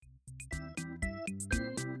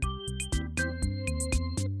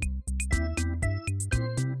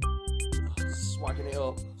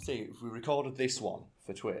See, if we recorded this one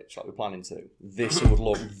for Twitch, like we're planning to, this would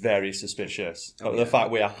look very suspicious. The fact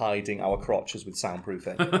we are hiding our crotches with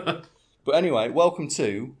soundproofing. But anyway, welcome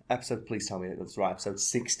to episode, please tell me it's right, episode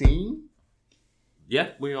 16?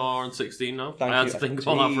 Yeah, we are on 16 now. Thank I had you. to think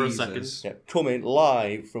about that for a second. Yeah, coming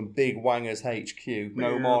live from Big Wangers HQ.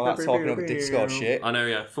 No more that talking over Discord shit. I know,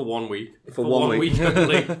 yeah, for 1 week. For one week.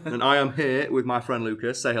 only. And I am here with my friend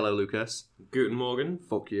Lucas. Say hello, Lucas. Guten Morgen.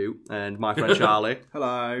 Fuck you. And my friend Charlie.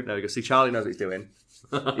 Hello. There we go. See, Charlie knows what he's doing.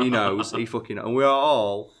 He knows. He fucking knows. And we are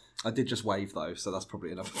all... I did just wave though, so that's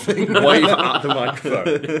probably another thing. wave at the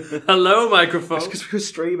microphone. Hello, microphone. Because we were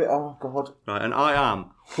streaming. Oh god. Right, and I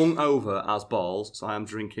am hungover as balls, so I am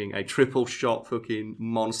drinking a triple shot fucking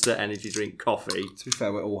Monster energy drink coffee. To be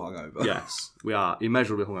fair, we're all hungover. Yes, we are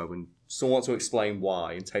immeasurably hungover. And someone wants to explain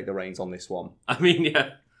why and take the reins on this one. I mean, yeah.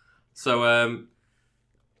 So,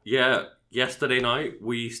 yesterday night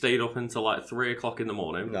we stayed up until like 3 o'clock in the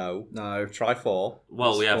morning. No. Try 4.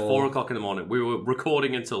 Well, It's 4 o'clock in the morning. We were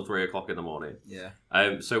recording until 3 o'clock in the morning. Yeah.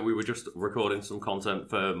 So we were just recording some content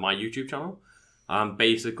for my YouTube channel.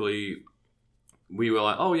 Basically, we were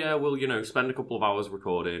like, oh yeah, we'll, spend a couple of hours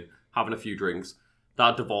recording, having a few drinks.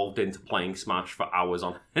 That devolved into playing Smash for hours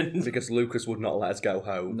on end. Because Lucas would not let us go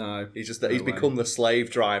home. No. He's No he's way. become the slave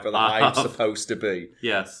driver that I'm supposed to be.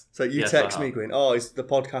 Yes. So you Yes, text I me have. going, oh, is the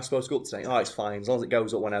podcast supposed to go up today? Oh, it's fine, as long as it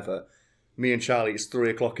goes up whenever. Me and Charlie, it's 3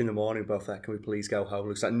 o'clock in the morning, both there. Can we please go home?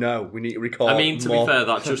 Luke's like, no, we need to record I mean, to more. be fair,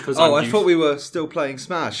 that's just because Oh, I thought we were still playing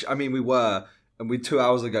Smash. I mean, we were. And 2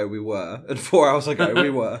 hours ago we were. And 4 hours ago we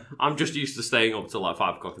were. I'm just used to staying up till like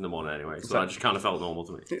 5 o'clock in the morning anyway, so that just kind of felt normal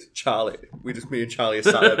to me. It's Charlie. Me and Charlie are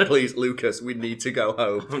sat there. Please, Lucas, we need to go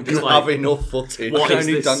home. I'm You just have like, enough footage. what I can is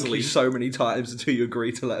only this dunk you sleep? so many times until you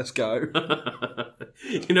agree to let us go.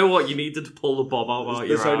 You know what? You needed to pull the bob out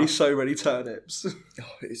your There's only ass. so many turnips.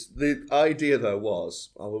 The idea, though, was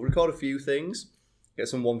I will record a few things, get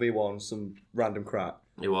some 1v1, some random crap.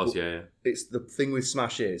 It was, yeah. It's the thing with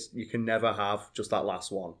Smash is you can never have just that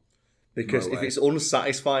last one. Because No if way. it's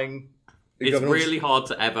unsatisfying... if you It's have an really hard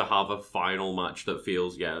to ever have a final match that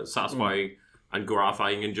feels, satisfying and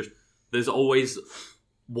gratifying, and just, there's always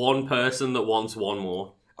one person that wants one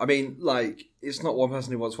more. I mean, like, it's not one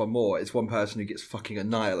person who wants one more. It's one person who gets fucking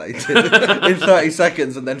annihilated in 30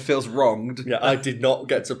 seconds and then feels wronged. Yeah, I did not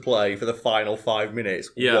get to play for the final 5 minutes.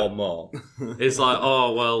 Yeah. One more. It's like,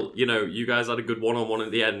 oh, well, you guys had a good one-on-one at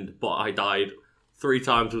the end, but I died 3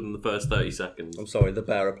 times within the first 30 seconds. I'm sorry, the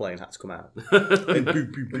bearer plane had to come out.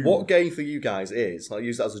 What game for you guys is, I'll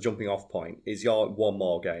use that as a jumping off point, is your one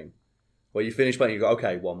more game. Where you finish playing, you go,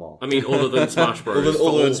 okay, one more. I mean, other than Smash Bros, Other for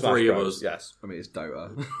all than Smash 3 of Bros, us. yes. I mean, it's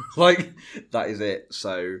Dota. Like, that is it.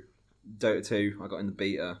 So, Dota 2, I got in the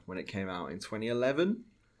beta when it came out in 2011.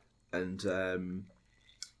 And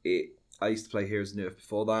I used to play Heroes of New Earth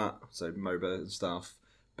before that, so MOBA and stuff.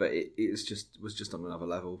 But it was just on another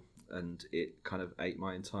level. And it kind of ate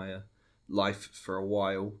my entire life for a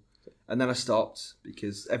while. And then I stopped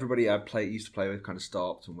because everybody I used to play with kind of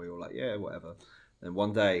stopped. And we were like, yeah, whatever. And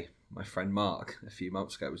one day, my friend Mark, a few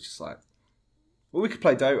months ago, was just like, well, we could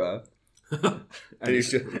play Dota. and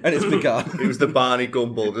it's begun. It was the Barney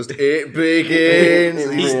Gumble, just it begins. It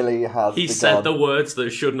really has He begun. said the words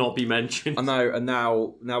that should not be mentioned. I know, and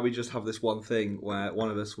now we just have this one thing where one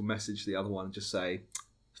of us will message the other one and just say,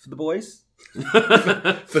 for the boys? for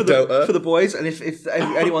Dota. For the boys, and if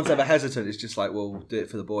anyone's ever hesitant, it's just like, well, do it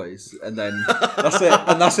for the boys, and then that's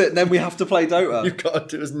it, and then we have to play Dota. You've got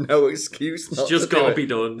to, there's no excuse not It's just to do got to it. be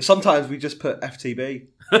done. Sometimes we just put FTB.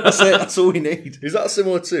 That's it. That's all we need. Is that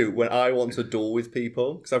similar to when I want to duel with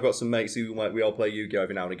people? Because I've got some mates who we all play Yu-Gi-Oh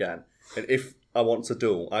every now and again. And if I want to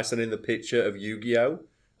duel, I send in the picture of Yu-Gi-Oh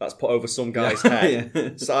that's put over some guy's head. Yeah.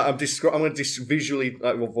 So I'm going to visually,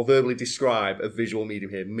 verbally describe a visual medium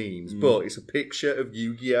here, memes. But it's a picture of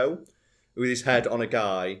Yu-Gi-Oh with his head on a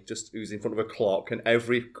guy who's in front of a clock, and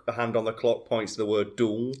every hand on the clock points to the word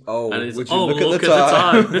duel. Oh, And it's, would you oh, look at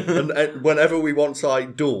the time? And whenever we want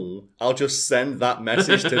to duel, I'll just send that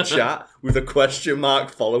message to chat with a question mark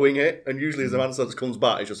following it. And usually as the answer just comes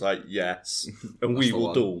back, it's just like, yes. And we the will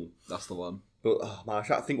one. duel. That's the one. But I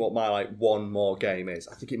try to think what my one more game is.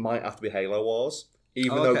 I think it might have to be Halo Wars.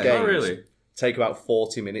 Even Oh, though okay. games Oh, really? take about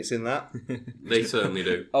 40 minutes in that. They certainly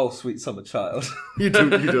do. Oh, sweet summer child. You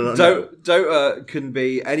do not know. Dota can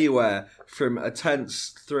be anywhere from a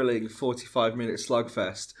tense, thrilling 45-minute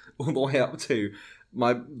slugfest all the way up to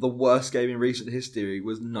the worst game in recent history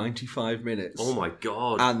was 95 minutes. Oh my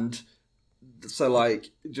god. And so,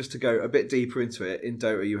 like, just to go a bit deeper into it, in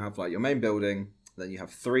Dota you have, like, your main building, then you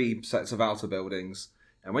have 3 sets of outer buildings,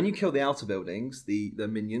 and when you kill the outer buildings, the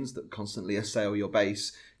minions that constantly assail your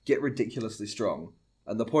base get ridiculously strong.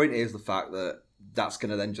 And the point is the fact that that's going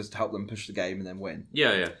to then just help them push the game and then win.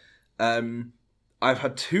 Yeah. I've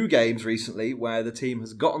had 2 games recently where the team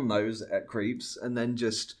has gotten those at creeps and then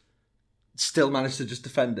just still managed to just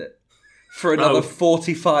defend it for another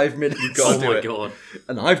 45 minutes. Oh my god.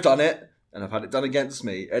 And I've done it, and I've had it done against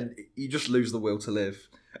me, and you just lose the will to live.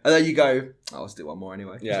 And then you go, let's do one more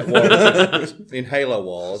anyway. Yeah, in Halo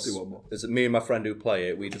Wars, Let's do one more. there's me and my friend who play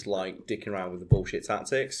it, we just like dicking around with the bullshit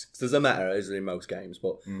tactics. Because there's a meta, isn't it, in most games,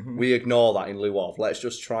 but we ignore that in lieu of, let's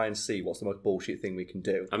just try and see what's the most bullshit thing we can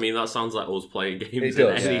do. I mean, that sounds like us playing games It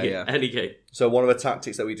does. in Yeah. any game. So one of the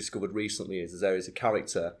tactics that we discovered recently is there is a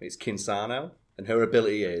character, it's Kinsano, and her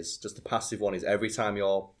ability is, just the passive one, is every time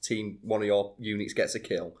one of your units gets a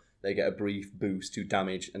kill, they get a brief boost to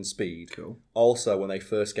damage and speed. Cool. Also, when they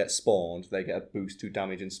first get spawned, they get a boost to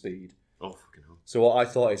damage and speed. Oh, fucking hell. So what I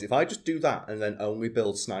thought is, if I just do that and then only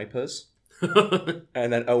build snipers,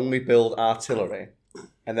 and then only build artillery,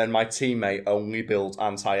 and then my teammate only builds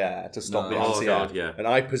anti-air to stop the Nice. anti-air, Oh, God, yeah. and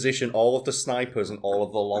I position all of the snipers and all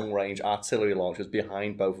of the long-range artillery launchers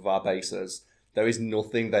behind both of our bases, there is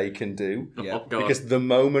nothing they can do. Yeah. Oh, God. Because the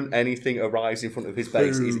moment anything arrives in front of his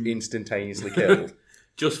base, he's instantaneously killed.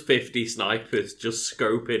 Just 50 snipers just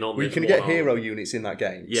scoping on We this can one get arm. hero units in that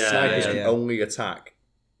game. Yeah, Snipers yeah, can yeah. only attack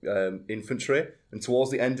infantry, and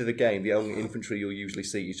towards the end of the game, the only infantry you'll usually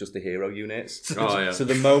see is just the hero units. Oh, yeah. So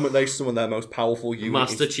the moment they summon their most powerful unit,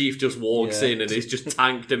 Master Chief just walks Yeah. in and is just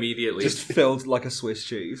tanked immediately. Just filled like a Swiss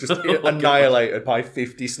cheese. just annihilated by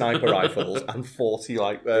 50 sniper rifles and 40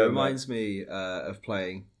 It reminds me of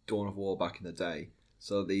playing Dawn of War back in the day.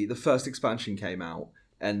 So the first expansion came out,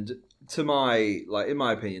 and in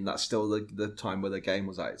my opinion, that's still the time where the game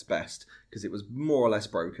was at its best, because it was more or less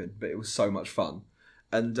broken, but it was so much fun.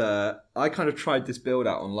 And I kind of tried this build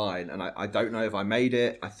out online, and I don't know if I made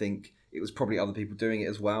it. I think it was probably other people doing it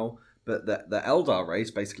as well. But the Eldar race,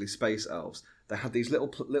 basically space elves, they had these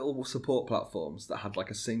little support platforms that had like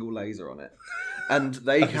a single laser on it, and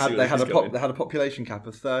they had a population cap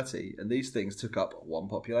of 30, and these things took up one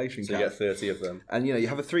population So cap. you get 30 of them. And you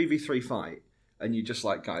have a 3v3 fight, and you just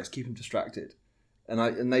like, guys, keep them distracted.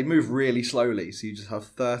 And they move really slowly, so you just have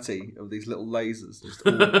 30 of these little lasers just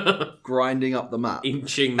all grinding up the map.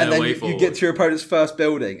 Inching their And then way you forward. get to your opponent's first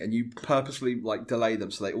building, and you purposely like delay them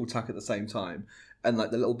so they all attack at the same time. And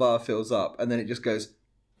like the little bar fills up, and then it just goes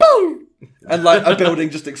boom, and like a building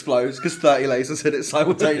just explodes because 30 lasers hit it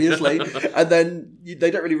simultaneously, and then they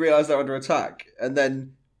don't really realise they're under attack, and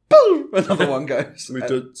then boom, another one goes. We've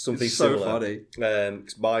done something It's so similar. funny.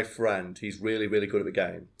 My friend, he's really, really good at the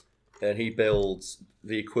game, and he builds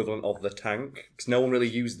the equivalent of the tank, because no one really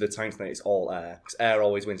uses the tank tonight. It's all air, because air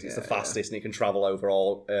always wins. It's the fastest and it can travel over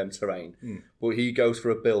all terrain. But he goes for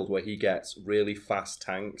a build where he gets really fast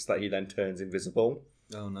tanks that he then turns invisible.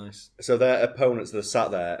 Oh, nice. So their opponents that are sat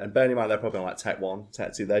there, and bearing in mind they're probably on like Tech 1,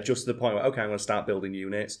 Tech 2, they're just to the point where, okay, I'm going to start building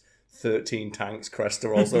units. 13 tanks crest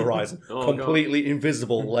across the horizon, Oh, completely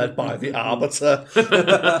invisible, led by the Arbiter.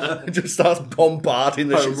 Just starts bombarding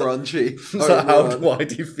the Home shit. run, Chief. So Home how run. do I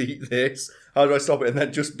defeat this? How do I stop it? And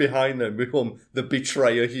then just behind them become the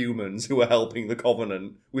betrayer humans who are helping the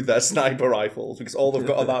Covenant with their sniper rifles, because all they've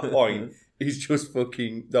got at that point is just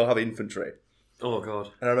fucking, they'll have infantry. Oh,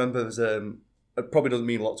 God. And I remember there's it probably doesn't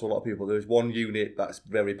mean a lot to a lot of people. There's one unit that's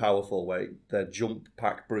very powerful where they're jump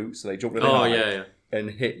pack brutes, so they jump really Oh, high yeah. and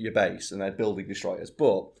hit your base, and they're building destroyers.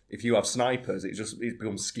 But if you have snipers, it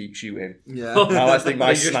becomes skeet shooting. Yeah. Now I think my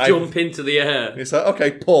They just sniper. jump into the air. It's like,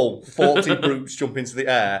 okay, pull. 40 brutes jump into the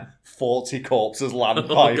air, 40 corpses land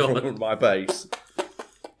by God. from my base.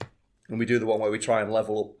 And we do the one where we try and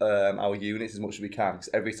level up our units as much as we can, because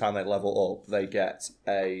every time they level up, they get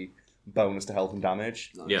a bonus to health and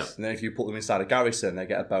damage. Yeah. And then if you put them inside a garrison, they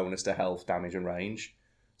get a bonus to health, damage, and range.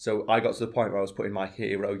 So I got to the point where I was putting my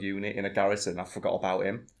hero unit in a garrison, and I forgot about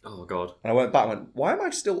him. Oh, God. And I went back and went, why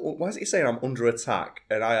is it saying I'm under attack?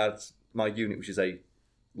 And I had my unit, which is the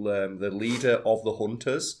leader of the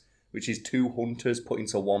hunters, which is 2 hunters put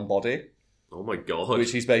into one body, Oh, my God.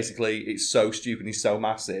 which is basically, it's so stupid, he's so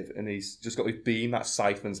massive, and he's just got his beam that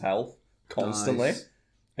siphons health constantly. Nice.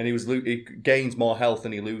 And he gains more health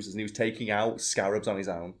than he loses, and he was taking out scarabs on his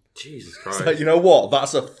own. Jesus Christ. So, you know what?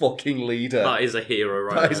 That's a fucking leader. That is a hero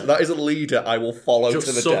right there. That is a leader I will follow Just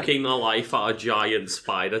to the death. sucking the life out of giant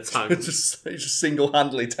spider tanks. He just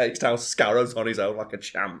single-handedly takes down scarabs on his own like a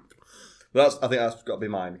champ. But I think that's got to be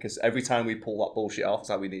mine, because every time we pull that bullshit off, it's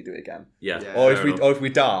like we need to do it again. Yeah. Or fair enough. if we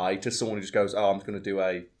die to someone who just goes, oh, I'm just going to do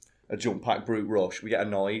a jump pack brute rush, we get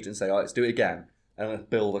annoyed and say, oh, let's do it again, and let's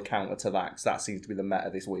build a counter to that, because that seems to be the meta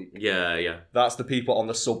this week. Yeah. That's the people on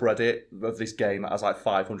the subreddit of this game that has like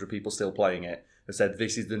 500 people still playing it. have said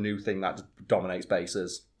this is the new thing that dominates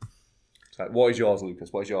bases. So what is yours,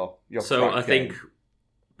 Lucas? What is your So crack I game? think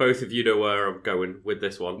both of you know where I'm going with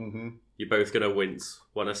this one. Mm-hmm. You're both going to wince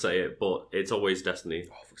when I say it, but it's always Destiny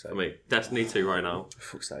Oh, fuck's for sake. me. Destiny 2 right now. For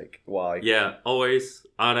fuck's sake. Why? Yeah, always.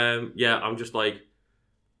 And I'm just like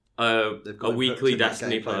They've got a it weekly hooked in that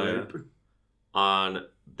Destiny gameplay player. loop. And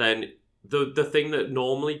then the thing that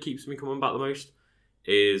normally keeps me coming back the most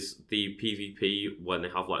is the PvP when they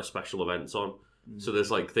have like special events on. So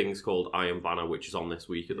there's like things called Iron Banner, which is on this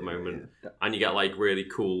week at the moment, and you get like really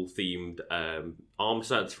cool themed armor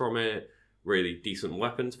sets from it, really decent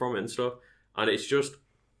weapons from it and stuff. And it's just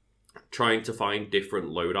trying to find different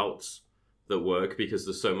loadouts that work because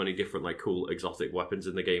there's so many different like cool exotic weapons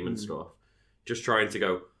in the game and stuff. Just trying to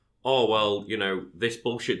go, oh well, you know, this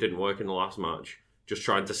bullshit didn't work in the last match. Just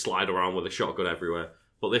trying to slide around with a shotgun everywhere.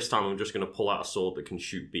 But this time I'm just going to pull out a sword that can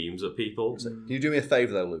shoot beams at people. Can you do me a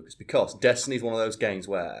favour though, Lucas? Because Destiny's one of those games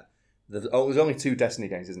where there's only 2 Destiny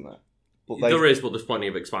games, isn't there? But There is, but there's plenty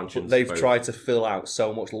of expansions. they've both. tried to fill out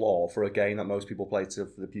so much lore for a game that most people play for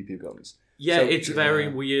the pew pew guns. Yeah, So- it's very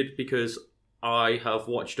weird because I have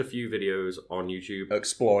watched a few videos on YouTube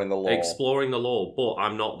Exploring the lore. exploring the lore, but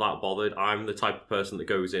I'm not that bothered. I'm the type of person that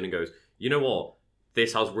goes in and goes, you know what?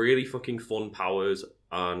 This has really fucking fun powers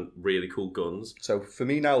and really cool guns. So for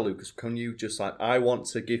me now, Lucas, can you just like, I want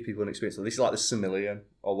to give people an experience. So this is like the Similian,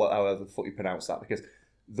 or however the fuck you pronounce that, because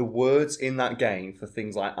the words in that game for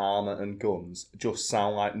things like armor and guns just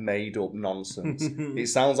sound like made up nonsense. It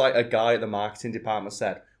sounds like a guy at the marketing department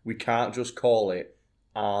said, we can't just call it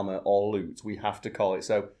armor or loot. We have to call it.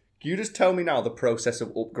 So can you just tell me now the process of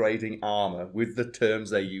upgrading armor with the terms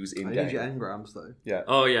they use in I game? need your engrams though. Yeah.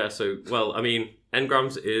 Oh yeah, so well, I mean,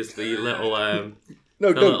 engrams is the little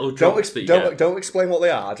No, the little drops that you get. don't explain what they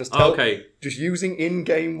are. Just tell, okay. Just using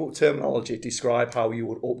in-game terminology, describe how you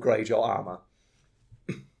would upgrade your armor.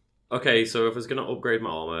 Okay, so if I was going to upgrade my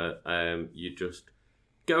armor, you just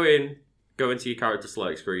go into your character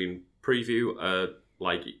select screen, preview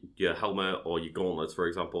like your helmet or your gauntlets, for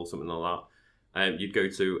example, something like that. You'd go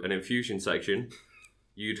to an infusion section.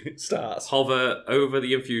 You'd It starts. hover over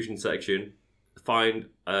the infusion section, find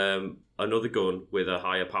another gun with a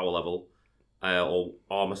higher power level, or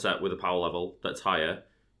armor set with a power level that's higher.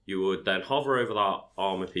 You would then hover over that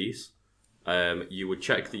armor piece. You would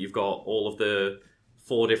check that you've got all of the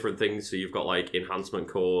 4 different things. So you've got like enhancement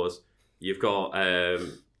cores, you've got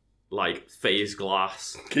like phase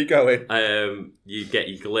glass, Keep going. you get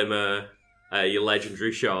your glimmer, your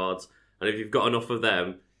legendary shards, and if you've got enough of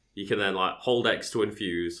them, you can then like hold X to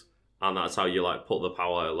infuse, and that's how you like put the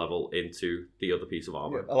power level into the other piece of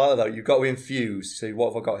armor. I like that though. You've got to infuse. So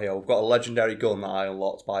what have I got here? I've got a legendary gun that I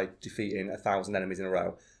unlocked by defeating 1,000 enemies in a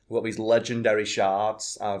row. I've got these legendary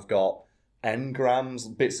shards. I've got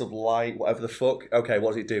engrams, bits of light, whatever the fuck. Okay, what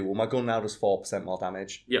does it do? Well, my gun now does 4% more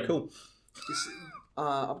damage. Yep. Cool. It's,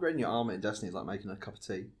 upgrading your armor in Destiny is like making a cup of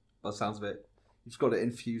tea. By the sounds of it, you've got to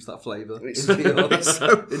infuse that flavour It's-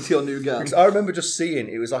 into your new gun. Because I remember just seeing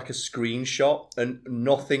it was like a screenshot and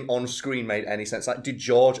nothing on screen made any sense. Like, did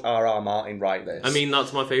George R.R. Martin write this? I mean,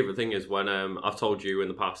 that's my favourite thing is when I've told you in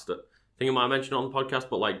the past that I think I might have mentioned it on the podcast,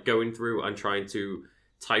 but like going through and trying to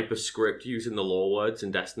type a script using the lore words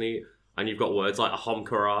in Destiny, and you've got words like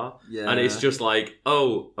Ahamkara, and it's just like,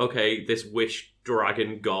 oh, okay, this wish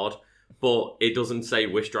dragon god, but it doesn't say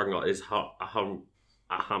wish dragon god, it's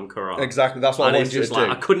Ahamkara. exactly. That's what And I it's wanted you to just like,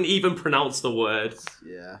 I do. couldn't even pronounce the words.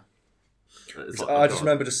 Yeah. It's like, I oh, just God.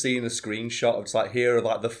 remember just seeing the screenshot of it's like, here are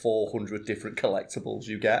like the 400 different collectibles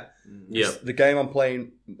you get. Yeah. The game I'm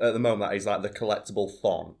playing at the moment that is like the collectible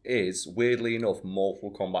Thon is, weirdly enough,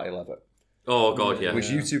 Mortal Kombat 11. Oh, God, yeah. Which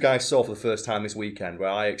you two guys saw for the first time this weekend, where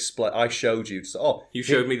I showed you. So, You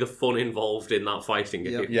showed me the fun involved in that fighting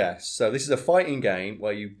game. Yep. yes. So this is a fighting game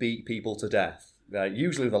where you beat people to death.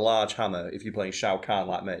 Usually with a large hammer, if you're playing Shao Kahn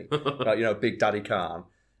like me, Big Daddy Khan.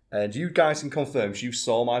 And you guys can confirm, 'cause you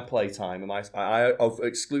saw my playtime, and I've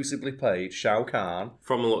exclusively played Shao Kahn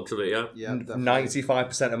From the looks of it, yeah. Yeah. Definitely.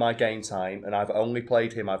 95% of my game time, and I've only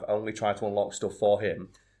played him. I've only tried to unlock stuff for him.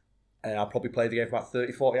 And I'll probably play the game for about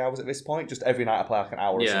 30, 40 hours at this point. Just every night I play like an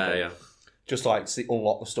hour or Yeah, something. yeah. Just like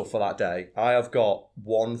unlock the stuff for that day. I have got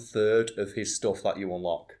 1/3 of his stuff that you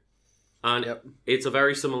unlock. And Yep. it's a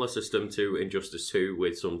very similar system to Injustice 2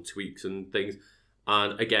 with some tweaks and things.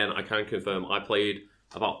 And again, I can confirm I played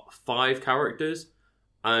about 5 characters,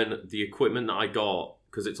 and the equipment that I got,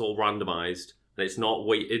 because it's all randomized and it's not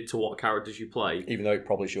weighted to what characters you play, Even though it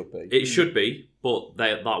probably should be. it should be, but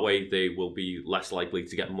that way they will be less likely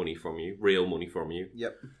to get money from you, real money from you.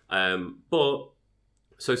 Yep. But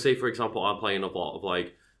so say for example, I'm playing a lot of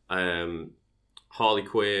like Harley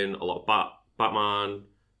Quinn, a lot of Batman,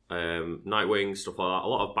 Nightwing, stuff like that. A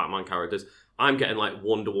lot of Batman characters. I'm getting like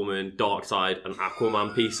Wonder Woman, Darkseid, and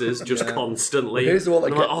Aquaman pieces just constantly. Here's the one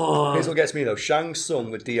that And here's what gets me though. Shang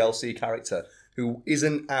Tsung, the DLC character, who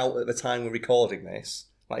isn't out at the time we're recording this.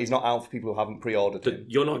 Like he's not out for people who haven't pre-ordered him.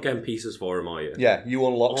 You're not getting pieces for him, are you? Yeah, you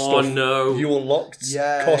unlock Oh, stuff. no. You unlocked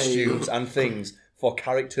Yay. costumes and things for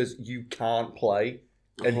characters you can't play.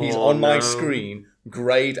 And he's Oh, on my no. screen,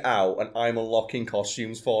 greyed out, and I'm unlocking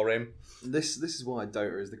costumes for him. This is why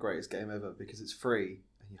Dota is the greatest game ever, because it's free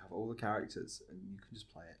and you have all the characters and you can just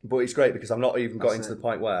play it. But it's great because I've not even got That's into it. the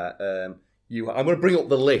point where I'm going to bring up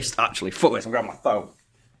the list, actually. Fuck this, I'm grabbing my phone.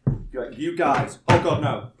 You guys. Oh, God,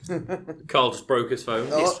 no. Carl just broke his phone.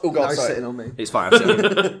 Oh, God, now he's sorry. sitting on me. It's fine. I'm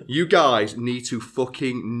sitting on it. You guys need to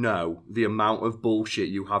fucking know the amount of bullshit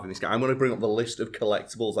you have in this game. I'm going to bring up the list of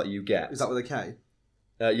collectibles that you get. Is that with a K?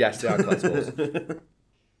 Yes, they are collectibles.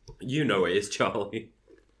 You know it is, Charlie.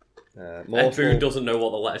 More Ed Boon for- doesn't know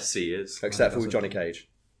what the letter C is. except for with Johnny Cage.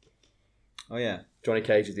 Oh yeah. Johnny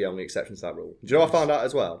Cage is the only exception to that rule. Do you know what I found out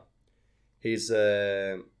as well? His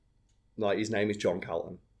his name is John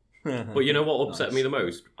Calton. But you know what upset Nice. me the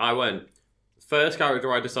most? I went, first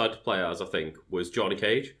character I decided to play as, I think, was Johnny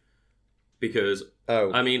Cage. Because,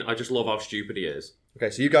 Oh, I mean, I just love how stupid he is. okay.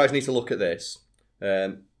 So you guys need to look at this.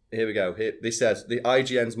 Here we go. This says the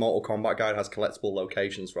IGN's Mortal Kombat guide has collectible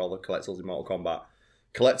locations for all the collectibles in Mortal Kombat.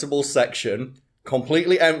 Collectibles section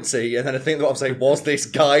completely empty, and then I think what I'm saying, was this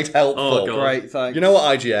guide helpful? Oh, God. Great, thanks. You know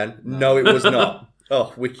what, IGN? No, it was not.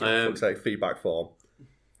 Oh, wiki, for Um, fuck's sake, feedback form.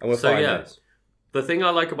 I'm going to So, find yeah. this. The thing I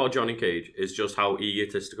like about Johnny Cage is just how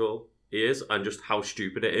egotistical he is and just how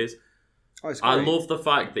stupid it is. Oh, it's I great. love the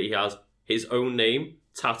fact that he has his own name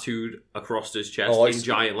tattooed across his chest Oh, in he's-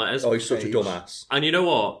 giant letters. Oh, he's such a Cage. dumbass. And you know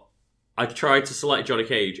what? I tried to select Johnny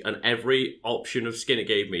Cage, and every option of skin it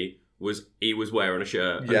gave me was he was wearing a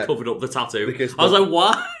shirt Yeah. and covered up the tattoo. Because I was like,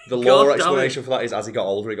 why? The God lore damn it. explanation for that is as he got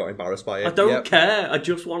older, he got embarrassed by it. I don't Yep. care. I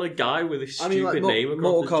just want a guy with a stupid name across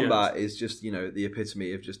Mortal his Kombat chest. is just, the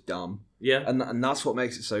epitome of just dumb. Yeah. And that's what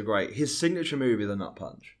makes it so great. His signature move is a nut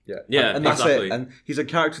punch. Yeah. Yeah, And that's exactly. it. And he's a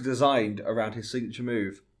character designed around his signature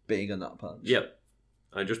move being a nut punch. Yep.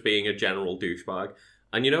 And just being a general douchebag.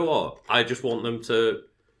 And you know what? I just want them to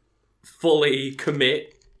fully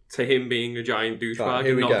commit to him being a giant douchebag Right,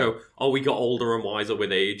 here and we not go. go, oh, we got older and wiser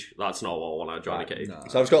with age. That's not what I want out of Johnny Right, Cage. No.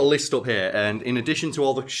 So I've just got a list up here, and in addition to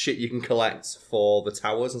all the shit you can collect for the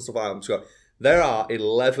towers and stuff like that, I've just got, there are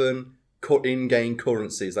 11 in-game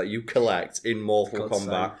currencies that you collect in Mortal God's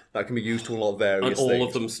Kombat that can be used to unlock And various all things.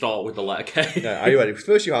 of them start with the letter K. Yeah, are you ready?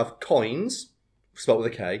 First you have coins, spelled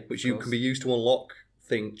with a K, which you course. can be used to unlock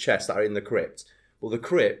chests that are in the crypt. Well, the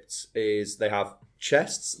crypt is, they have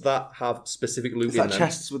chests that have specific loot Is in that them.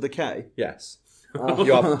 chests with a K? Yes.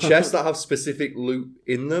 You have chests that have specific loot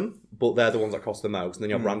in them, but they're the ones that cost the most. And then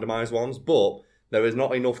you have randomized ones, but there is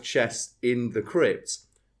not enough chests in the crypt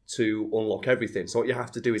to unlock everything. So what you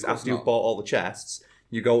have to do is, after you've not. bought all the chests,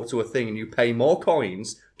 you go up to a thing and you pay more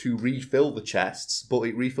coins to refill the chests, but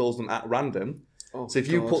it refills them at random. Oh, So if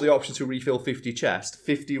you God. put the option to refill 50 chests,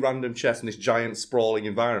 50 random chests in this giant sprawling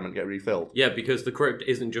environment get refilled. Yeah, because the crypt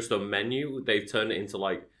isn't just a menu. They've turned it into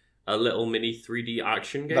like a little mini 3D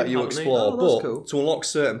action game That you haven't they? explore, Oh, that's but cool. to unlock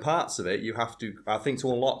certain parts of it, you have to, I think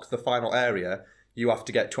to unlock the final area, you have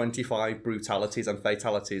to get 25 brutalities and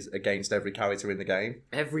fatalities against every character in the game.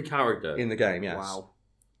 Every character. In the game, yes. Wow.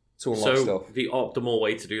 To unlock So stuff. the optimal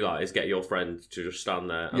way to do that is get your friend to just stand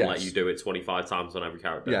there and Yes. let you do it 25 times on every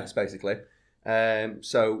character. Yes, basically.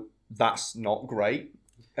 So that's not great.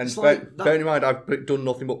 And It's like that- bearing in mind, I've done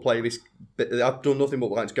nothing but play this. I've done nothing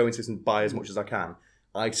but like to go into this and buy as much as I can.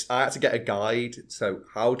 I had to get a guide. So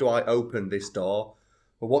how do I open this door?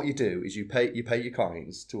 Well, what you do is you pay your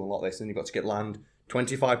coins to unlock this, and you've got to get land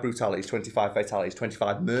 25 brutalities, 25 fatalities,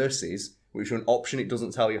 25 mercies, which are an option it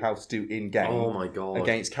doesn't tell you how to do in game. Oh my god.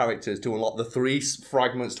 Against characters to unlock the 3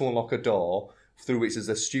 fragments to unlock a door, through which there's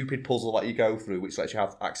a stupid puzzle that you go through, which lets you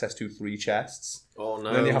have access to 3 chests. Oh no.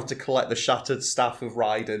 And then you have to collect the shattered staff of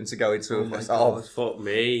Raiden to go into Oh a my oh, God. Fuck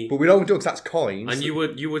me. but we don't do because that's coins. And you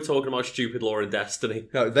were talking about stupid lore and Destiny.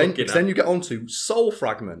 No, then Fucking then you get onto soul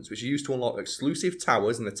fragments, which are used to unlock exclusive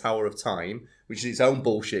towers in the Tower of Time, which is its own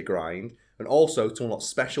bullshit grind, and also to unlock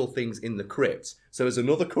special things in the crypt. So there's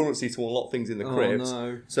another currency to unlock things in the Oh, crypt.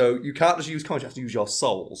 no. So you can't just use coins; you have to use your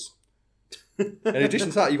souls. In addition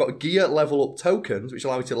to that, you've got gear level up tokens, which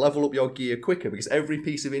allow you to level up your gear quicker, because every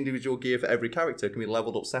piece of individual gear for every character can be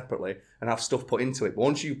leveled up separately and have stuff put into it. But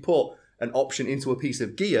once you put an option into a piece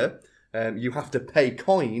of gear, you have to pay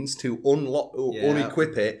coins to unlock or Yeah.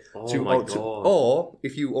 unequip it. Oh my God. Or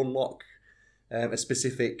if you unlock a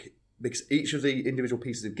specific because each of the individual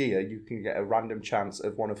pieces of gear, you can get a random chance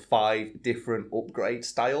of one of 5 different upgrade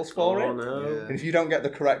styles for it. No. Yeah. And if you don't get the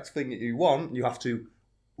correct thing that you want, you have to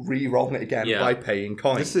re-roll it again by paying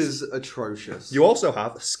coins. This is atrocious. You also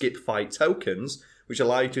have skip fight tokens, which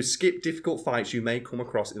allow you to skip difficult fights you may come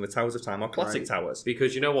across in the Towers of Time or Classic Towers.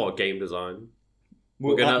 Because you know what, game design?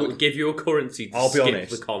 Well, We're going to give you a currency to I'll be skip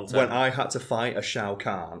honest, the content. when I had to fight a Shao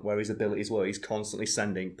Kahn, where his abilities were, he's constantly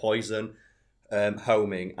sending poison,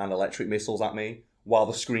 homing, and electric missiles at me while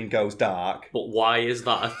the screen goes dark. But why is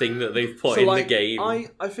that a thing that they've put in the game?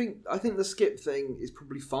 I think the skip thing is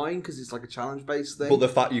probably fine because it's like a challenge based thing. But the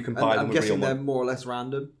fact you can buy them I'm with real guessing they're money. more or less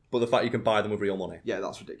random. But the fact you can buy them with real money. Yeah,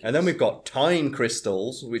 that's ridiculous. And then we've got time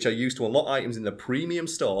crystals, which are used to unlock items in the premium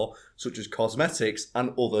store, such as cosmetics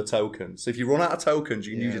and other tokens. So if you run out of tokens,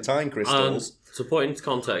 you can use your time crystals. To put into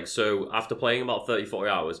context, so after playing about 30-40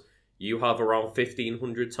 hours, you have around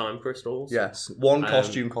 1,500 time crystals. Yes. One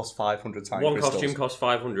costume costs 500 time One crystals. costume costs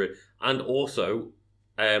 500. And also,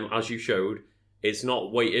 as you showed, it's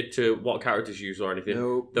not weighted to what characters use or anything.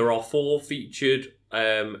 Nope. There are 4 featured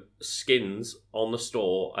skins on the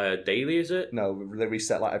store daily, is it? No, they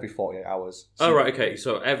reset like every 48 hours. Oh, right, okay.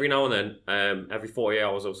 So every now and then, every 48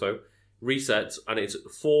 hours or so, resets, and it's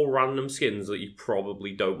 4 random skins that you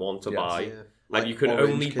probably don't want to buy. Yeah. And you can orange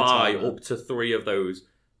only buy katana. up to 3 of those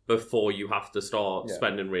before you have to start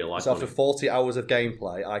spending real life So money. after 40 hours of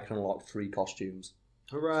gameplay, I can unlock 3 costumes.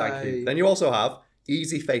 Hooray! Thank you. Then you also have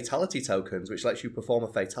easy fatality tokens, which lets you perform a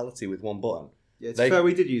fatality with one button. Yeah, to be fair,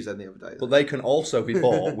 we did use them the other day. But they can also be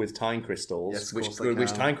bought with time crystals, Yes, of which course they which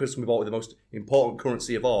can. time crystals can be bought with the most important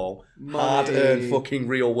currency of all, Money. hard-earned fucking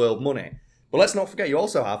real-world money. But let's not forget, you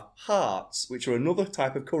also have hearts, which are another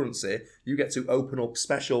type of currency. You get to open up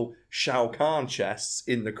special Shao Kahn chests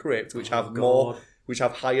in the crypt, which have more, which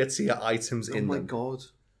have higher tier items in Oh my them. god.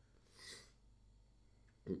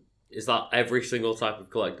 Is that every single type of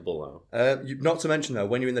collectible now? Not to mention though,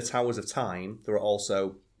 when you're in the Towers of Time, there are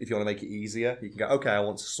also, if you want to make it easier, you can go, okay, I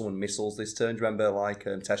want to summon missiles this turn. Do you remember, like,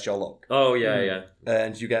 test your luck? Oh, yeah.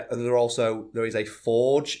 And there is a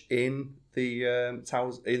forge in the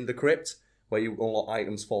towers, in the crypt, where you unlock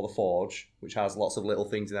items for the forge, which has lots of little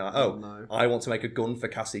things in there. Like, no. I want to make a gun for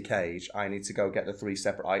Cassie Cage. I need to go get the 3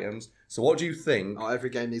 separate items. So what do you think? Oh, every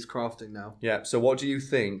game needs crafting now. Yeah. So what do you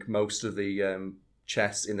think most of the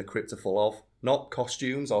chests in the crypt are full of? Not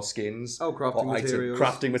costumes or skins. Oh, crafting or materials.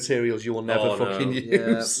 Crafting materials you will never Oh, no. fucking Yeah.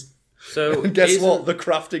 use. So And guess isn't- what? The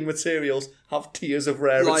crafting materials have tiers of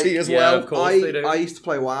rarity Like, as yeah, well. of course they do. I used to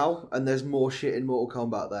play WoW, and there's more shit in Mortal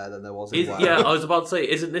Kombat there than there was in WoW. Yeah, I was about to say,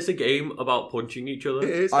 isn't this a game about punching each other? It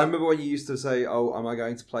is. I remember when you used to say, "Oh, am I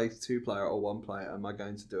going to play 2-player or 1-player? Am I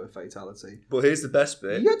going to do a fatality?" But here's the best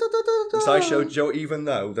bit. Yeah, da, da, da, da. As I showed Joe, even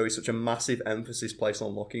though there is such a massive emphasis placed on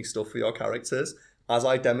unlocking stuff for your characters, as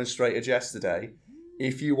I demonstrated yesterday,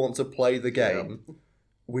 if you want to play the game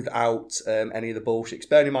without any of the bullshit, 'cause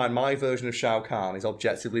bearing in mind my version of Shao Kahn is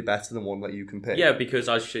objectively better than one that you can pick. Yeah, because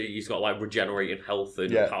he's got like regenerating health and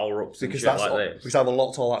power-ups and because shit that's like all, this. because I've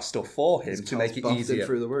unlocked all that stuff for him His to make car's it buffed in easier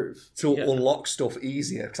through the roof. to Yeah. unlock stuff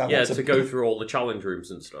easier. 'Cause I Yeah, want to go through all the challenge rooms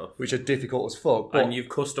and stuff. which are difficult as fuck. But, And you've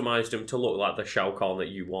customised him to look like the Shao Kahn that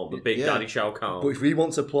you want, the Big Yeah. Daddy Shao Kahn. but if we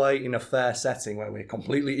want to play in a fair setting where we're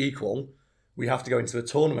completely equal, we have to go into the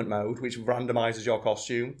tournament mode, which randomises your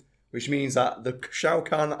costume, which means that the Shao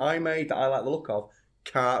Kahn I made that I like the look of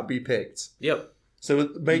can't be picked. Yep. So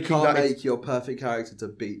You making can't that make your perfect character to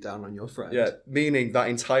beat down on your friend. yeah, meaning that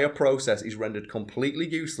entire process is rendered completely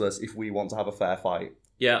useless if we want to have a fair fight.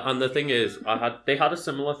 Yeah, and the thing is, they had a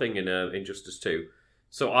similar thing in Injustice 2.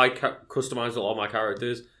 So I customized a lot of my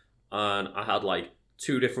characters, and I had like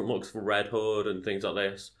 2 different looks for Red Hood and things like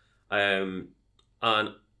this, and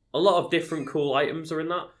a lot of different cool items are in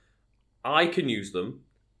that. I can use them,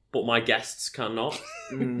 but my guests cannot.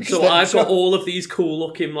 So I've got all of these cool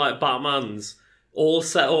looking like Batmans all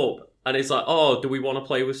set up, and it's like, oh, do we want to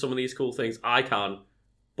play with some of these cool things? I can,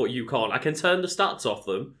 but you can't. I can turn the stats off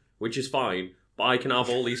them, which is fine, but I can have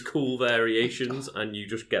all these cool variations, and you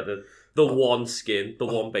just get the one skin, the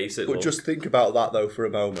one basic But look. just think about that though for a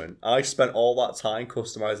moment. I spent all that time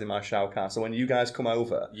customizing my Shao Kahn, so when you guys come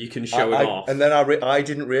over, You can show it off. And then I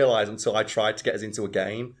didn't realise until I tried to get us into a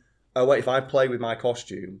game. Oh wait, if I play with my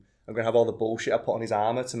costume, I'm gonna have all the bullshit I put on his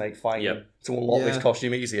armor to make fighting to unlock this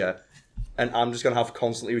costume easier, and I'm just gonna have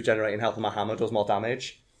constantly regenerating health, and my hammer does more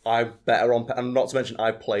damage. I'm better on, and not to mention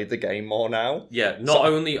I've played the game more now. Yeah, not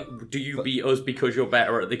only do you beat us because you're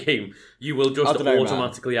better at the game, you will just I don't know,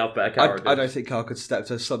 automatically have better characters. I don't think Carl could step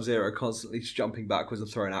to Sub-Zero constantly jumping backwards and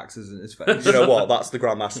throwing axes in his face. You know what? That's the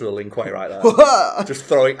Grandmaster of Lin Kuei right there. Just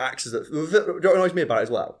throwing axes at. Do you know what annoys me about it as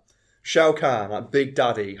well? Shao Kahn, like Big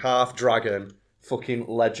Daddy, half dragon, fucking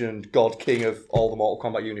legend, god king of all the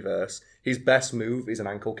Mortal Kombat universe. His best move is an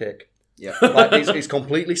ankle kick. Yeah. Like he's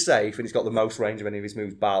completely safe and he's got the most range of any of his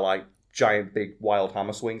moves, bar like giant big wild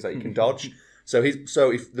hammer swings that he can dodge. So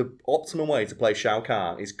if the optimum way to play Shao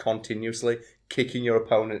Kahn is continuously kicking your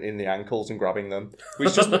opponent in the ankles and grabbing them,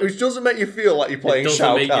 which doesn't make you feel like you're playing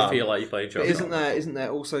Shao Kahn. It doesn't make you feel like you're playing Shao Kahn. Isn't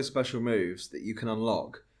there also special moves that you can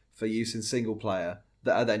unlock for use in single player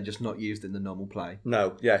that are then just not used in the normal play?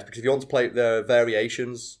 No, yes, because if you want to play the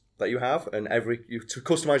variations that you have, and to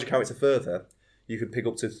customize your character further, you can pick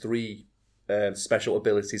up to 3 special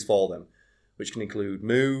abilities for them, which can include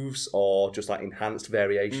moves or just like enhanced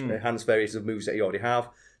variations of moves that you already have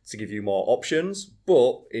to give you more options.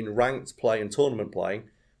 But in ranked play and tournament play,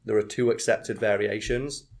 there are 2 accepted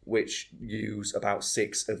variations which use about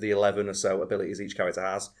 6 of the 11 or so abilities each character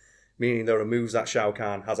has, meaning there are moves that Shao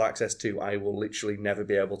Kahn has access to I will literally never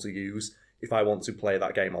be able to use if I want to play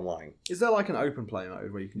that game online. Is there like an open play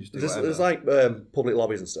mode where you can just do whatever? There's like public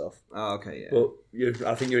lobbies and stuff. Oh, okay, yeah. But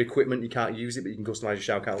I think your equipment, you can't use it, but you can customise your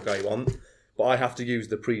Shao Kahn how you want. But I have to use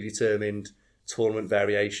the predetermined tournament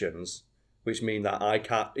variations, which mean that I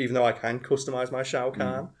can't, even though I can customise my Shao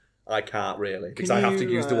Kahn, I can't really, because I have to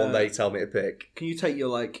use the one they tell me to pick. Can you take your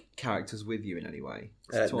like characters with you in any way?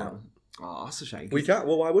 No. Oh, that's a shame. We can't.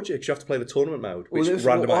 Well, why would you? Because you have to play the tournament mode, which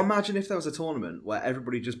Well, imagine if there was a tournament where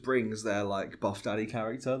everybody just brings their like Buff Daddy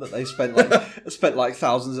character that they spent like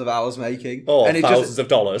thousands of hours making, and thousands of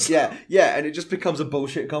dollars. Yeah, and it just becomes a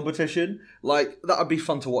bullshit competition. Like that would be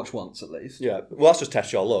fun to watch once at least. Yeah, well, that's just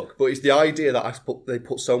test your luck. But it's the idea that they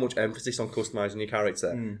put so much emphasis on customizing your character,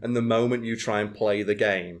 and the moment you try and play the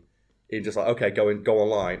game, it's just like, okay, go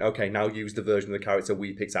online. Okay, now use the version of the character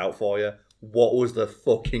we picked out for you. What was the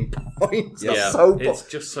fucking point? Yeah, it's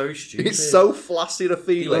just so stupid. It's so flaccid a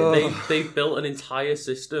feeling. They've built an entire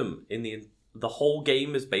system in the whole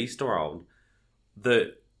game is based around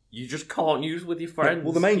that you just can't use with your friends.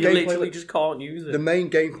 Well, the main you gameplay literally just can't use it. The main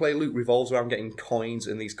gameplay loop revolves around getting coins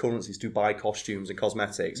and these currencies to buy costumes and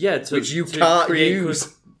cosmetics. Yeah, which you can't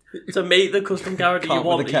use. To make the custom character you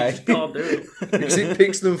want, but you just can't do it. Because it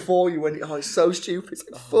picks them for you when it's so stupid. It's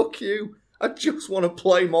like, fuck you. I just want to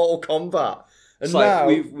play Mortal Kombat. And it's now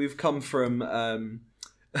like we've come from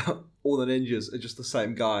all the ninjas are just the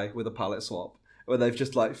same guy with a palette swap, where they've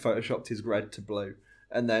just like photoshopped his red to blue,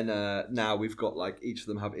 and then now we've got like each of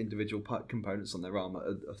them have individual components on their armor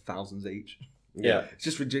of thousands each. Yeah, it's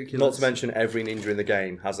just ridiculous. Not to mention every ninja in the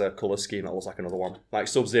game has a colour scheme that looks like another one. Like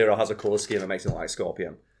Sub-Zero has a colour scheme that makes it look like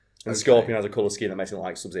Scorpion, and Scorpion has a colour scheme that makes it look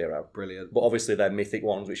like Sub-Zero. Brilliant. But obviously they're mythic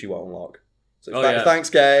ones which you won't unlock. So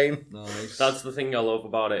thanks, game. Nice. That's the thing I love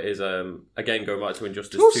about it is, again, going back to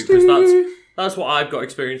Injustice 2, because that's what I've got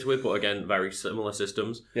experience with, but again, very similar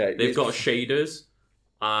systems. Yeah, they've got shaders,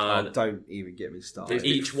 and don't even get me started.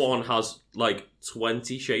 Each one has like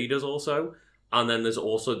 20 shaders or so, and then there's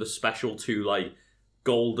also the special 2 like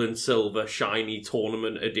gold and silver shiny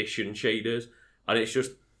tournament edition shaders, and it's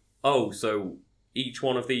just, so each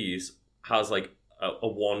one of these has like a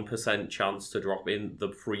 1% chance to drop in the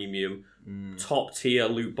premium top tier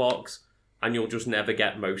loot box, and you'll just never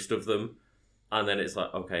get most of them. And then it's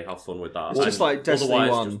like, okay, have fun with that. It's just like Destiny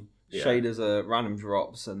 1. Yeah. Shaders are random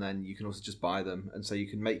drops, and then you can also just buy them, and so you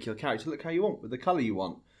can make your character look how you want with the colour you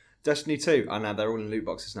want. Destiny 2, I know they're all in loot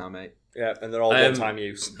boxes now, mate. Yeah, and they're all one-time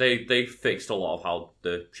use. They fixed a lot of how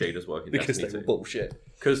the shaders work in because Destiny 2. They were bullshit.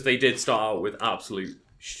 Because they did start out with absolute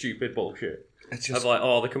stupid bullshit. Of like,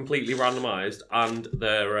 they're completely randomised and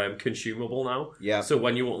they're consumable now. Yeah. So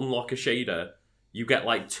when you unlock a shader, you get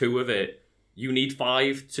like 2 of it. You need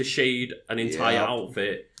 5 to shade an entire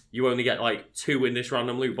outfit. You only get like 2 in this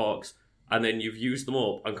random loot box, and then you've used them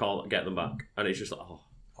up and can't get them back. And it's just like,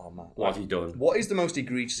 oh man, what have you done? What is the most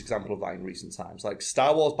egregious example of that in recent times? Like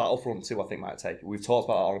Star Wars Battlefront 2, I think might take it. We've talked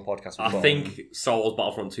about it on a podcast before. I think Star Wars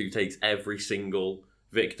Battlefront 2 takes every single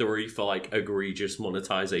victory for like egregious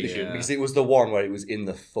monetization, because it was the one where it was in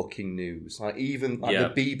the fucking news. Like even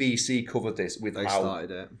the BBC covered this with how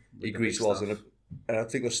egregious it was, and I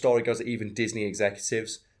think the story goes that even Disney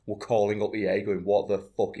executives were calling up EA, going, "What the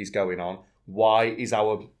fuck is going on? Why is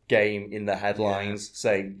our game in the headlines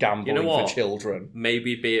saying gambling for children?"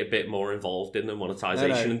 Maybe be a bit more involved in the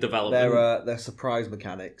monetization and development. They're surprise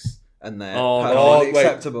mechanics. And they're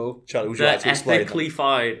acceptable. Charlie, would you they're like to explain ethically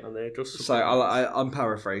fine, and they're just... So I'm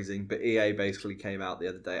paraphrasing, but EA basically came out the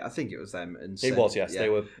other day. I think it was them, and said, it was, yes. They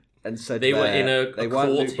were and said They were in they a weren't court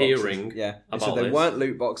loot boxes. hearing Yeah, they about said they this. weren't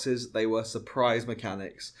loot boxes. They were surprise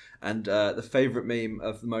mechanics. And the favourite meme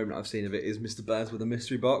of the moment I've seen of it is Mr. Burns with a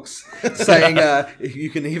mystery box saying you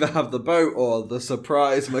can either have the boat or the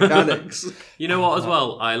surprise mechanics. You know what, as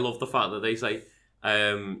well? I love the fact that they say,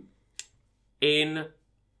 in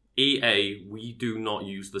EA, we do not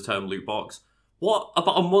use the term loot box. What,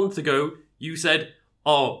 about a month ago, you said,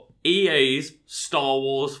 oh, EA's Star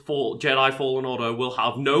Wars Jedi Fallen Order will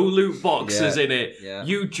have no loot boxes in it. Yeah.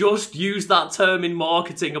 You just used that term in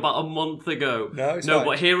marketing about a month ago. No, it's fine.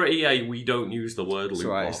 But here at EA, we don't use the word loot It's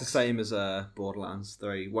right. box. It's the same as Borderlands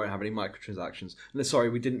 3. Won't have any microtransactions. And sorry,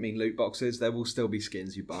 we didn't mean loot boxes. There will still be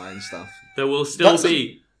skins you buy and stuff. There will still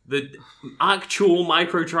be the actual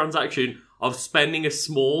microtransaction of spending a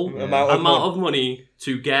small Amount of money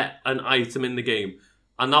to get an item in the game.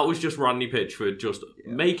 And that was just Randy Pitchford just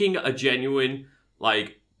making a genuine,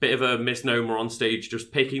 bit of a misnomer on stage,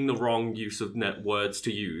 just picking the wrong use of words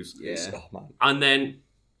to use. Yeah. Oh, man. And then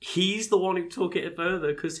he's the one who took it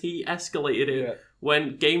further because he escalated it Yeah.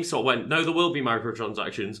 when GameStop went, no, there will be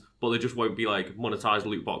microtransactions, but there just won't be monetized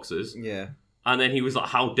loot boxes. Yeah. And then he was like,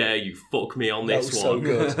 how dare you fuck me on That this was one. so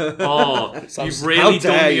good. Oh, Sounds- you've really How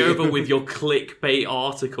dare done me you. over with your clickbait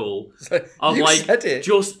article of You said it.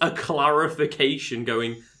 just a clarification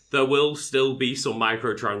going, there will still be some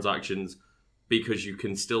microtransactions because you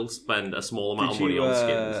can still spend a small amount Did of money you, on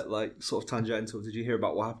skins. sort of tangential, did you hear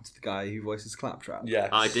about what happened to the guy who voices Claptrap? Yes.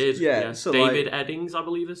 I did. Yeah, Yeah. so, David Eddings, I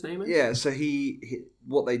believe his name is. Yeah, so he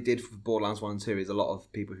what they did for Borderlands 1 and 2 is a lot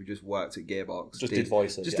of people who just worked at Gearbox. Just did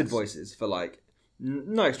voices. Just yes. did voices for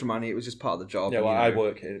no extra money, it was just part of the job. Yeah, and, well, you I know.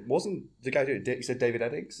 work here. Wasn't the guy doing it? You said David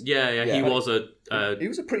Eddings? Yeah, Yeah. he was He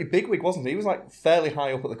was a pretty big wig, wasn't he? He was fairly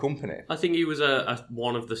high up at the company. I think he was a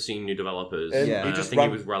one of the senior developers. Yeah. He I just think he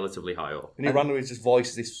ran- was relatively high up. And he randomly just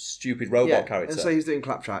voices this stupid robot character. And so he's doing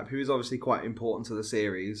Claptrap, who is obviously quite important to the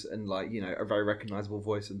series and a very recognisable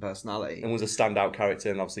voice and personality. and was a standout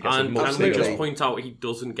character and obviously gets a And much we Absolutely. just bigger... point out he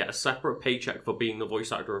doesn't get a separate paycheck for being the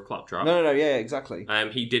voice actor of Claptrap. No, yeah, exactly.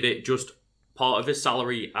 He did it just part of his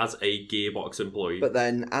salary as a Gearbox employee. But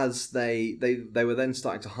then, as they were then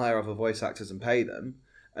starting to hire other voice actors and pay them,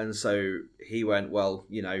 and so he went, well,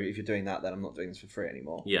 if you're doing that, then I'm not doing this for free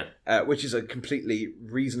anymore. yeah. Which is a completely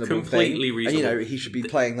reasonable Completely thing. reasonable. And, he should be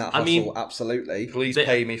playing that hustle, I mean, absolutely. Please The-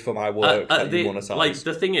 pay me for my work that you monetize.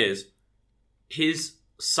 the thing is, his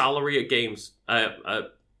salary at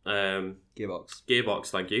Gearbox,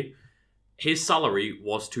 thank you. His salary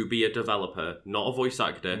was to be a developer, not a voice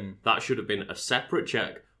actor. That should have been a separate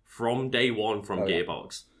check from day one from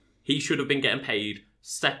Gearbox. He should have been getting paid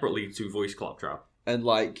separately to voice Claptrap. And,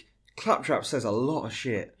 Claptrap says a lot of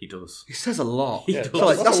shit. He does. He says a lot. He Yeah,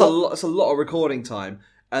 does. So, that's a lot of recording time.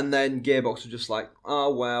 And then Gearbox were just like,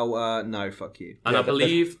 oh, well, no, fuck you. And Yeah, I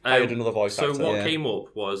believe hired another voice so actor. what Yeah. came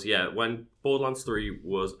up was when Borderlands 3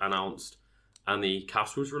 was announced and the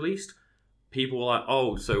cast was released, people were like,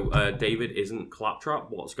 oh, so David isn't Claptrap,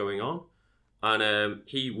 what's going on? And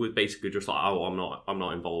he was basically just like, oh, I'm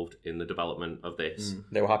not involved in the development of this.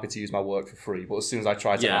 They were happy to use my work for free, but as soon as I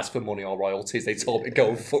tried to Yeah. ask for money or royalties, they told me to go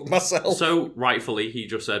and fuck myself. So rightfully he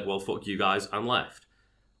just said, well, fuck you guys, and left.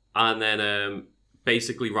 And then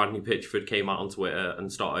basically Randy Pitchford came out on Twitter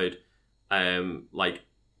and started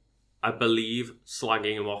I believe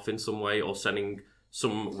slagging him off in some way or sending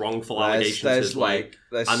some wrongful allegations his way.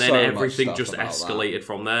 There's And then so much everything stuff just about escalated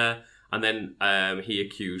from there. And then he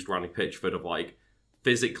accused Randy Pitchford of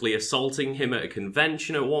physically assaulting him at a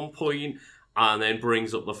convention at one point, and then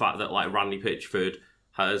brings up the fact that Randy Pitchford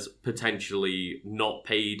has potentially not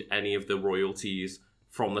paid any of the royalties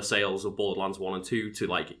from the sales of Borderlands 1 and 2 to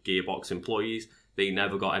Gearbox employees. They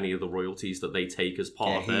never got any of the royalties that they take as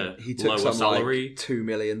part of their he took lower some salary. 2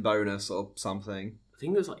 million bonus or something. I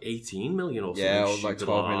think it was 18 million or something. Yeah, or stupid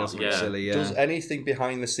 12 million or that. something Yeah. silly. Yeah. Does anything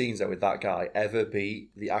behind the scenes though with that guy ever beat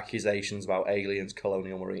the accusations about aliens,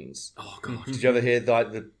 colonial marines? Oh god. Did you ever hear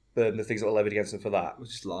the things that were levied against him for that? I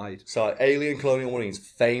just lied. So Alien Colonial Marines,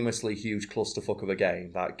 famously huge clusterfuck of a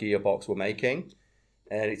game that Gearbox were making.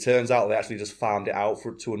 And it turns out they actually just farmed it out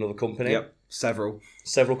to another company. Yep, several.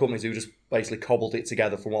 Several companies who just basically cobbled it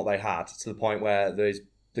together from what they had to the point where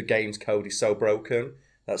the game's code is so broken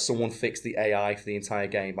that someone fixed the AI for the entire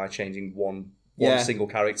game by changing one single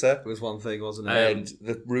character. It was one thing, wasn't it? And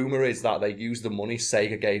the rumour is that they used the money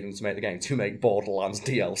Sega gave them to make the game to make Borderlands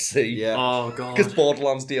DLC. yeah. Oh god. Because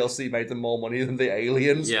Borderlands DLC made them more money than the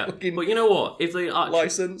Aliens Yeah, fucking but you know what? If they actually,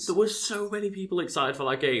 license. there were so many people excited for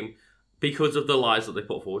that game because of the lies that they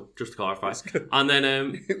put forward. Just to clarify, and then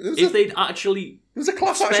if they'd actually It was a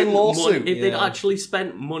class spent action lawsuit. money, if they'd Yeah. actually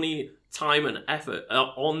spent money, time, and effort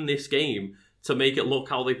on this game, to make it look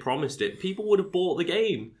how they promised it, people would have bought the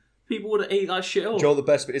game. People would have ate that shit up. Do you know what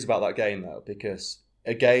the best bit is about that game, though? Because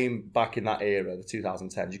a game back in that era, the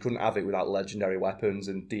 2010s, you couldn't have it without legendary weapons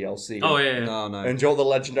and DLC. Oh, yeah. No. And do you know what the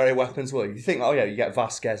legendary weapons were? You think, oh yeah, you get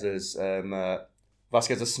Vasquez's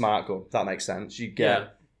smart gun. That makes sense. You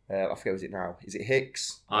get, I forget, was it now? Is it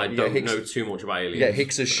Hicks? I You don't get know too much about Aliens. You get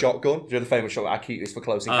Hicks's shotgun. Do you know the famous shotgun? I keep this for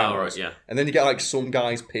close encounters. Right, yeah. And then you get like some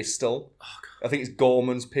guy's pistol. I think it's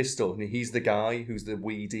Gorman's pistol, and he's the guy who's the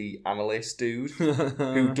weedy analyst dude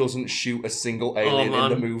who doesn't shoot a single alien in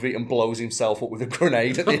the movie and blows himself up with a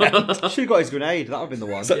grenade at the end. Should have got his grenade. That would have been the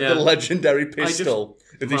one. It's like the legendary pistol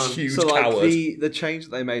of this huge So like coward. the change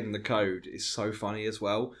that they made in the code is so funny as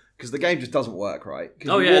well, because the game just doesn't work right.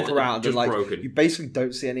 Because Oh, you yeah, walk around just and like broken. you basically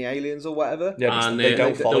don't see any aliens or whatever. Yeah, but And they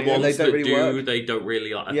don't the follow you. ones They don't that really do, work. they don't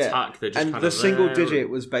really like, attack. They're just and kind the of single there.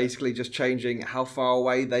 digit was basically just changing how far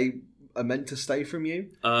away they are meant to stay from you,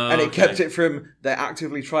 And and it kept it from they're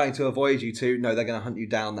actively trying to avoid you to no, they're going to hunt you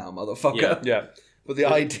down now, motherfucker. Yeah. But the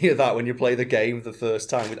idea that when you play the game the first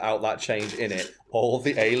time without that change in it, all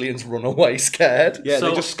the aliens run away scared. Yeah, So-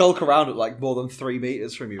 they just skulk around at like more than 3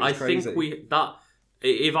 meters from you. It's I crazy. think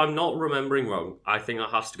if I'm not remembering wrong, I think that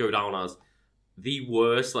has to go down as the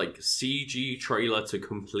worst like CG trailer to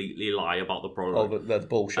completely lie about the Oh, product. the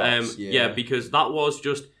bullshots. Yeah, because that was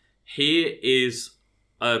just here is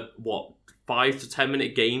a 5 to 10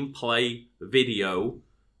 minute gameplay video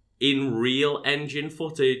in real engine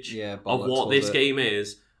footage Yeah, of bollocks, what was this it? game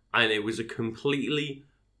is, and it was a completely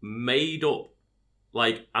made up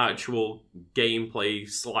like actual gameplay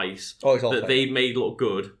slice Oh, it's all that fake. they made look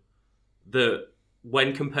good, that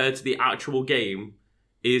when compared to the actual game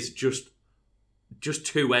is just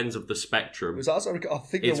two ends of the spectrum. I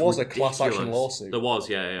think It's there was a class action ridiculous. lawsuit. There was,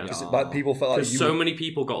 yeah. Because like, people felt like Because so many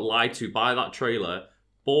people got lied to by that trailer,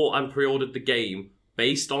 bought and pre-ordered the game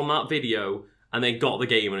based on that video, and then got the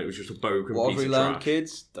game and it was just a broken What piece have we of learned, trash.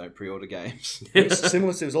 kids? Don't pre-order games. It's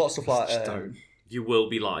similar to there's a lot of stuff like Just don't. You will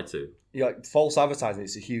be lied to. like false advertising.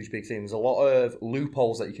 It's a huge big thing. There's a lot of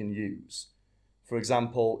loopholes that you can use. For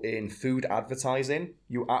example, in food advertising,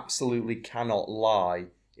 you absolutely cannot lie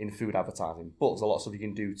in food advertising, but there's a lot of stuff you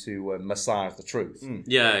can do to massage the truth.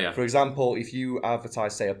 Yeah. For example, if you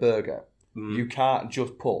advertise, say, a burger, you can't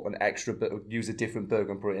just put an extra, use a different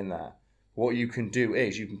burger and put it in there. What you can do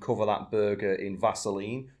is you can cover that burger in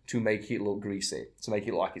Vaseline to make it look greasy, to make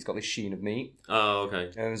it look like it's got this sheen of meat. Oh, okay.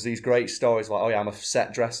 And there's these great stories like, oh yeah, I'm a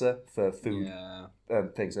set dresser for food Yeah.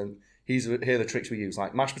 things, and here are the tricks we use.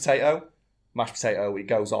 Like mashed potato, it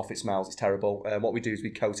goes off, it smells, it's terrible. What we do is we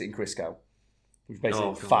coat it in Crisco, which is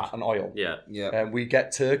basically fat and oil. Yeah. Yeah. And we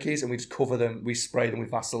get turkeys and we just cover them, we spray them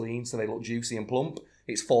with Vaseline so they look juicy and plump.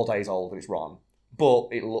 It's 4 days old and it's rotten, but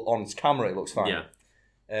on camera it looks fine. Yeah.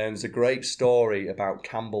 There's a great story about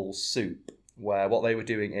Campbell's soup where what they were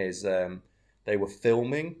doing is they were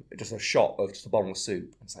filming just a shot of just a bottle of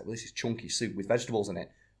soup. It's like, well, this is chunky soup with vegetables in it.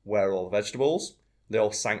 Where are all the vegetables? They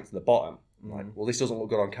all sank to the bottom. Like, well, this doesn't look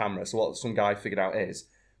good on camera. So what some guy figured out is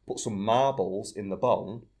put some marbles in the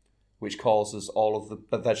bowl, which causes all of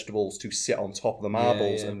the vegetables to sit on top of the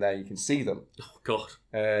marbles, yeah. and there you can see them. Oh, God.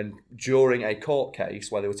 And during a court case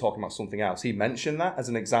where they were talking about something else, he mentioned that as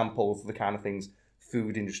an example of the kind of things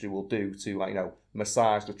food industry will do to, like,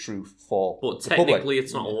 massage the truth for But the technically, public.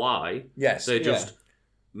 it's not a lie. Yes. They're just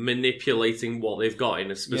manipulating what they've got in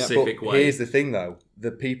a specific but way. here's the thing, though: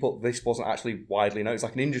 this wasn't actually widely known. It's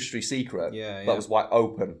like an industry secret Yeah. that was wide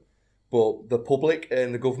open, but the public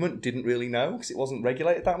and the government didn't really know because it wasn't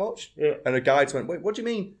regulated that much. Yeah. And the guides went, "Wait, what do you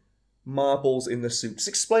mean, marbles in the soup? Just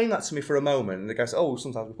explain that to me for a moment." And the guy said, "Oh,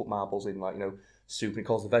 sometimes we put marbles in, like, soup, and it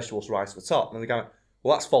causes the vegetables to rise to the top." And the guy went,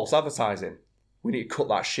 "Well, that's false advertising. We need to cut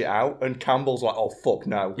that shit out." And Campbell's like, "Oh, fuck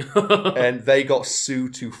no." And they got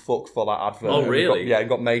sued to fuck for that advert. Oh, And really? and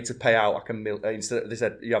got made to pay out like instead. They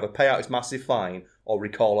said you either pay out this massive fine or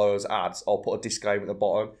recall those ads or put a disclaimer at the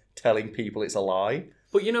bottom telling people it's a lie.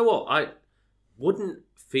 But you know what? I wouldn't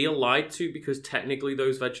feel lied to because technically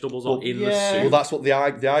those vegetables are in the yeah. soup. Well, that's what the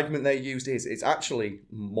argument they used is. It's actually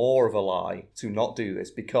more of a lie to not do this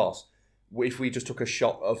because if we just took a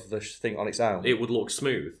shot of the thing on its own, It would look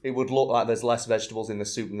smooth. it would look like there's less vegetables in the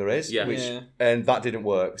soup than there is. Yeah. Yeah. And that didn't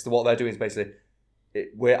work. So what they're doing is basically,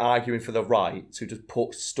 we're arguing for the right to just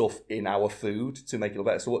put stuff in our food to make it look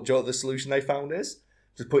better. So do you know what the solution they found is?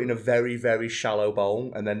 Just put in a very, very shallow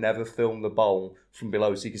bowl and then never film the bowl from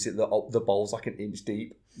below so you can see the bowl's like an inch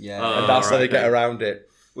deep. Yeah. Oh, And that's how right, they get okay. around it.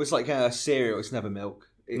 Well, it's like a cereal. It's never milk.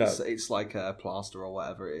 No. It's like a plaster or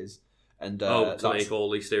whatever it is. And to that's, make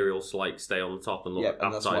all these cereals like stay on the top and look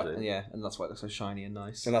and that's why, appetizing. and that's why it looks so shiny and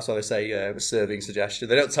nice. And that's why they say serving suggestion.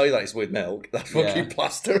 They don't tell you that it's with milk. That's fucking Yeah.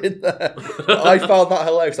 plaster in there. But I found that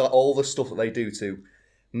hilarious. Like all the stuff that they do to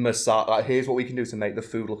massage. Like, here's what we can do to make the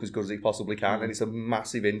food look as good as it possibly can, and it's a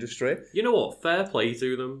massive industry. You know what? Fair play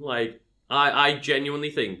to them. Like, I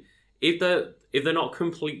genuinely think if they're not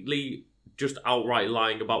completely just outright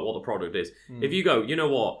lying about what the product is, if you go, you know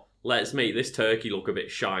what? Let's make this turkey look a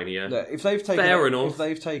bit shinier. Look, if they've taken Fair enough. If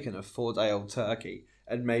they've taken a 4-day-old turkey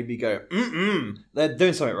and maybe go, they're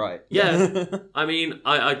doing something right. Yeah. I mean,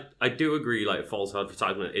 I do agree, like, false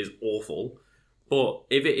advertisement is awful. But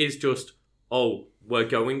if it is just, oh, we're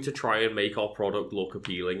going to try and make our product look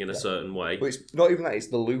appealing in a certain way. But it's not even that, it's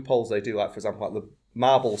the loopholes they do. Like, for example, like the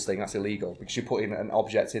marbles thing, that's illegal because you're putting an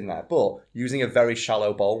object in there. But using a very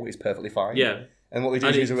shallow bowl is perfectly fine. Yeah. And what they do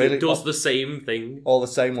And is use it a really... does the same thing. All the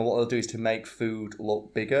same, what they'll do is to make food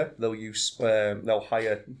look bigger. They'll usually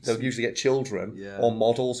get children Yeah. or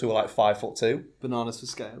models who are like 5'2". Bananas for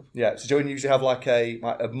scale. Yeah, so do you usually have like a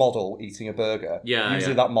model eating a burger? Yeah,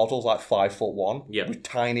 Usually yeah. that model's like 5'1". Yeah. With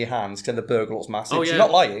tiny hands, because the burger looks massive. Oh, She's yeah.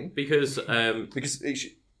 not lying. Because, Because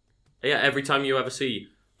yeah, every time you ever see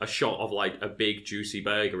a shot of like a big juicy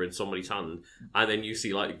burger in somebody's hand, and then you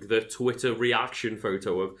see like the Twitter reaction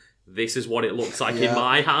photo of this is what it looks like in Yeah.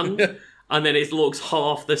 my hand, and then it looks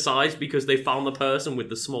half the size because they found the person with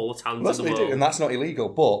the smallest hands that's in what the they do, world. and that's not illegal.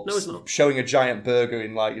 But No, it's not. showing a giant burger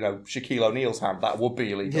in like Shaquille O'Neal's hand, that would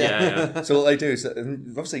be illegal. Yeah. So what they do is, and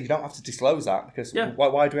obviously you don't have to disclose that because Yeah.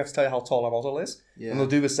 why do we have to tell you how tall our model is? Yeah. And they'll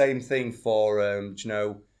do the same thing for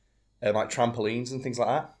like trampolines and things like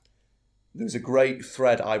that. There's a great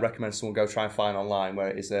thread I recommend someone go try and find online where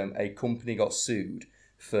it is a company got sued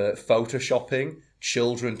for photoshopping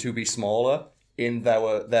children to be smaller in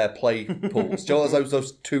their play pools. Do you know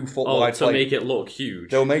those 2 foot Oh, wide to play? make it look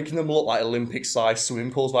huge. They were making them look like Olympic-sized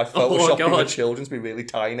swimming pools by Oh my photoshopping the God. children to be really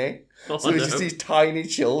tiny. Oh, So it's just no. these tiny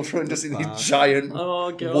children just in these giant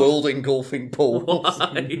Oh, God. world-engulfing pools.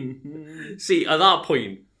 Why? See, at that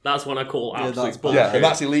point, that's when I call Yeah, absolute that's bad. bullshit. Yeah, and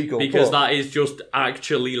that's illegal. Because but- that is just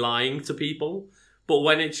actually lying to people. But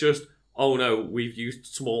when it's just, oh no, we've used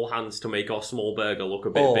small hands to make our small burger look a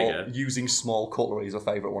bit or bigger. using small cutlery is a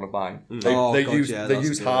favourite one of mine. Mm. They, Oh, they God, use yeah, they that's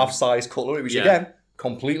use good. half-size cutlery, which Yeah. again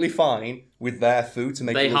completely fine with their food to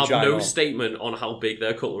make They it look have giant. no statement on how big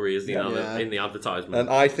their cutlery is Yeah. in the advertisement. And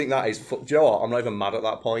I think that is... Do you know what? I'm not even mad at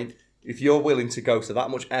that point. If you're willing to go to that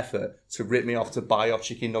much effort to rip me off to buy your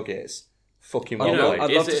chicken nuggets, fucking well You know, done. I'd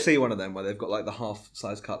is love to it- see one of them where they've got like the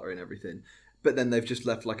half-size cutlery and everything, but then they've just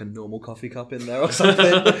left like a normal coffee cup in there or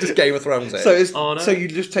something. Just Game of Thrones it. So it's Oh, no. so you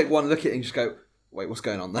just take one look at it and just go, wait, what's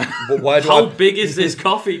going on there? But where do How I big is this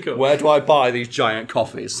coffee cup? where do I buy these giant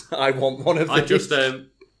coffees? I want one of these. I just,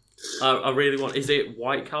 I really want. Is it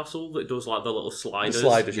White Castle that does like the little sliders?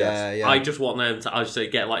 sliders, yeah, yes. yeah. I just want them to, I say,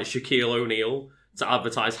 get like Shaquille O'Neal to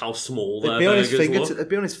advertise how small their It'd be on his burgers fingertips. look. It'd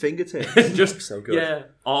be on his fingertips. Just So good. Yeah,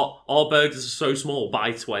 our burgers are so small.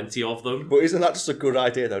 Buy 20 of them. But isn't that just a good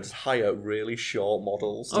idea though? Just hire really short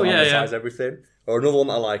models to Oh, yeah, advertise yeah. everything. Or another one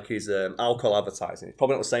that I like is alcohol advertising. It's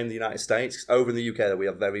probably not the same in the United States. 'Cause over in the UK, though, we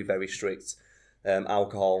have very, very strict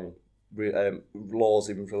alcohol laws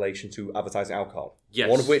in relation to advertising alcohol. Yes.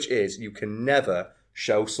 One of which is you can never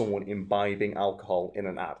show someone imbibing alcohol in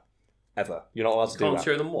an ad. Ever. You're not allowed to do Can't that.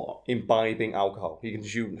 show them what? Imbibing alcohol. You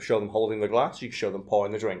can show them holding the glass, you can show them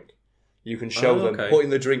pouring the drink. You can show Oh, them okay. putting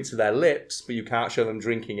the drink to their lips, but you can't show them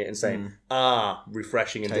drinking it and saying,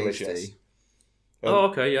 refreshing and delicious. Tasty. Oh,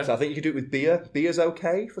 okay, yeah. So I think you could do it with beer. Beer's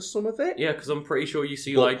okay for some of it. Yeah, because I'm pretty sure you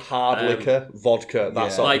see But like hard liquor, vodka, that yeah.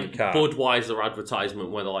 sort like of car. Budweiser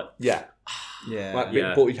advertisement where they're like, Yeah. Yeah. Like,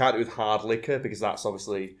 Yeah. But you can't do it with hard liquor because that's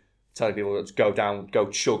obviously telling people to go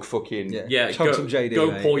chug fucking... Yeah. yeah, Chug go, some JD,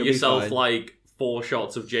 go mate. pour You'll be yourself fine. like 4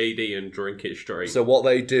 shots of JD and drink it straight. So what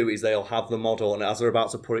they do is they'll have the model, and as they're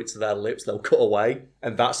about to put it to their lips, they'll cut away,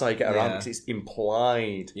 and that's how you get around Yeah. because it's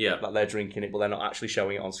implied Yeah. that they're drinking it, but they're not actually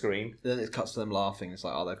showing it on screen. Then it cuts to them laughing. It's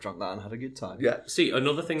like, oh, they've drunk that and had a good time. Yeah, See,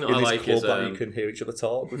 another thing that in I this like club is that you can hear each other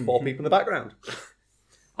talk with 4 people in the background.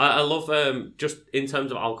 I love just in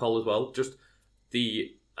terms of alcohol as well, just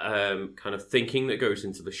the kind of thinking that goes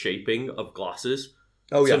into the shaping of glasses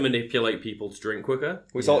Oh yeah, to manipulate people to drink quicker.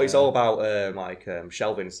 it's all about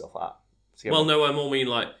shelving and stuff like that. To get Well, more- no, I more mean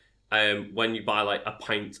like when you buy like a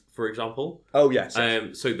pint, for example. Oh yes.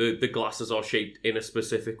 yes. So the glasses are shaped in a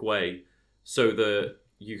specific way, so that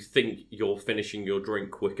you think you're finishing your drink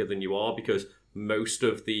quicker than you are, because most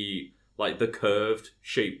of the curved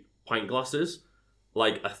shaped pint glasses,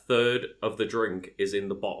 like a third of the drink is in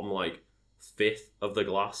the bottom like fifth of the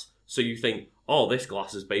glass. So you think, oh, this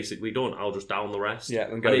glass is basically done. I'll just down the rest. Yeah,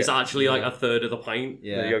 and it's actually like a third of the pint.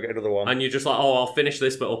 Yeah. You go get another one. And you're just like, oh, I'll finish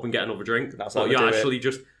this bit up and get another drink. That's how but they you're do actually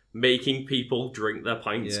just making people drink their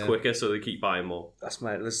pints quicker so they keep buying more. That's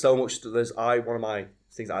mate. There's so much. One of my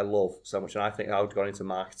things that I love so much, and I think I would have gone into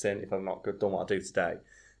marketing if I've not done what I do today,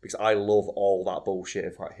 because I love all that bullshit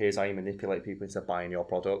of like, here's how you manipulate people into buying your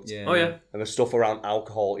product. Yeah. Oh yeah. And the stuff around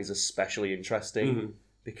alcohol is especially interesting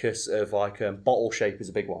because of like bottle shape is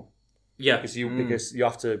a big one. Yeah. Because you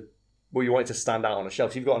have to, well, you want it to stand out on a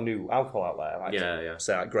shelf. So you've got a new alcohol out there, like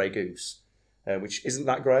say like Grey Goose, which isn't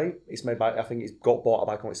that great. It's made by, I think it's got bought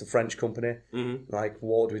by, it's a French company. Like,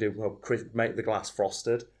 what do we do? Well, make the glass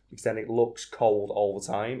frosted, because then it looks cold all the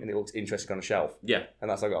time and it looks interesting on a shelf. Yeah.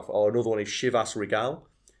 And that's like, oh, another one is Chivas Regal,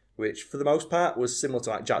 which for the most part was similar to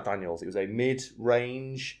like Jack Daniels. It was a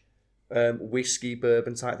mid-range whiskey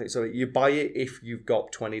bourbon type thing. So you buy it if you've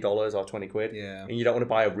got $20 or 20 quid. Yeah. And you don't want to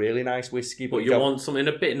buy a really nice whiskey, But you want something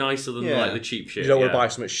a bit nicer than like the cheap shit. You don't want to buy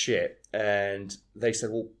so much shit. And they said,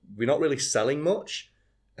 well, we're not really selling much.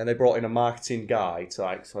 And they brought in a marketing guy to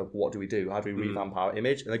like, so what do we do? How do we revamp our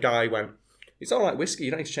image? And the guy went, it's all right, whiskey.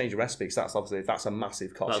 You don't need to change your recipe, because that's obviously, that's a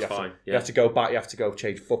massive cost. That's fine. You have to go back. You have to go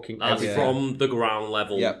change fucking That's everything. from the ground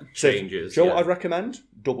level changes. So, do you know what I'd recommend?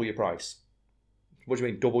 Double your price. What do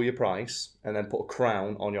you mean, double your price, and then put a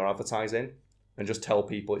crown on your advertising, and just tell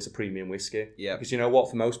people it's a premium whiskey? Yeah. Because you know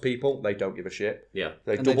what? For most people, they don't give a shit. Yeah.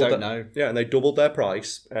 They don't know. Yeah, and they doubled their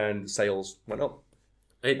price, and sales went up.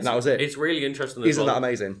 And that was it. It's really interesting. Isn't that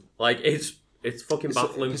amazing? Like, it's fucking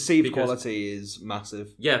baffling. Perceived quality is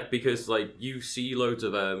massive. Yeah, because like you see loads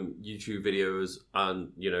of YouTube videos,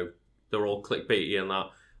 and you know they're all clickbaity and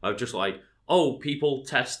that of just like, oh, people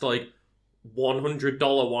test like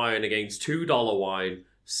 $100 wine against $2 wine,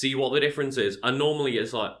 see what the difference is, and normally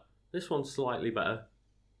it's like, this one's slightly better.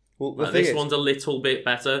 Well, this one's a little bit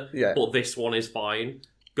better, Yeah. but this one is fine.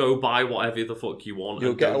 Go buy whatever the fuck you want,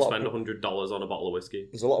 You'll and get don't a lot spend of- $100 on a bottle of whiskey.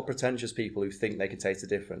 There's a lot of pretentious people who think they can taste the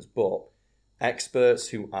difference, but experts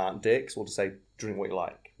who aren't dicks will just say, drink what you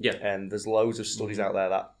like. Yeah. And there's loads of studies out there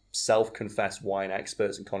that self-confessed wine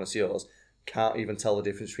experts and connoisseurs can't even tell the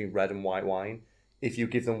difference between red and white wine. If you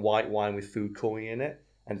give them white wine with food coloring in it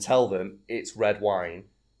and tell them it's red wine,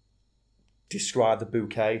 describe the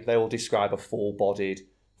bouquet, they will describe a full-bodied,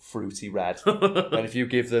 fruity red. And if you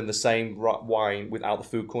give them the same wine without the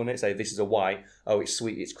food coloring in it, say this is a white, oh, it's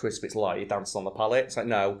sweet, it's crisp, it's light, it dances on the palate. It's like,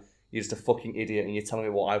 no, you're just a fucking idiot, and you're telling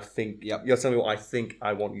me what I think. Yep. You're telling me what I think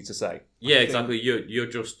I want you to say. Yeah, exactly. You're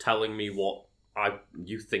just telling me what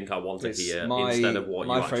you think I want to hear instead of what you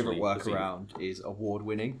my actually favourite perceive. workaround is award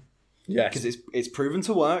winning. Yeah, Because it's proven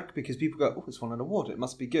to work, because people go, oh, it's won an award, it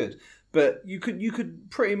must be good. But you could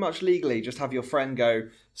pretty much legally just have your friend go,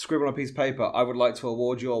 scribble on a piece of paper, I would like to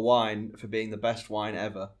award your wine for being the best wine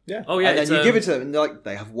ever. yeah. Oh yeah, And then you give it to them, and they're like,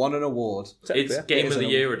 they have won an award. It's Yeah. Game It is of the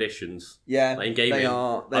an Year editions. Yeah, Like in gaming. they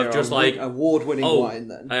are just like, award-winning oh, wine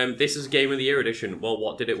then. This is Game of the Year edition. Well,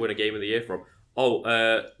 what did it win a Game of the Year from?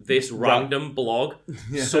 Oh, this random blog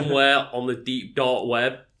somewhere on the deep dark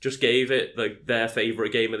web just gave it their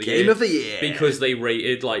favourite Game of the Year. Game of the Year. Because they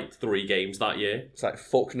rated like 3 games that year. It's like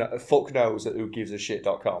fuck knows at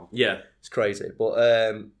whogivesashit.com. Yeah. It's crazy. But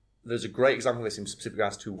there's a great example of this in specific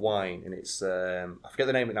regards to wine, and it's I forget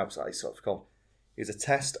the name of it now, but it's sort of called. It's a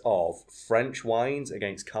test of French wines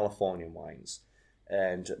against Californian wines.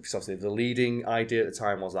 And obviously the leading idea at the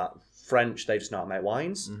time was that French, they just know how to make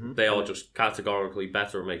wines. They are just categorically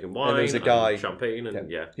better at making wine. And there's a guy, champagne, and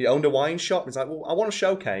yeah. He owned a wine shop. He's like, well, I want to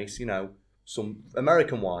showcase, some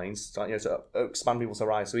American wines, to expand people's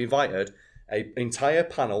horizons. So he invited an entire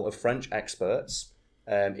panel of French experts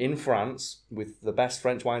in France with the best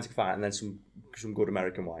French wines he could find, and then some good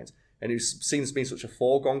American wines. And it seems to be such a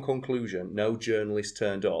foregone conclusion. No journalist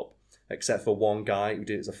turned up, except for one guy who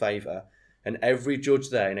did it as a favour. And every judge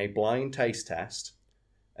there in a blind taste test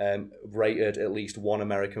rated at least one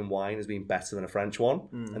American wine as being better than a French one.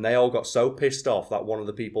 And they all got so pissed off that one of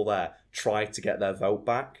the people there tried to get their vote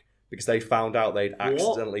back because they found out they'd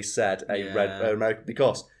accidentally said red American.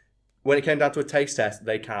 Because when it came down to a taste test,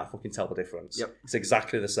 they can't fucking tell the difference. Yep. It's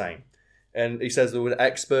exactly the same. And he says there were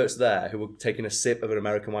experts there who were taking a sip of an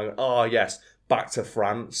American wine. Oh, yes, back to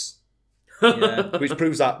France. Yeah. Which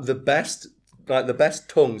proves that the best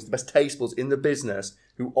tongues, the best taste buds in the business,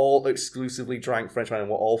 who all exclusively drank French wine and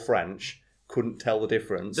were all French, couldn't tell the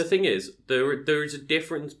difference. The thing is, there is a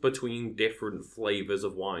difference between different flavours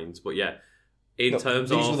of wines, but yeah, in terms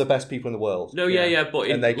these of were the best people in the world. No, yeah, but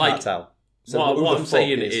and they can't tell. So what I'm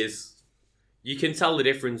saying is, you can tell the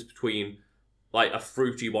difference between like a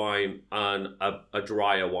fruity wine and a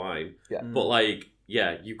drier wine. Yeah. But like,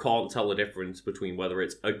 yeah, you can't tell the difference between whether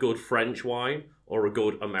it's a good French wine or a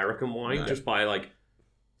good American wine just by like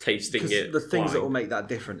tasting it. The things that blind. will make that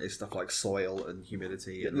different is stuff like soil and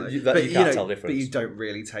humidity, and like, You can't tell difference. But you don't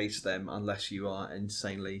really taste them unless you are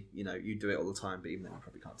insanely, you do it all the time. But even then, you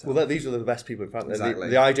probably can't tell. Well, these are the best people in front. Exactly.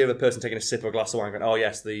 The idea of a person taking a sip of a glass of wine, going, "Oh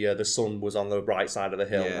yes, the sun was on the bright side of the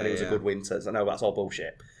hill, and it was a good winter." So no, that's all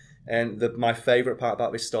bullshit. And my favourite part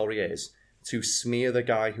about this story is to smear the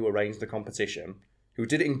guy who arranged the competition, who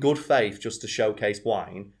did it in good faith just to showcase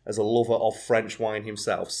wine, as a lover of French wine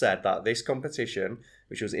himself, said that this competition,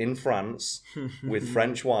 which was in France, with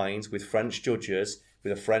French wines, with French judges,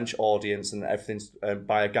 with a French audience and everything,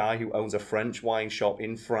 by a guy who owns a French wine shop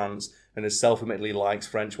in France and as self-admittedly likes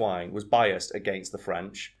French wine, was biased against the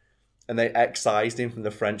French. And they excised him from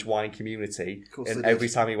the French wine community. And every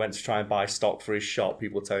time he went to try and buy stock for his shop,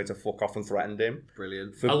 people told him to fuck off and threatened him.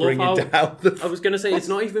 Brilliant. For bringing down the... I was going to say, it's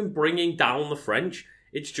not even bringing down the French.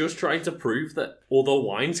 It's just trying to prove that other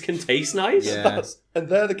wines can taste nice. Yeah. And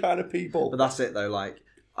they're the kind of people. But that's it, though. Like,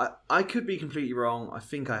 I could be completely wrong. I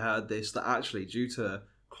think I heard this, that actually, due to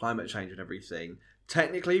climate change and everything,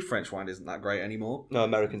 technically French wine isn't that great anymore. No,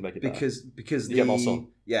 Americans make it better. Because you get more sun.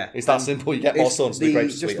 Yeah. It's that simple. You get more sun, so the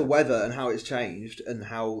grapes are just sweeter. the weather and how it's changed and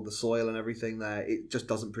how the soil and everything there, it just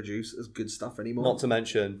doesn't produce as good stuff anymore. Not to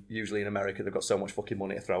mention, usually in America, they've got so much fucking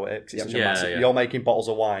money to throw at it. 'Cause it's such a Yeah, massive... yeah. You're making bottles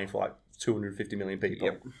of wine for like 250 million people.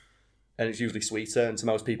 Yep. And it's usually sweeter. And to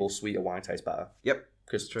most people, sweeter wine tastes better. Yep.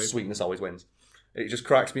 Because True. sweetness always wins. It just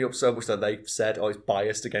cracks me up so much that they've said, "Oh, it's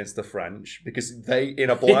biased against the French," because they in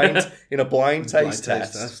a blind taste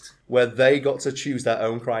test where they got to choose their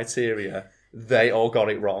own criteria, they all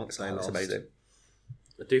got it wrong. It's amazing.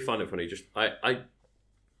 I do find it funny. Just I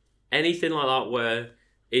anything like that where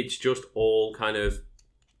it's just all kind of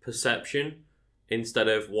perception instead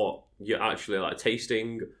of what you're actually like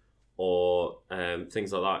tasting or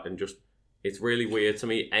things like that, and just it's really weird to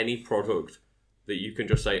me. Any product that you can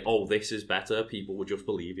just say, "Oh, this is better," people would just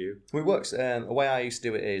believe you. It works. The way I used to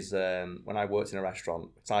do it is when I worked in a restaurant,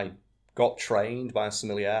 I got trained by a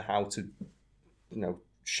sommelier how to,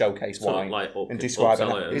 showcase wine and describe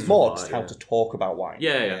it. It's more just how to talk about wine.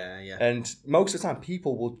 Yeah. And most of the time,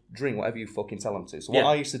 people will drink whatever you fucking tell them to. So what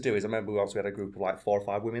I used to do is, I remember we had a group of like 4 or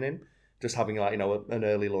 5 women in, just having an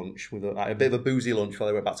early lunch with a bit of a boozy lunch before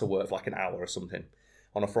they went back to work for like an hour or something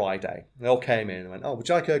on a Friday. They all came in and went, "Oh, would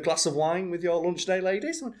you like a glass of wine with your lunch today,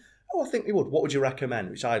 ladies?" I went, "Oh, I think we would. What would you recommend?"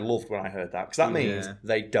 Which I loved when I heard that, because that means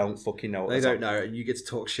they don't fucking know what they don't know, and you get to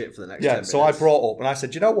talk shit for the next 10 minutes. So I brought up and I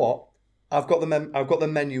said, "You know what? I've got the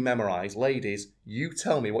menu memorised. Ladies, you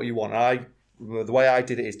tell me what you want." The way I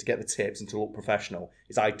did it is to get the tips and to look professional.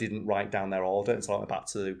 Is I didn't write down their order until I went back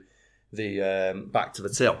to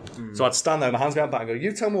the till. So I'd stand there, my hands behind my back, and go,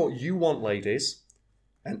 "You tell me what you want, ladies,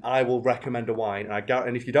 and I will recommend a wine.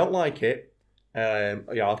 And if you don't like it,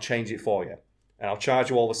 I'll change it for you, and I'll charge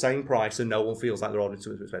you all the same price, and no one feels like they're ordering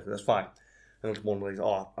something expensive. That's fine." And then one lady's,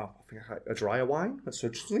 "Oh, I think I like a drier wine. That's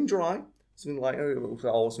something dry, something like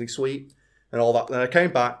something sweet." And all that. Then I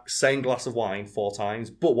came back, same glass of wine 4 times.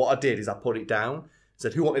 But what I did is I put it down.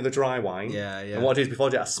 Said, "Who wanted the dry wine?" Yeah. And what I did is before I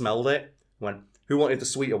did, I smelled it. Went, "Who wanted the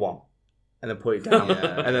sweeter one?" And then put it down.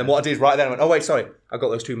 And then what I did is right then I went, "Oh wait, sorry, I got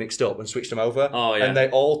those 2 mixed up," and switched them over. Oh yeah. And they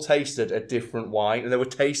all tasted a different wine, and they were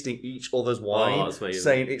tasting each other's wine,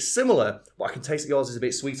 saying it's similar, but I can taste that yours is a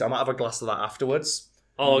bit sweeter. I might have a glass of that afterwards.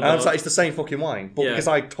 Oh, and I was like, it's the same fucking wine, but because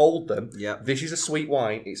I told them, this is a sweet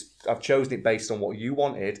wine. I've chosen it based on what you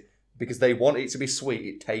wanted. Because they want it to be sweet,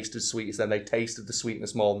 it tasted sweet, then they tasted the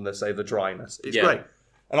sweetness more than the dryness. It's great.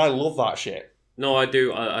 And I love that shit. No, I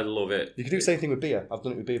do. I love it. You can do the same thing with beer. I've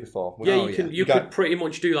done it with beer before. You could pretty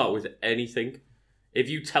much do that with anything. If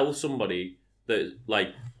you tell somebody that,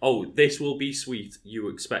 like, "Oh, this will be sweet," you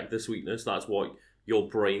expect the sweetness. That's what your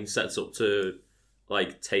brain sets up to,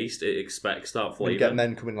 like, taste. It expects that flavour. We get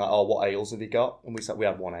men coming like, "Oh, what ales have you got?" And we said, "We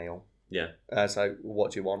had 1 ale." Yeah. So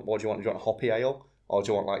what do you want? What do you want? Do you want a hoppy ale? Or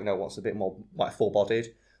do you want, what's a bit more, like,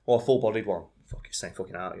 full-bodied? Or a full-bodied one? Fuck, you're saying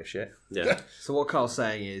fucking out of your shit. Yeah. So what Carl's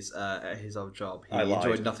saying is, at his old job, he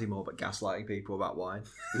enjoyed nothing more but gaslighting people about wine.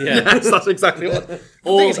 Yeah. That's exactly what...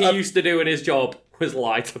 All he used to do in his job was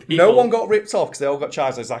lie to people. No one got ripped off because they all got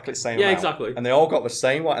charged exactly the same amount. Exactly. And they all got the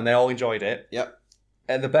same one, and they all enjoyed it. Yep.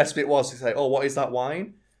 And the best bit was to say, "Oh, what is that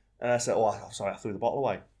wine?" And I said, "Oh, I'm sorry, I threw the bottle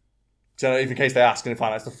away." So in case they ask and they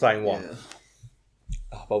find out it's the same one. Yeah.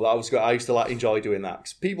 But that was good. I used to enjoy doing that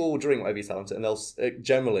because people will drink whatever you tell them to, and they'll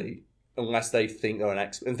generally, unless they think they're an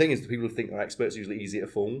expert. And the thing is, the people who think they're experts are usually easy to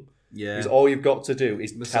fool. Yeah. Because all you've got to do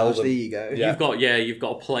is tell them the ego. Yeah. You've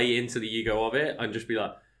got to play into the ego of it and just be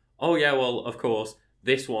like, "Oh yeah, well, of course,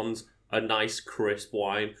 this one's a nice crisp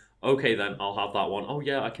wine. okay, then I'll have that one. Oh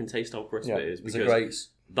yeah, I can taste how crisp Yeah, it is it was a because great.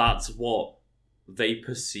 that's what they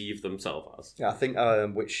perceive themselves as. Yeah, I think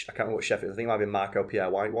which I can't remember what chef it was. I think it might have been Marco Pierre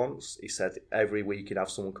White once. He said every week he'd have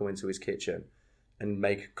someone come into his kitchen and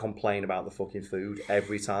make a complaint about the fucking food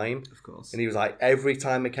every time. Of course. And he was like, every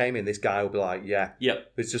time they came in, this guy would be like, yeah,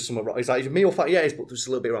 Yep. there's just something wrong. He's like, is meal fat? Yeah, but there's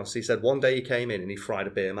a little bit wrong. So he said one day he came in and he fried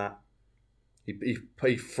a beer mat.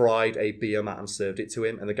 He fried a beer mat and served it to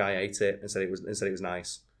him, and the guy ate it and said it was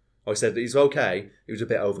nice. Or he said he's okay. It was a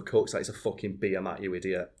bit overcooked. So it's a fucking beer mat, you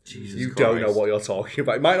idiot. Jesus You Christ. don't know what you're talking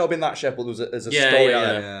about. It might not have been that chef, but there's a Yeah, story yeah, out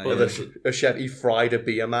yeah. there Yeah, of yeah. a chef. He fried a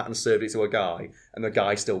beer mat and served it to a guy, and the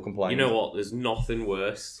guy still complained. You know what? There's nothing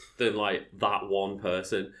worse than like that one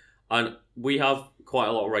person. And we have quite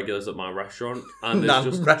a lot of regulars at my restaurant, and there's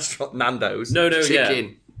just Restaurant Nando's. no,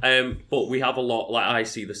 chicken. yeah. But we have a lot. Like I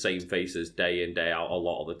see the same faces day in day out a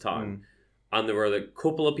lot of the time, and there are a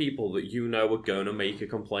couple of people that you know are going to make a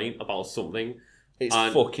complaint about something. It's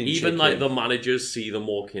And fucking even chicken. like the managers see them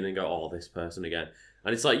walk in and go, "Oh, this person again."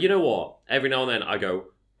 And it's like, you know what? Every now and then I go,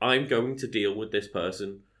 "I'm going to deal with this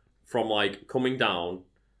person from like coming down,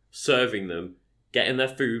 serving them, getting their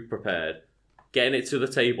food prepared, getting it to the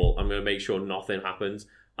table. I'm going to make sure nothing happens."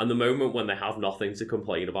 And the moment when they have nothing to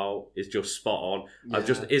complain about is just spot on. I've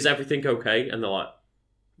just, is everything okay? And they're like,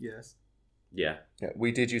 Yes. yeah. Yeah,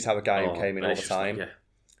 we did used to have a guy who came in and all it's the just like, time. yeah.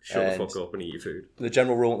 Shut And- the fuck up and eat your food. The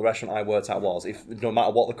general rule at the restaurant I worked at was, if no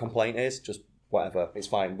matter what the complaint is, just whatever, it's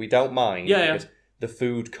fine. We don't mind. Yeah, yeah. because the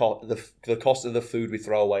food the cost of the food we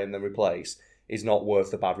throw away and then replace is not worth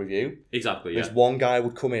the bad review. Exactly, yeah. There's one guy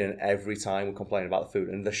would come in and every time would complain about the food,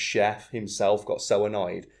 and the chef himself got so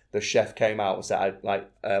annoyed. The chef came out and said,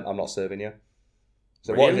 "I'm not serving you."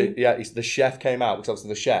 So what? Really? The chef came out because obviously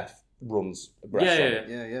the chef runs a restaurant.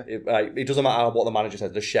 Yeah. It doesn't matter what the manager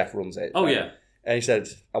says. The chef runs it. Oh, right? yeah. And he said,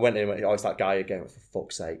 I went in and went, oh, it's that guy again, for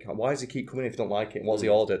fuck's sake. Why does he keep coming if you don't like it? And what's he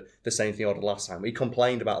ordered? The same thing he ordered last time. He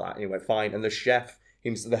complained about that and he went, fine. And the chef,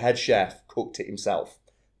 the head chef, cooked it himself.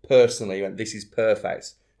 Personally, he went, this is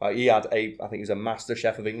perfect. He had I think he was a master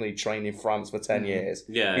chef of England. He trained in France for 10 years.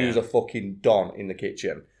 Yeah, He yeah. was a fucking don in the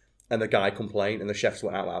kitchen. And the guy complained and the chefs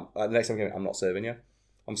went out. The next time he went, I'm not serving you.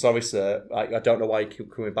 I'm sorry, sir. I don't know why you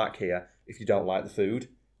keep coming back here if you don't like the food.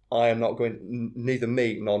 I am not going, neither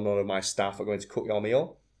me nor none of my staff are going to cook your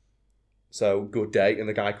meal. So, good day. And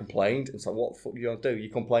the guy complained. And so, what the fuck are you going to do? You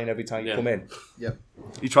complain every time you Yeah. come in. Yep.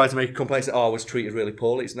 You try to make a complaint, say, oh, I was treated really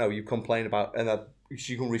poorly. It's no, you complain about, and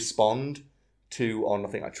you can respond to, on, I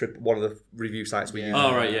think, one of the review sites we use.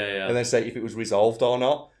 Oh, right, yeah. And then say if it was resolved or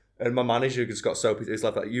not. And my manager just got so pissed. It's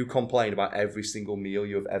like, you complain about every single meal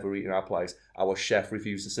you have ever eaten in our place. Our chef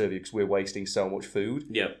refused to serve you because we're wasting so much food.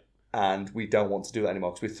 Yeah. And we don't want to do that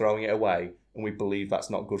anymore because we're throwing it away and we believe that's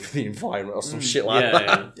not good for the environment or some shit like Yeah, that.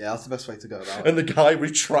 yeah. Yeah, that's the best way to go about it. And the guy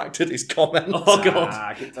retracted his comment. Oh,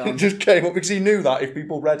 God. Get It down. just came up because he knew that if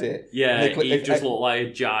people read it. Yeah, and they click- he just looked like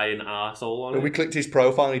a giant arsehole on And we it. clicked his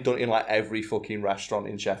profile and he'd done it in like every fucking restaurant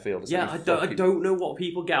in Sheffield. So Yeah, he I fucking- don't know what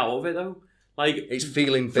people get out of it, though. Like, It's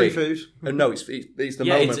feeling Free big. food. And no, it's the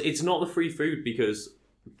yeah, moment. it's not the free food because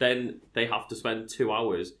then they have to spend 2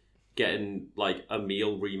 hours getting, like, a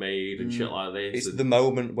meal remade and shit like this. It's the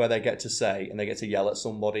moment where they get to say and they get to yell at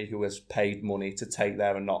somebody who has paid money to take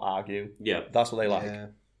there and not argue. Yeah. That's what they like. Yeah.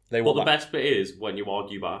 They But want the that. best bit is when you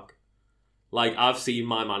argue back. Like, I've seen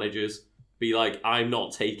my managers be like, I'm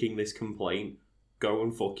not taking this complaint. Go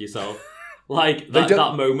and fuck yourself. Like, They that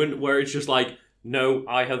don't- moment where it's just like, no,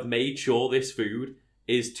 I have made sure this food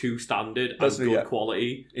is to standard and That's the- good yeah.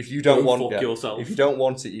 quality. If you don't Go want fuck yeah. yourself. If you don't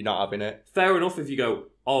want it, you're not having it. Fair enough if you go,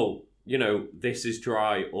 oh, you know, this is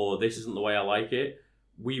dry or this isn't the way I like it.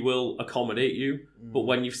 We will accommodate you. But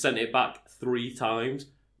when you've sent it back 3 times,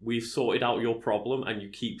 we've sorted out your problem and you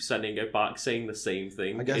keep sending it back saying the same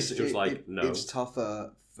thing. I guess it's just no. It's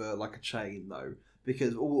tougher for like a chain though,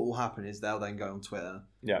 because all that will happen is they'll then go on Twitter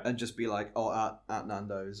Yeah. and just be like, oh, at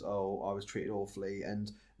Nando's, oh, I was treated awfully,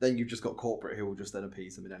 and then you've just got corporate who will just then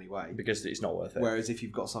appease them in any way. Because it's not worth it. Whereas if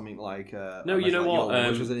you've got something like No, you know like what, your one,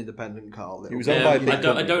 which um, was an independent car, It was little- owned by a I big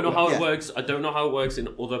don't company. know how Yeah. it works. I don't know how it works in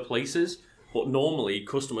other places, but normally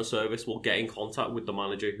customer service will get in contact with the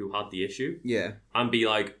manager who had the issue yeah, and be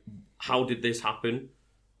like, how did this happen?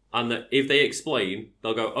 And if they explain,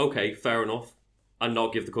 they'll go, okay, fair enough, and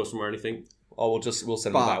not give the customer anything. Or we'll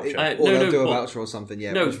send them a but voucher. or No, they'll no, do a but- voucher or something.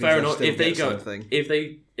 Yeah, No, which means fair they'll enough. still If they get go, something.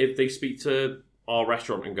 if they speak to our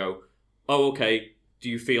restaurant and go, oh, okay, do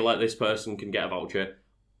you feel like this person can get a voucher?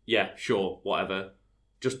 Yeah, sure, whatever.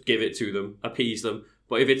 Just give it to them, appease them.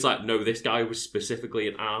 But if it's like, no, this guy was specifically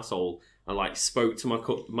an arsehole and like spoke to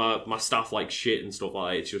my staff like shit and stuff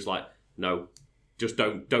like that, it's just like, no, Just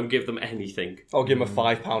don't give them anything. I'll give them a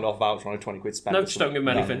 £5 off voucher on a 20 quid spend. No, just don't give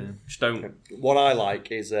them anything. Just don't. What I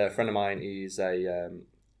like is a friend of mine. He's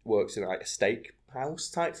works in like a steak house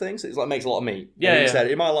type thing, so it's like makes a lot of meat. Yeah, And he yeah.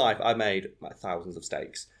 said, in my life, I made like thousands of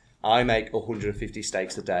steaks. I make 150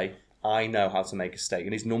 steaks a day. I know how to make a steak,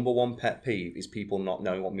 and his number one pet peeve is people not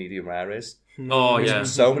knowing what medium rare is. Oh yeah,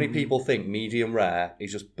 So many people think medium rare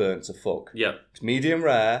is just burnt to fuck. yeah. It's medium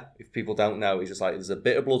rare. If people don't know, it's just like there's a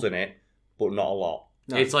bit of blood in it, but not a lot.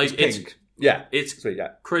 No, It's like pink. Yeah, it's sweet.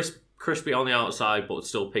 Yeah, crispy on the outside, but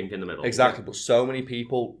still pink in the middle. exactly. But so many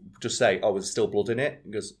people just say, "Oh, there's still blood in it,"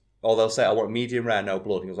 because or they'll say, "I want medium rare, no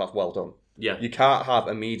blood," and he goes, "That's well done." Yeah, You can't have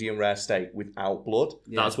a medium rare steak without blood.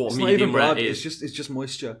 that's what It's not medium even rare blood, is. It's just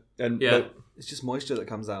moisture. And Yeah. It's just moisture that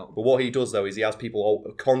comes out. but what he does though is he has people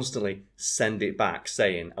constantly send it back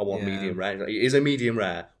saying, "I want Yeah. medium rare." He's like, it is a medium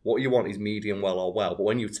rare. What you want is medium well or well. But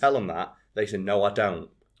when you tell them that, they say, "No, I don't.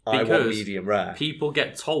 I want Because medium rare." People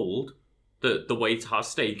get told that the way to have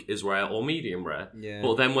steak is rare or medium rare, Yeah.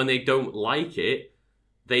 but then when they don't like it,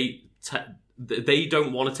 they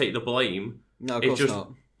don't want to take the blame. No, of It's course just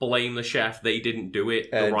not. blame the chef. They didn't do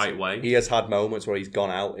it the And right way. He has had moments where he's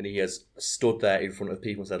gone out and he has stood there in front of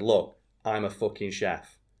people and said, "Look, I'm a fucking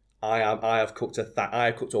chef. I have cooked I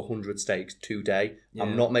have cooked 100 steaks today. Yeah.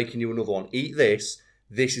 I'm not making you another one. Eat this.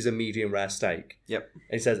 This is a medium rare steak." Yep.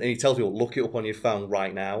 And he tells people, "Look it up on your phone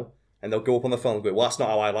right now." And they'll go up on the phone and go, "Well, that's not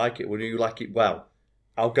how I like it. Well, you like it well.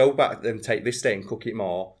 I'll go back and take this steak and cook it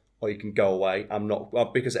more, or you can go away. I'm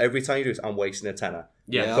not because every time you do this, I'm wasting a tenner.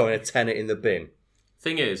 Yeah. Yeah. Throwing a tenner in the bin."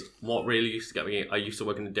 Thing is, what really used to get me, I used to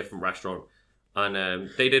work in a different restaurant, and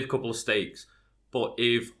they did a couple of steaks. But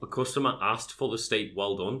if a customer asked for the steak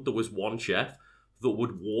well done, there was one chef that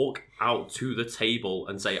would walk out to the table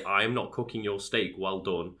and say, "I am not cooking your steak well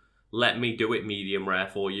done. Let me do it medium rare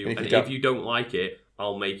for you. And And if if you you don't like it,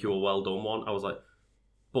 I'll make you a well done one." I was like,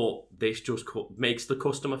 but this just makes the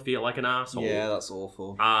customer feel like an asshole. Yeah, that's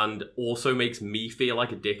awful. And also makes me feel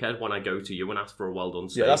like a dickhead when I go to you and ask for a well done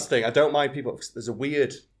steak. Yeah, that's the thing. I don't mind people. There's a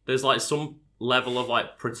weird. There's like some level of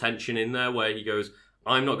like pretension in there where he goes,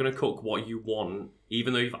 "I'm not going to cook what you want,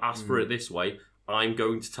 even though you've asked for it this way. I'm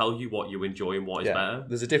going to tell you what you enjoy and what is better."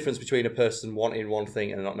 There's a difference between a person wanting one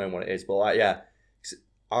thing and not knowing what it is. But like, yeah,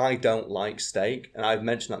 I don't like steak, and I've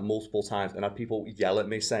mentioned that multiple times, and I have people yell at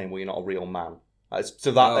me saying, "Well, you're not a real man."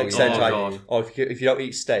 To that Oh, extent, yeah. like, Oh, God. or if you don't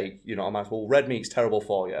eat steak, you're not a man. Well, red meat's terrible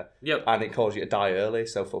for you, Yep. and it causes you to die early.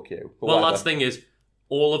 So fuck you. But Well, whatever. that's the thing is,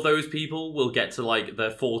 all of those people will get to like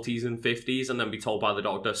their 40s and 50s and then be told by the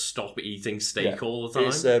doctor, "Stop eating steak Yeah. all the time."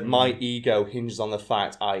 It's my ego hinges on the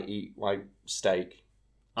fact I eat like steak.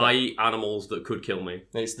 I eat animals that could kill me.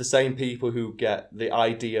 It's the same people who get the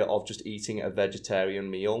idea of just eating a vegetarian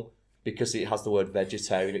meal because it has the word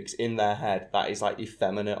vegetarian. It's in their head that is like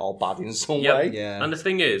effeminate or bad in some Yep. way. Yeah. And the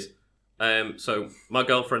thing is, so my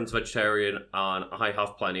girlfriend's vegetarian and I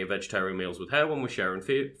have plenty of vegetarian meals with her when we're sharing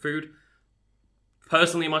food.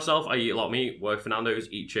 Personally, myself, I eat a lot of meat. Work Fernando's,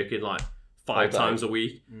 eat chicken like 5 All day. times a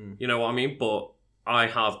week. You know what I mean? But I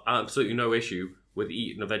have absolutely no issue with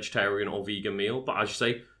eating a vegetarian or vegan meal. But as you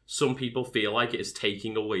say, some people feel like it is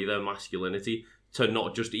taking away their masculinity to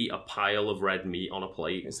not just eat a pile of red meat on a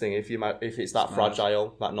plate. It's the thing, if it's that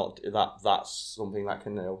fragile, that's something that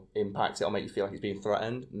can impact it or make you feel like it's being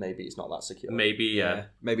threatened. Maybe it's not that secure. Maybe, yeah.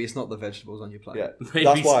 Maybe it's not the vegetables on your plate. Yeah, Maybe,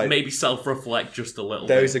 that's why maybe self-reflect just a little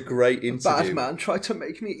there bit. is a great interview. Batman tried to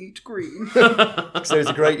make me eat green. So there's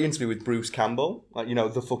a great interview with Bruce Campbell, like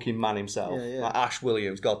the fucking man himself, Yeah, yeah. like Ash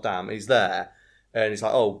Williams. Goddamn, he's there, and he's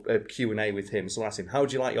like, a Q&A with him. Someone asked him, "How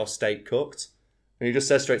do you like your steak cooked?" And he just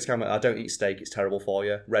says straight to camera, "I don't eat steak, it's terrible for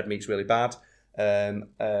you. Red meat's really bad.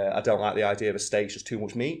 I don't like the idea of a steak, it's just too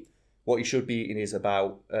much meat. What you should be eating is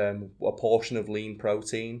about a portion of lean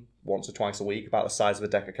protein once or twice a week, about the size of a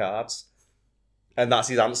deck of cards." And that's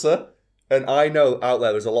his answer. And I know out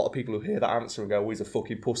there's a lot of people who hear that answer and go, "Oh, he's a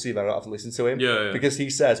fucking pussy, then I don't have to listen to him." Yeah. Because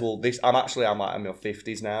he says, "Well, I'm like in my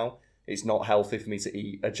 50s now. It's not healthy for me to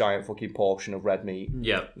eat a giant fucking portion of red meat.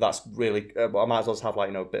 Yeah. That's really, I might as well just have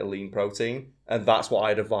a bit of lean protein." And that's what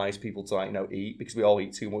I'd advise people to eat, because we all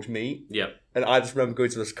eat too much meat. Yeah. And I just remember going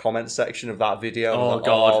to this comment section of that video. And I Oh, was like,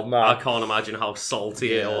 God. "Oh, man." I can't imagine how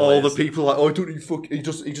salty it all All is. the people are like, "Oh, don't eat fuck." He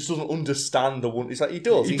just doesn't understand the one. It's like he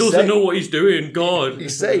does. He doesn't know what he's doing, God. He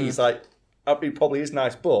says like, it probably is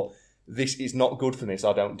nice, but this is not good for me, so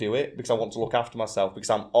I don't do it because I want to look after myself because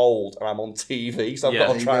I'm old and I'm on TV, so I've Yeah.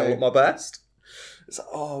 got to try and look my best. It's like,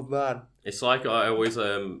 oh man. It's like I always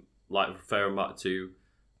like referring back to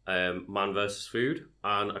Man vs. Food,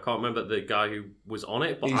 and I can't remember the guy who was on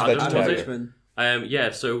it, but He's Adam was vegetarian. it. Yeah,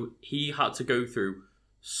 so he had to go through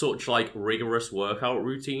such like rigorous workout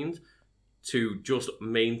routines to just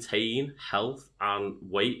maintain health and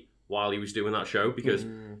weight while he was doing that show, because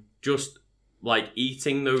just like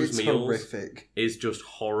eating those It's meals horrific. is just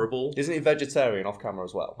horrible. Isn't he vegetarian off camera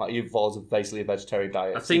as well? Like he follows basically a vegetarian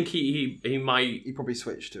diet. I think he might He probably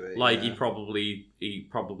switched to it. like yeah. he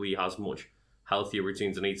probably has much healthier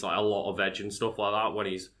routines and eats like a lot of veg and stuff like that when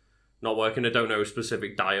he's not working. I don't know a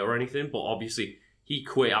specific diet or anything, but obviously he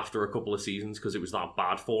quit after a couple of seasons because it was that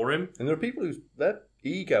bad for him. And there are people whose their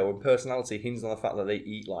ego and personality hinges on the fact that they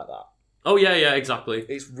eat like that. Oh yeah, exactly.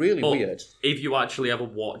 It's really But weird. if you actually ever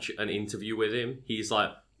watch an interview with him, he's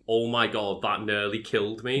like, "Oh my god, that nearly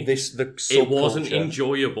killed me. The It wasn't subculture-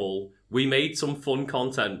 enjoyable. We made some fun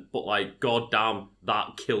content, but like, goddamn,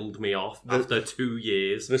 that killed me off after 2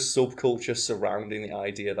 years." The subculture surrounding the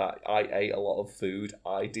idea that I ate a lot of food,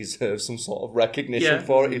 I deserve some sort of recognition Yeah.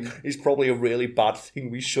 for it. It's probably a really bad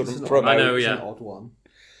thing we shouldn't It's an promote. I know, It's yeah. an odd one.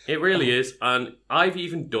 It really is, and I've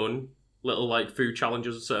even done little like food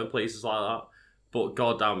challenges at certain places like that. But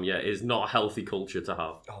goddamn, yeah, it's not a healthy culture to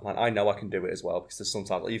have. Oh man, I know I can do it as well because there's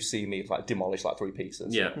sometimes like, you've seen me like demolish like 3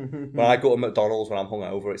 pieces. Yeah, When I go to McDonald's when I'm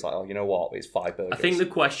hungover, it's like, oh, you know what? It's 5 burgers. I think the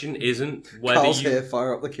question isn't whether Carl's you. here,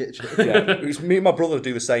 fire up the kitchen. Yeah, it's me and my brother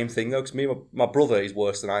do the same thing though, because me and my brother is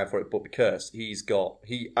worse than I am for it, but because he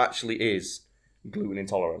actually is gluten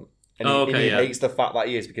intolerant, and he yeah. hates the fact that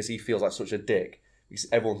he is because he feels like such a dick. Because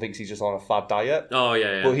everyone thinks he's just on a fad diet, Oh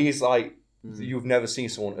yeah. but he's like, you've never seen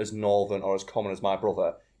someone as northern or as common as my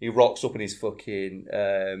brother. He rocks up in his fucking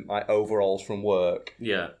like overalls from work,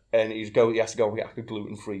 Yeah. and he has to go and get like a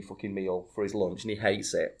gluten-free fucking meal for his lunch, and he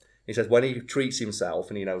hates it. He says when he treats himself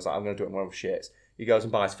and he knows that I'm going to do it when I'm shit, he goes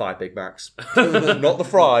and buys 5 Big Macs. Not the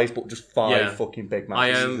fries, but just 5 Yeah. fucking Big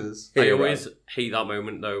I Macs. Jesus. I Hero. always hate that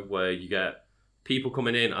moment though where you get people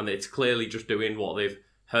coming in and it's clearly just doing what they've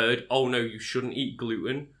heard. Oh no, you shouldn't eat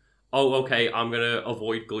gluten. Oh, okay, I'm gonna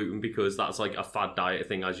avoid gluten because that's like a fad diet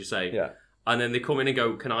thing, as you say. Yeah. And then they come in and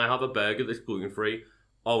go, "Can I have a burger that's gluten free?"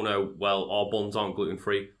 Oh no, well our buns aren't gluten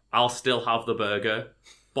free. I'll still have the burger,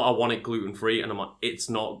 but I want it gluten free. And I'm like, it's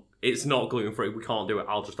not gluten free. We can't do it.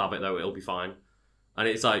 I'll just have it though. It'll be fine. And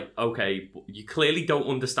it's like, okay, but you clearly don't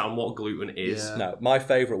understand what gluten is. Yeah. No, my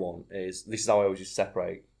favourite one is, this is how I always just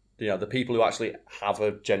separate, the people who actually have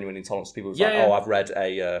a genuine intolerance. People who's like, Yeah. oh, I've read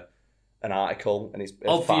an article and it's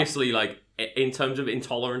Obviously, like in terms of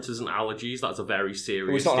intolerances and allergies, that's a very serious.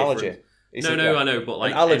 Well, it's not an difference. allergy. It's No, I know, but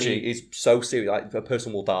like an allergy any- is so serious, like a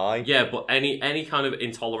person will die. Yeah, but any kind of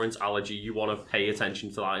intolerance allergy, you want to pay attention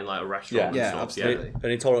to that in like a restaurant and Yeah, stuff. absolutely. An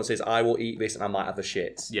intolerance is I will eat this and I might have the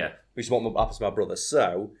shits. Yeah. Which is what happens to my brother.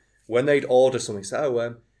 So when they'd order something, say,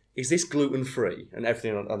 oh, is this gluten free? And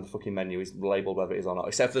everything on the fucking menu is labelled whether it is or not,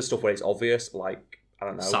 except for the stuff where it's obvious, like I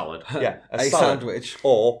don't know, Salad. Yeah, A salad. sandwich.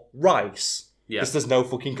 Or rice. Yeah. Because there's no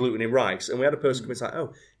fucking gluten in rice. And we had a person come in and say,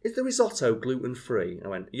 oh, is the risotto gluten free? And I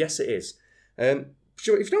went, yes, it is.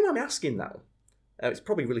 Sure, if you don't mind me asking now, it's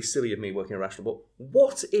probably really silly of me working in a restaurant, but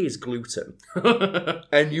what is gluten?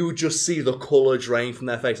 And you just see the colour drain from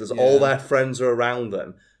their faces. Yeah. All their friends are around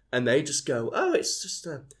them, and they just go, "Oh, it's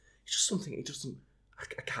just something. It doesn't.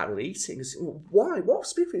 I can't really eat it." Goes, why? What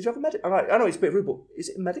specifically? Do you have a medical? I know it's a bit rude, but is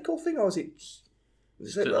it a medical thing or is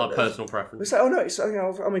it? Like personal preference. It's like, oh no, it's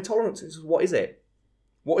I'm intolerant. It's, what is it?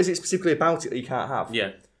 What is it specifically about it that you can't have?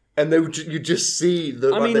 Yeah. And they would you just see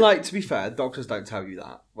the. I mean, the- like, to be fair, doctors don't tell you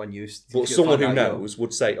that when you. but someone who knows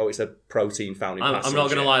would say, "Oh, it's a protein found in." I'm pasta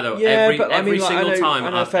not and going to shit. lie though. Yeah, every but I mean, like, single time I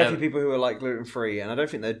know a I've fair ever- few people who are like gluten free, and I don't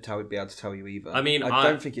think they'd be able to tell you either. I mean, I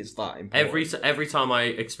don't think it's that important. every time I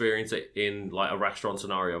experience it in like a restaurant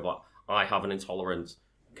scenario, of, like I have an intolerance.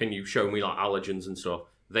 Can you show me like allergens and stuff?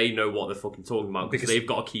 They know what they're fucking talking about because Because- they've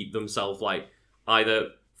got to keep themselves like either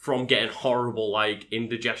from getting horrible like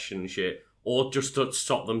indigestion and shit, or just to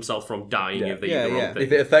stop themselves from dying Yeah. if they Yeah, eat the yeah. wrong thing.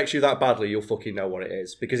 If it affects you that badly, you'll fucking know what it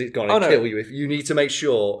is because it's going Oh, to no. kill you. If you need to make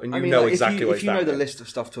sure, and you know like, exactly what if you know the damaging. list of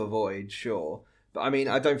stuff to avoid, sure. But I mean,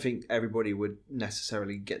 I don't think everybody would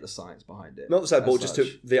necessarily get the science behind it. Not to say, as but just to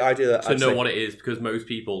such. the idea that to know what it is, because most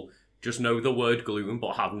people just know the word gluten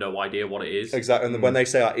but have no idea what it is. Exactly, and when they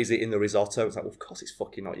say, like, "Is it in the risotto?" It's like, well, of course it's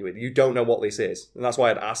fucking not. You don't know what this is, and that's why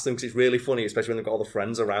I'd ask them because it's really funny, especially when they've got all the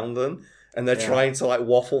friends around them and they're Yeah. trying to like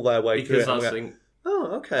waffle their way through Because it. And that's I'm the like, thing. oh,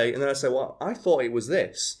 okay, and then I say, well, I thought it was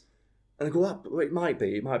this, and they go, well, it might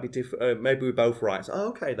be different. Maybe we're both right. So, oh,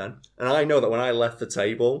 okay then, and I know that when I left the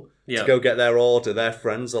table Yeah. to go get their order, their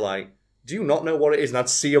friends are like, do you not know what it is? And I'd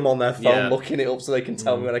see them on their phone Yeah. looking it up so they can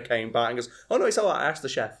tell me when I came back and goes, oh no, it's all right, I asked the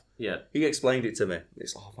chef. Yeah. He explained it to me.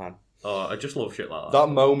 It's, oh man. Oh, I just love shit like that. That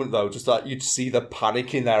moment though, just that you'd see the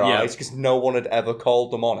panic in their Yeah. eyes because no one had ever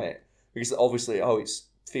called them on it. Because obviously, oh, it's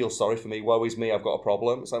feel sorry for me. Woe is me, I've got a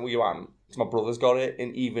problem. It's like, well, you haven't. Because my brother's got it,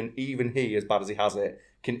 and even he, as bad as he has it,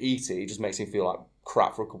 can eat it. It just makes him feel like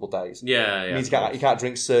crap for a couple of days. Yeah. It means he can't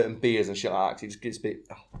drink certain beers and shit like that. He just gets a bit...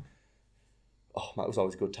 Oh, that was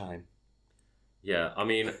always a good time. Yeah, I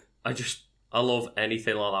mean, I love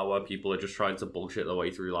anything like that where people are just trying to bullshit their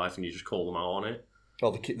way through life and you just call them out on it.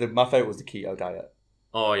 Oh, my favourite was the keto diet.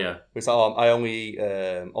 Oh, yeah. It's like, I only eat...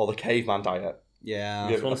 or the caveman diet. Yeah.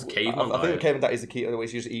 Which one's the caveman I think diet? the caveman diet is the keto,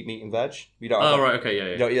 which you just eat meat and veg. You don't Oh, right, okay,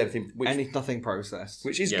 yeah. You don't eat anything... Nothing processed.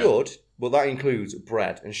 Which is Yeah. good, but that includes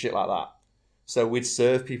bread and shit like that. So we'd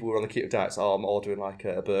serve people who are on the keto diet, so I'm ordering like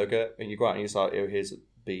a burger, and you go out and you say, oh, here's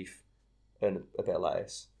beef and a bit of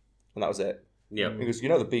lettuce. And that was it. Yeah. Because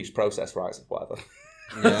the beef's processed, right? So whatever.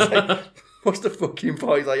 Yeah. What's the fucking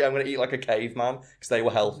point? He's like, yeah, I'm going to eat like a caveman because they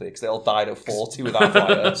were healthy, because they all died at 40 with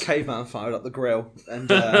arthritis. Caveman fired up the grill and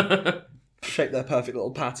shaped their perfect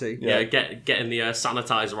little patty. Yeah, getting the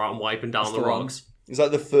sanitizer out and wiping down That's the the one. rocks. It's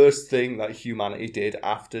like the first thing that humanity did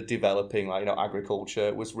after developing,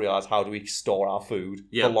 agriculture was realize how do we store our food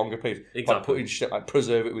Yeah. for longer periods. Exactly. By putting shit like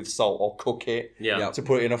preserve it with salt or cook it Yeah. Yeah. to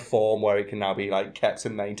put it in a form where it can now be like kept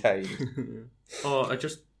and maintained. Oh,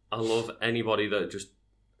 I love anybody that just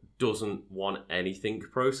doesn't want anything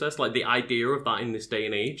processed. Like the idea of that in this day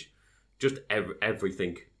and age, just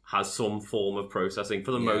everything has some form of processing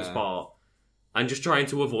for the most part, and just trying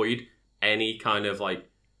to avoid any kind of like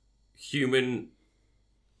human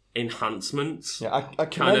enhancements. Yeah, I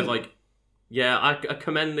Kind commend, of like, yeah, I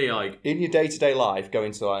commend the like. in your day-to-day life,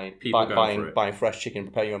 going to like People going for it. buying fresh chicken,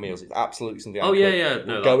 preparing your meals. It's absolutely something. Oh I yeah, could.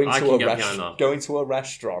 yeah. No, going I to can a get behind that. going to a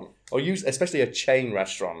restaurant, or especially a chain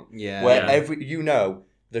restaurant, Yeah. where Yeah.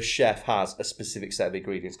 the chef has a specific set of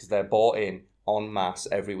ingredients because they're bought in en masse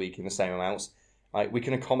every week in the same amounts. Like, we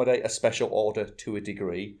can accommodate a special order to a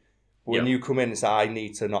degree. When Yeah. you come in and say, I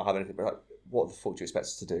need to not have anything, but like, what the fuck do you expect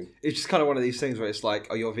us to do? It's just kind of one of these things where it's like,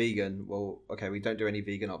 oh, you're vegan. Well, okay, we don't do any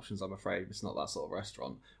vegan options, I'm afraid. It's not that sort of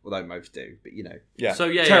restaurant. Although most do, but Yeah. So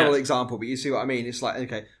yeah, terrible yeah. example, but you see what I mean? It's like,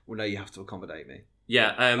 okay, well, no, you have to accommodate me.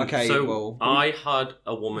 Yeah, Okay, so well- I had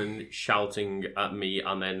a woman shouting at me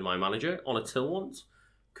and then my manager on a till once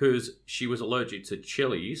because she was allergic to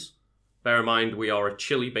chilies. Bear in mind, we are a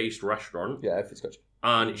chili-based restaurant, Yeah, if it's got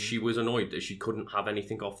and she was annoyed that she couldn't have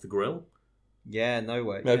anything off the grill. Yeah, no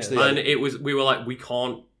way. No, Yeah. 'cause the- And we were like, we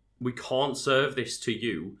can't serve this to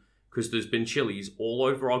you because there's been chilies all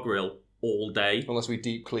over our grill all day. unless we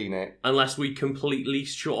deep clean it. Unless we completely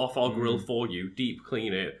shut off our grill Mm. for you, deep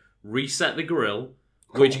clean it, reset the grill,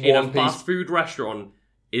 Cook which in a one piece- fast food restaurant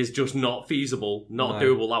is just not feasible, not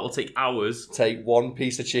No. doable. That will take hours Take one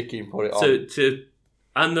piece of chicken, put it on. to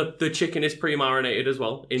and the chicken is pre-marinated as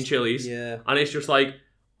well in chilies. Yeah. And it's just like,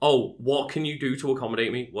 oh, what can you do to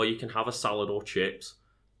accommodate me? Well, you can have a salad or chips,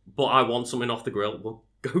 but I want something off the grill. Well,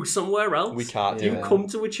 go somewhere else. We can't do You it. come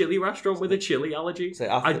to a chili restaurant with a chili allergy. So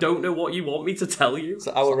after- I don't know what you want me to tell you.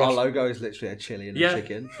 So Our our, logo is literally a chili and Yeah. a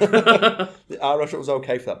chicken. our restaurant was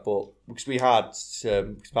okay for that, but because we had,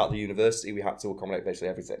 because part of the university, we had to accommodate basically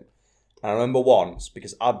everything. And I remember once,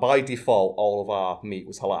 because by default, all of our meat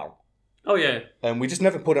was halal. Oh yeah. And we just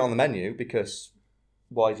never put it on the menu because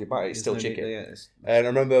why do you buy it? It's still There's no- chicken. yeah, it's- And I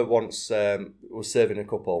remember once was serving a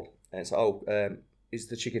couple, and it's is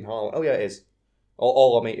the chicken halal? Oh yeah, it is.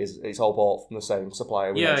 All our meat it's all bought from the same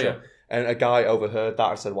supplier. Yeah, yeah. And a guy overheard that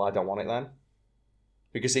and said, "Well, I don't want it then,"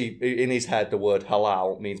 because he in his head the word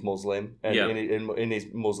halal means Muslim, and Yeah. in his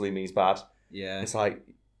Muslim means bad. yeah. It's like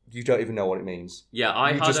you don't even know what it means. Yeah, I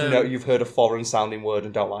You had just know you've heard a foreign sounding word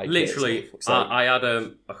and don't like literally. it. It's like, I had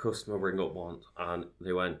a customer ring up once, and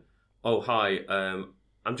they went, "Oh hi,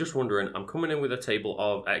 I'm just wondering. I'm coming in with a table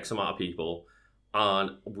of X amount of people,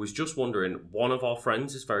 and was just wondering. One of our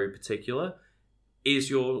friends is very particular. Is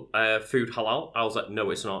your food halal?" I was like,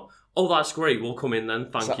 "No, it's not." "Oh, that's great. We'll come in then.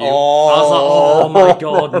 Thank like, you." I was like, "Oh my oh.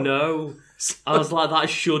 god, no!" I was like, "That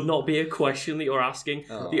should not be a question that you're asking.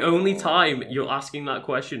 Oh. The only time you're asking that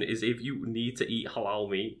question is if you need to eat halal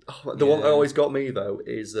meat." The one that Yeah. always got me though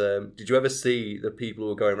is did you ever see the people who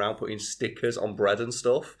were going around putting stickers on bread and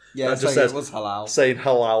stuff? Yeah, that so just says it was halal. saying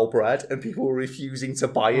halal bread, and people were refusing to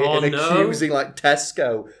buy it Oh, and no. accusing like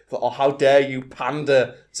Tesco for, "Oh, how dare you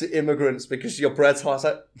pander to immigrants because your bread's halal." It's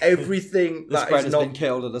like everything This that bread is has not. been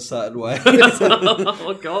killed in a certain way.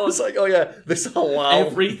 Oh god. It's like, oh yeah, this halal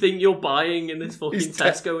Everything you're buying in this fucking is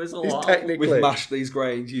Tesco is is halal. technically We've mashed these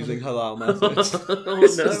grains using halal methods. Oh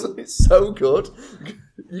it's, no. it's so good.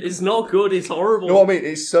 It's not good, it's horrible. You know what I mean?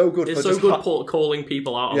 It's so good. It's for so just good calling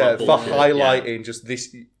people out on yeah, that for bullshit. highlighting just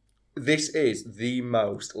this. This is the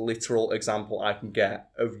most literal example I can get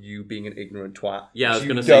of you being an ignorant twat. Yeah, I was You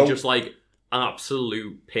going to say don't- just like an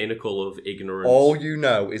absolute pinnacle of ignorance. All you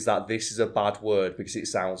know is that this is a bad word because it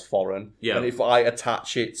sounds foreign. Yeah. And if I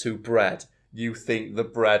attach it to bread, you think the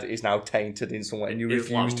bread is now tainted in some way and you It's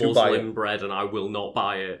refuse like to buy Muslim it. bread, and I will not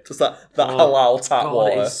buy it. Just that halal tap God,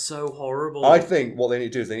 water. it's so horrible. I think what they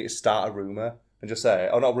need to do is they need to start a rumour and just say,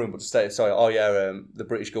 oh, not a rumour, but just say, sorry, the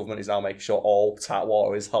British government is now making sure all tap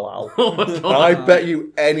water is halal. Oh my And God. I bet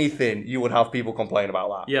you anything you would have people complain about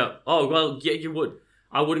that. Yeah. Oh, well, yeah, you would.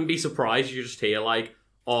 I wouldn't be surprised you just hear, like,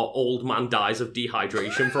 oh, old man dies of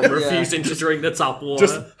dehydration from refusing to drink the tap water.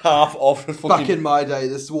 Just half of the fucking... Back in my day,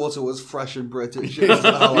 this water was fresh and British.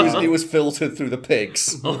 it was filtered through the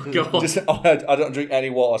pigs. Oh, God. Just, I don't drink any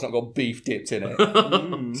water. It's not got beef dipped in it.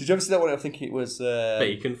 Did you ever see that one? I think it was...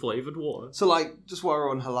 Bacon-flavoured water. So, like, just while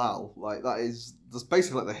we're on halal, like, that's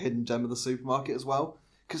basically like the hidden gem of the supermarket as well.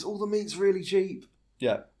 Because all the meat's really cheap.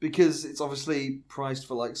 Yeah. Because it's obviously priced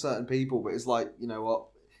for, like, certain people, but it's like, you know what?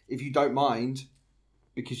 If you don't mind,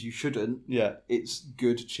 because you shouldn't, Yeah. it's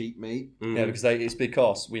good, cheap meat. Yeah, because it's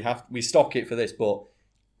because we stock it for this, but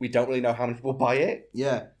we don't really know how many people buy it.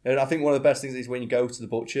 Yeah. And I think one of the best things is when you go to the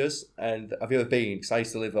butchers, and have you ever been? Because I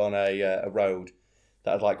used to live on a road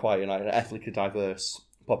that had like quite an ethnically diverse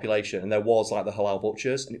population, and there was like the halal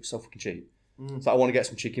butchers, and it was so fucking cheap. So I want to get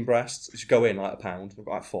some chicken breasts. Just go in like £1,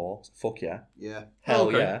 like 4. Fuck yeah. Yeah. Hell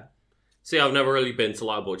Okay. yeah. See, I've never really been to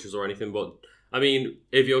like butchers or anything, but I mean,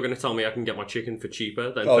 if you're going to tell me I can get my chicken for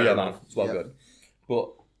cheaper, then Oh fair yeah, enough. man, it's well good.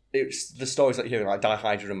 But it's the stories that you're hearing, like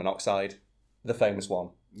dihydrogen monoxide, the famous one.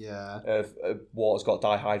 Yeah. Of water's got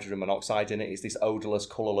dihydrogen monoxide in it. It's this odourless,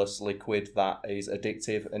 colourless liquid that is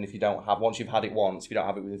addictive, and if you don't have, once you've had it once, if you don't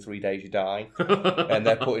have it within 3 days, you die. And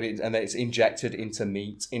they're putting it, and it's injected into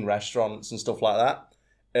meat in restaurants and stuff like that.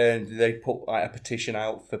 And they put like a petition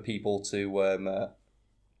out for people to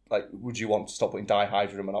like, would you want to stop putting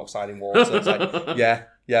dihydrogen monoxide in water? It's like,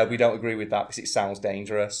 yeah, we don't agree with that because it sounds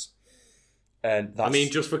dangerous. And that's, I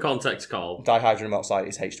mean, just for context, Carl, dihydrogen monoxide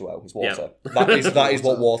is H2O, it's water. That is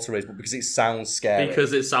what water is, but because it sounds scary.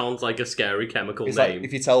 because it sounds like a scary chemical It's name. like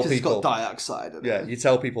if you tell Because it's people, got dioxide in it. yeah, you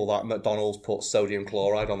tell people that McDonald's put sodium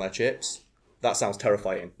chloride on their chips, that sounds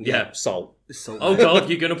terrifying. Yeah. Salt. It's so Oh God,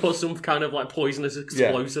 you're gonna put some kind of like poisonous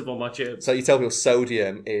explosive on my chips. So you tell people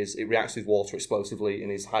sodium it reacts with water explosively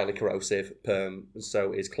and is highly corrosive. And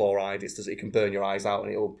so is chloride. It can burn your eyes out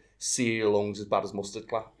and it'll seal your lungs as bad as mustard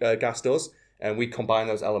gas does. And we combine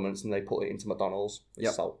those elements and they put it into McDonald's. It's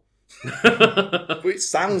Yep. salt. But it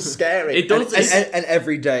sounds scary. It does. And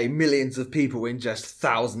every day, millions of people ingest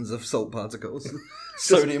thousands of salt particles.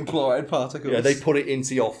 Sodium chloride particles. Yeah, they put it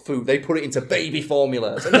into your food. They put it into baby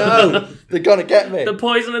formulas. No, they're gonna get me. The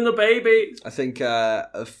poison in the baby. I think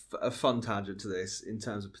a fun tangent to this in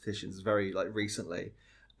terms of petitions, very like recently,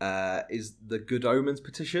 is the Good Omens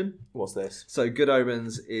petition. What's this? So Good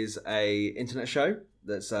Omens is a internet show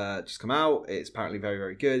that's just come out. It's apparently very,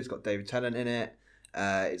 very good. It's got David Tennant in it.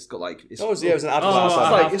 It's got like it was an advert.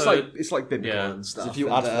 Oh, outside. it's like biblical Yeah. and stuff. There's a few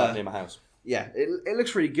and, ads for that near my house. yeah, it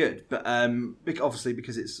looks really good, but obviously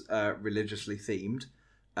because it's religiously themed,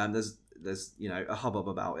 there's a hubbub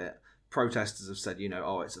about it. Protesters have said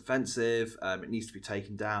it's offensive, it needs to be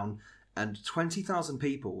taken down, and 20,000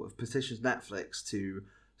 people have petitioned Netflix to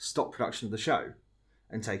stop production of the show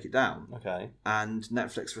and take it down. Okay. And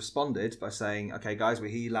Netflix responded by saying, "Okay, guys, we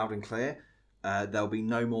hear you loud and clear. There'll be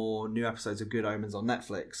no more new episodes of Good Omens on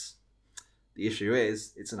Netflix." The issue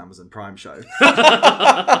is, it's an Amazon Prime show.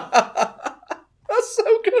 That's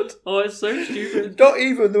so good. Oh, it's so stupid. Not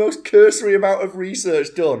even the most cursory amount of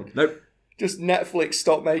research done. Nope. Just Netflix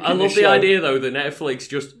stop making I love this the show. idea though that Netflix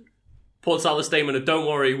just puts out the statement of "Don't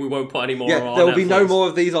worry, we won't put any more on There will Netflix. be no more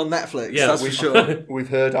of these on Netflix. Yeah, that's for sure. We've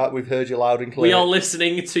heard you loud and clear. We are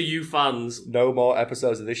listening to you fans." No more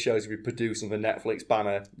episodes of this show to be produced under Netflix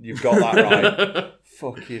banner. You've got that right.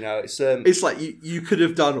 Fuck, it's It's like you could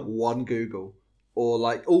have done one Google, or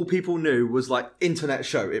like all people knew was like internet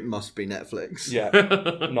show. It must be Netflix. yeah,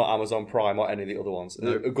 not Amazon Prime or any of the other ones.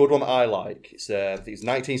 Nope. A good one that I like. It's I think it's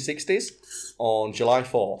 1960s. On July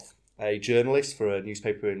 4th, a journalist for a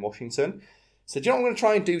newspaper in Washington said, "You know what I'm going to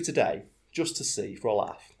try and do today, just to see for a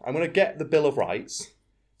laugh? I'm going to get the Bill of Rights."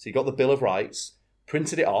 So he got the Bill of Rights,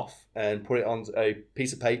 printed it off, and put it on a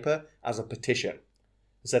piece of paper as a petition.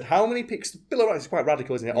 He said, "How many picks?" Bill of Rights is quite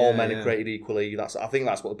radical, isn't it? All men are created equally. I think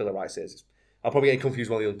that's what the Bill of Rights is. I'll probably get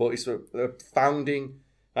confused with one of the others, but it's a founding,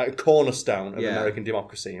 like a cornerstone of American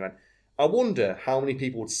democracy. And he went, "I wonder how many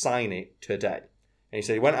people would sign it today." And he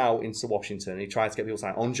said he went out into Washington and he tried to get people to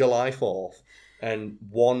sign it on July 4th, and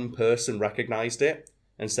one person recognised it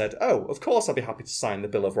and said, "Oh, of course I'd be happy to sign the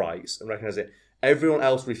Bill of Rights," and recognised it. Everyone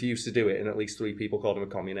else refused to do it, and at least 3 people called him a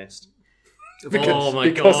communist. Oh my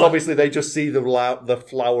because God. obviously they just see the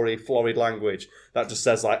flowery, florid language that just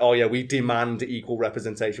says like, oh yeah, we demand equal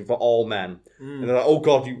representation for all men. And they're like, oh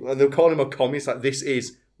God, and they're calling him a communist. Like, this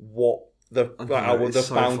is what the so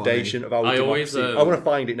foundation of our I democracy. always, I want to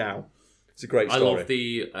find it now. It's a great I story. love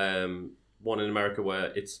the one in America where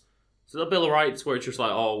it's the Bill of Rights, where it's just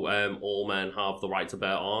like, all men have the right to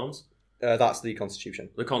bear arms. That's the Constitution.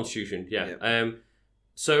 The Constitution, yeah. Yep.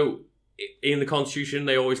 So in the Constitution,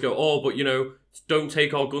 they always go, oh, but don't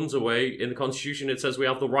take our guns away. In the Constitution, it says we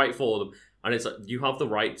have the right for them, and it's like, you have the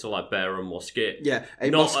right to like bear a musket. Yeah, a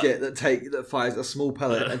musket that fires a small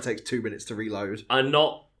pellet and takes 2 minutes to reload, and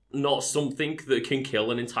not something that can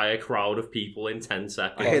kill an entire crowd of people in 10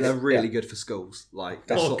 seconds. I hear they're really good for schools. Like,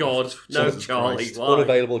 oh God, no, Jesus Charlie, Christ. why?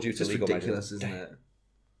 Unavailable due to It's legal ridiculous, measures. isn't it?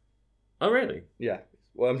 Oh really? Yeah.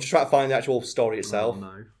 Well, I'm just trying to find the actual story itself. Oh,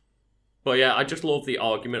 no. But yeah, I just love the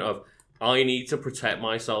argument of I need to protect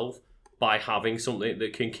myself by having something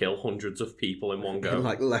that can kill hundreds of people in one go. In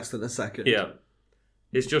like less than a second. Yeah.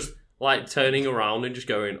 It's just like turning around and just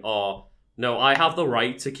going, oh, no, I have the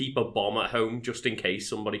right to keep a bomb at home just in case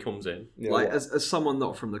somebody comes in. You know Like, what? as someone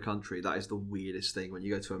not from the country, that is the weirdest thing when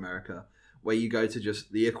you go to America, where you go to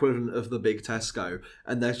just the equivalent of the big Tesco,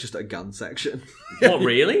 and there's just a gun section. What,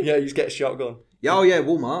 really? Yeah, you just get a shotgun. Yeah, oh yeah,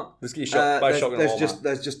 Walmart. Just get shot by a shotgun. There's at just Walmart.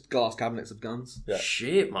 there's just glass cabinets of guns. Yeah.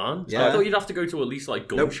 Shit, man. Yeah. I thought you'd have to go to at least like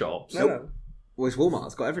gun Nope. shops. No. Well, it's Walmart.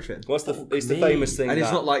 It's got everything, What's the? It's the me. famous thing. and it's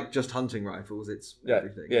that- not like just hunting rifles. It's Yeah,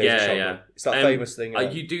 everything. yeah, it's a Yeah, shotgun. yeah. It's that famous thing.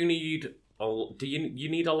 You do need. Do you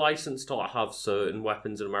need a license to like, have certain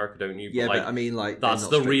weapons in America? Don't you? Yeah, like, but I mean, like that's they're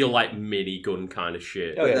the not strict real on- like mini gun kind of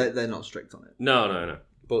shit. Oh, yeah. They're not strict on it. No.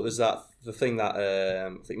 But there's the thing that I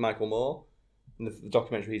think Michael Moore, in the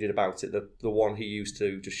documentary he did about it, the one he used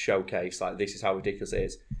to just showcase like this is how ridiculous it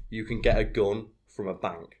is. You can get a gun from a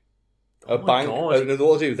bank. A my bank. God. And what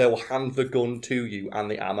they'll do, they will hand the gun to you and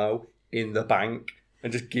the ammo in the bank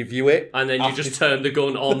and just give you it. And then you after- just turn the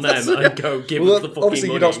gun on them That's and it. go give Well, us the fucking obviously,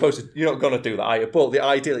 money. you're not gonna do that, are you? But the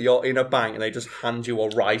idea that you're in a bank and they just hand you a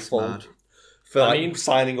rifle Mad. for I mean-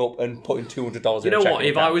 signing up and putting $200 You in a know checking what?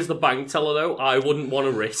 If I account. was the bank teller, though, I wouldn't want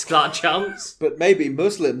to risk that chance. But maybe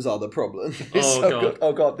Muslims are the problem. It's Oh, so God. good.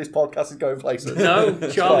 Oh god, this podcast is going places. No,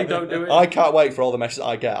 Charlie, don't do it. I can't wait for all the messages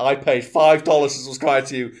I get. I paid $5 to subscribe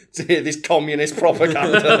to you to hear this communist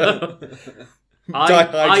propaganda.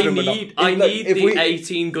 I need Look, if the we-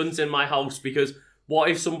 18 guns in my house because what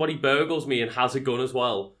if somebody burgles me and has a gun as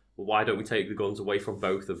well? Well, why don't we take the guns away from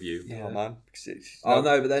both of you? Oh man. It's- Oh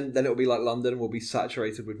no, but then it'll be like London. We'll be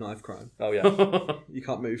saturated with knife crime. Oh yeah. You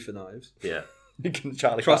can't move for knives. Yeah. You can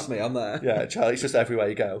Charlie. Trust me, I'm there. Yeah, Charlie. It's just everywhere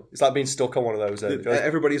you go. It's like being stuck on one of those.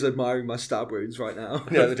 Everybody's admiring my stab wounds right now.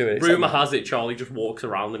 Yeah, they do it. It's Rumour like- has it Charlie just walks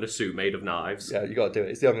around in a suit made of knives. Yeah, you got to do it.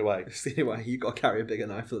 It's the only way. Anyway, you've got to carry a bigger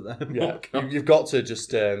knife than them. Yeah, God. you've got to just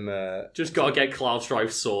Just gotta get Cloud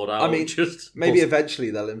Strife's sword out. I mean, just Maybe eventually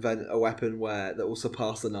they'll invent a weapon that will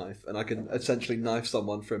surpass the knife, and I can essentially knife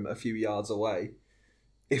someone from a few yards away.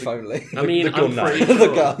 If only. I mean, the gun I'm pretty knife. sure.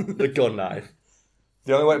 The gun. the gun knife.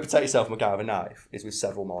 The only way to protect yourself from a guy with a knife is with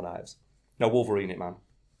several more knives. No, Wolverine it, man.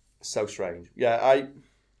 It's so strange. Yeah,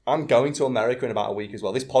 I'm going to America in about a week as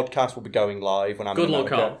well. This podcast will be going live when I'm Good in luck,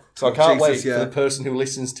 America. Carl. So I can't Jesus, wait yeah. for the person who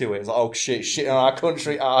listens to it. It's like, oh shit in our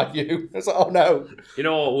country, are you? It's like, oh no. You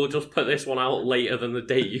know what? We'll just put this one out later than the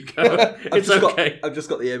date you go. I've It's just okay. I've just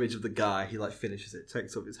got the image of the guy. He like finishes it,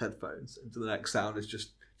 takes off his headphones, and the next sound is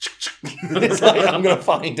just. It's like, I'm going to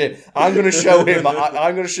find it. I'm going to show him.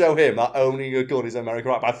 I'm going to show him that owning a gun is American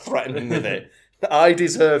right by threatening with it. I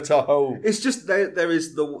deserve to hold. It's just there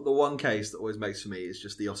is the one case that always makes for me is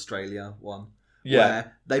just the Australia one. Yeah.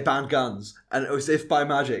 Where they banned guns, and it was as if by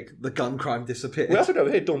magic the gun crime disappeared. We also over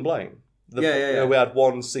here Dunblane. Yeah. We had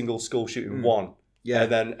one single school shooting, one. Yeah.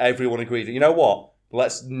 And then everyone agreed, you know what?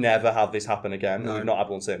 Let's never have this happen again. No. And we've not had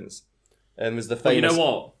one since. And there's the But you famous... know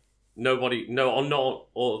what? Not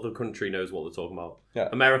all of the country knows what they're talking about. Yeah.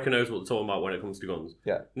 America knows what they're talking about when it comes to guns.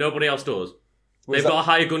 Yeah. Nobody else does. Was They've that- got a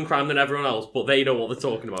higher gun crime than everyone else, but they know what they're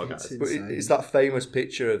talking about, guys. It's But insane. it's that famous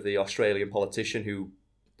picture of the Australian politician who,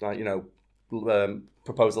 like,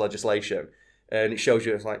 proposed the legislation, and it shows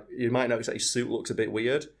you, it's like, you might notice that his suit looks a bit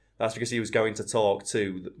weird. That's because he was going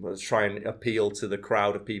to try and appeal to the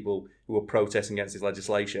crowd of people who were protesting against his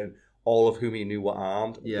legislation, all of whom he knew were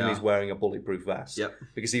armed, Yeah. and he's wearing a bulletproof vest. Yep.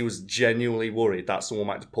 Because he was genuinely worried that someone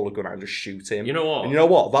might just pull a gun out and just shoot him. You know what? And you know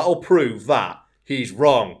what? That'll prove that he's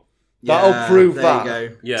wrong. That'll Yeah, prove there that. You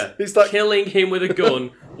go. Yeah. It's like- Killing him with a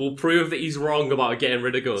gun will prove that he's wrong about getting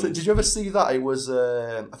rid of guns. So did you ever see that? It was,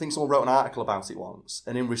 I think someone wrote an article about it once,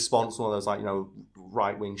 and in response, one of those,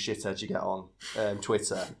 right-wing shitheads you get on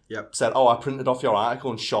Twitter Yep. said, oh, I printed off your article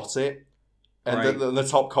and shot it. And Right. the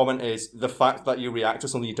top comment is, the fact that you react to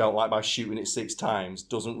something you don't like by shooting it 6 times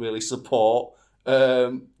doesn't really support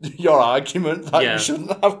your argument that Yeah. you shouldn't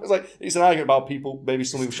have. It's an argument about people, maybe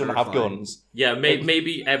some people shouldn't have terrifying. guns. Yeah,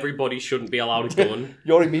 maybe everybody shouldn't be allowed a gun.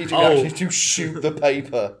 Your immediate Oh. reaction is to shoot the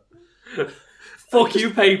paper. Fuck you,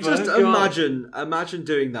 paper. Just Go on. imagine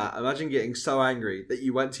doing that. Imagine getting so angry that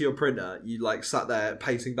you went to your printer, you like sat there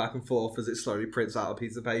pacing back and forth as it slowly prints out a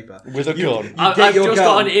piece of paper With a gun. I've get your just gun.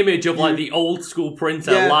 got an image of like the old school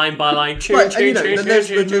printer, Yeah. line by line. Right, and then there's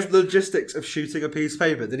the logistics of shooting a piece of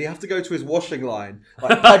paper. Then you have to go to his washing line,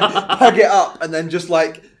 like peg it up, and then just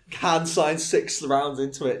like hand sign 6 rounds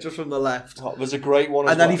into it just from the left. Oh, there's a great one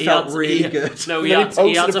as And then well. he felt really good. No, And he then had, he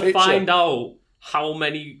he had posted to a picture. find out how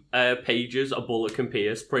many pages a bullet can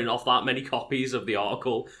pierce, print off that many copies of the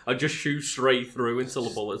article, and just shoot straight through until the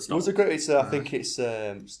bullet It stops. was a great. I think it's.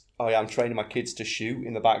 I'm training my kids to shoot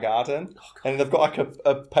in the back garden, and they've got like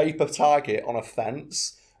a paper target on a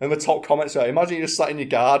fence. And the top comments are, imagine you just sat in your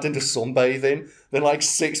garden just sunbathing, then like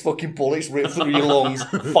 6 fucking bullets rip through your lungs,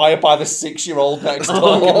 fired by the 6-year-old next door.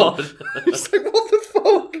 Oh, God. It's like, what the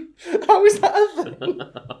fuck? How is that a thing?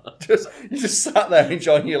 You just sat there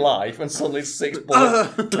enjoying your life, and suddenly 6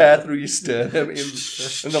 bullets tear through your sternum,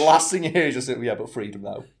 and the last thing you hear is just, yeah, but freedom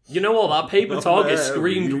though. You know what? That paper target there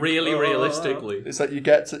screamed we really go. realistically. It's like you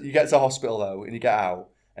get to hospital though, and you get out,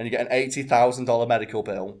 and you get an $80,000 medical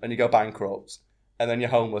bill, and you go bankrupt, and then you're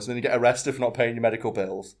homeless, and then you get arrested for not paying your medical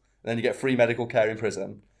bills, and then you get free medical care in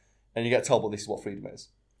prison, and you get told, well, this is what freedom is.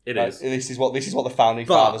 It Like, is. This is what the founding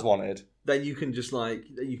But- fathers wanted. Then you can just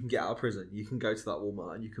you can get out of prison. You can go to that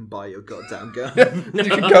Walmart and you can buy your goddamn gun. You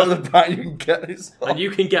can go to the bank, you can get this. And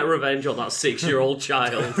you can get revenge on that 6-year-old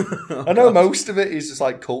child. I know most of it is just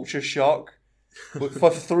like culture shock, but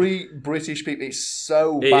for 3 British people, it's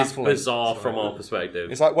so It is baffling. bizarre from our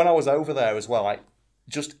perspective. It's like when I was over there as well, like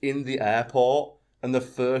just in the airport, and the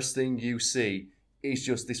first thing you see is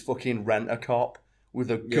just this fucking rent-a-cop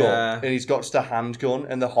with a gun, Yeah. and he's got just a handgun,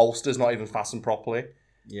 and the holster's not even fastened properly.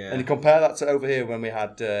 Yeah. And you compare that to over here when we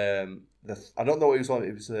had I don't know what it was on.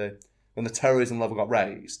 It was when the terrorism level got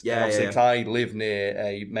raised. Yeah, And obviously, yeah. 'cause I live near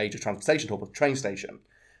a major transportation hub, a train station,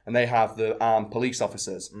 and they have the armed police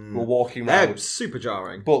officers who are walking around. They're super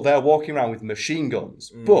jarring. But they're walking around with machine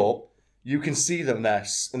guns. Mm. But you can see them there,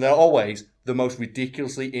 and they're always the most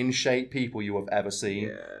ridiculously in shape people you have ever seen.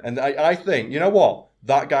 Yeah. And I think, you know what?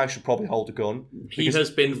 That guy should probably hold a gun. He has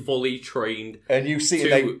been fully trained And you see,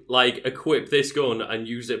 to equip this gun and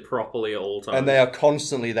use it properly at all times. and they are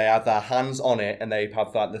constantly, they have their hands on it, and they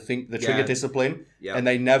have that the trigger Yeah. discipline. Yeah. And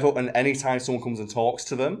they never, and anytime someone comes and talks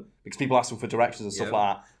to them, because people ask them for directions and stuff Yeah.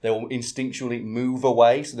 like that, they will instinctually move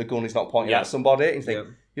away so the gun is not pointing Yeah. at somebody. And you think,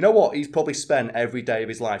 Yeah. you know what? He's probably spent every day of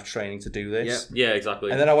his life training to do this. Yeah, exactly.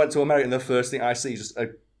 And then I went to America, and the first thing I see is just a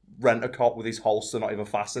rent-a-cop with his holster not even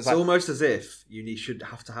fastened. It's almost as if you should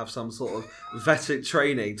have to have some sort of vetted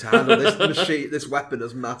training to handle this machine, this weapon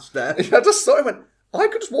as mass death. I just saw him and went, I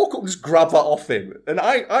could just walk up and just grab that off him. And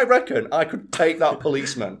I reckon I could take that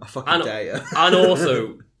policeman. I fucking And- dare you. And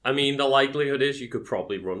also, I mean, the likelihood is you could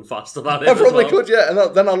probably run faster than it. I as probably well. could, yeah.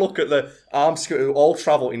 And then I look at the armed security who all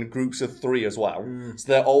travel in groups of 3 as well. So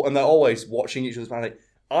they're always watching each other's back.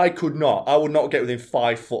 I would not get within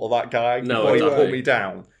 5 foot of that guy No, before he exactly. put me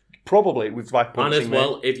down. Probably by punching And as me.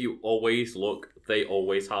 well, if you always look, they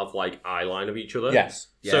always have like eye line of each other. Yes.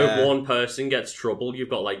 So Yeah. if one person gets trouble, you've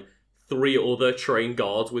got like 3 other trained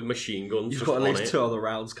guards with machine guns. You've just got at on least it. 2 other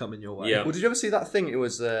rounds coming your way. Yeah. Well, did you ever see that thing? It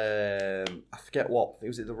was, I forget what.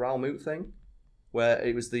 Was it the Ralmoot thing? Where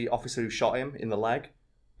it was the officer who shot him in the leg.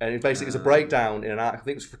 And it basically was a breakdown in an act. I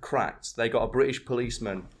think it was for Cracked. They got a British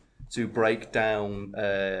policeman to break down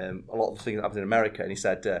a lot of the things that happened in America. And he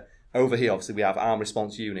said, over here, obviously, we have armed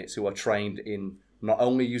response units who are trained in not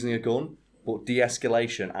only using a gun, but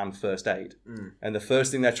de-escalation and first aid. And the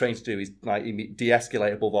first thing they're trained to do is like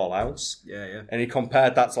de-escalate above all else. Yeah, yeah. And he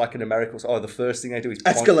compared that to like an American. Oh, the first thing they do is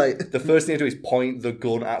Escalate. The first thing they do is point the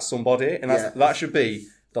gun at somebody, and that should be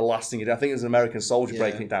the last thing you do. I think there's an American soldier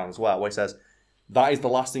breaking it down as well, where he says that is the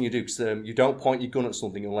last thing you do because you don't point your gun at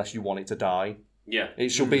something unless you want it to die. Yeah. It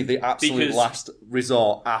should be the absolute Because- last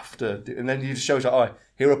resort after, and then you just shows like, oh,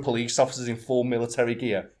 here are police officers in full military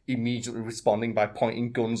gear immediately responding by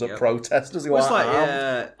pointing guns at protesters who Well, it's are like, armed.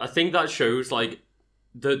 yeah, I think that shows like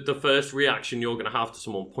the first reaction you're going to have to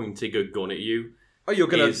someone pointing a gun at you oh, you're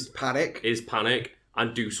going is- to panic. is panic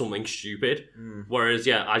and do something stupid. Whereas,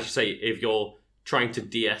 yeah, as you say, if you're trying to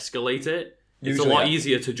de-escalate it, it's Usually, a lot yeah.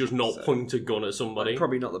 easier to just not point a gun at somebody.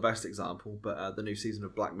 Probably not the best example, but the new season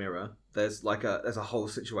of Black Mirror, there's a whole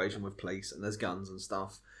situation with police and there's guns and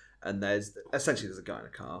stuff, and there's a guy in a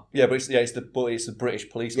car. Yeah, but it's the British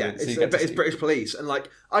police. Yeah, it's British police, and like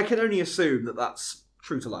I can only assume that that's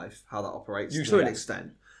true to life how that operates to an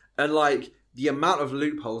extent, and like the amount of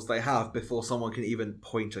loopholes they have before someone can even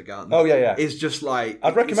point a gun. Oh yeah. Is just like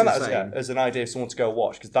I'd recommend that as an idea for someone to go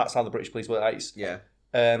watch, because that's how the British police work. Yeah.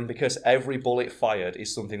 Because every bullet fired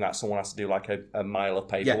is something that someone has to do like a mile of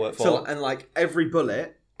paperwork for. So, and like every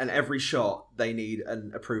bullet and every shot, they need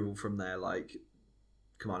an approval from their like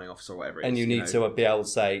commanding officer or whatever it is. And you need to be able to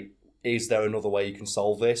say, is there another way you can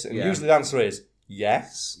solve this? And usually the answer is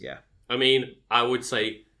yes. Yeah. I mean, I would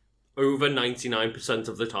say over 99%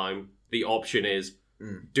 of the time, the option is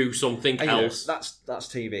do something else. That's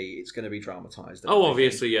TV. It's going to be dramatised. Oh,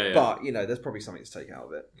 obviously, yeah. But, there's probably something to take out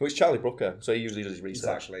of it. Well, it's Charlie Brooker, so he usually does his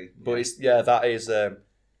research. Exactly. But that is the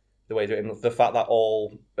way to do it. The fact that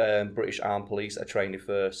all British armed police are trained in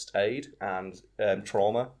first aid and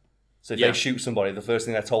trauma. So if they shoot somebody, the first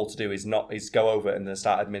thing they're told to do is go over and then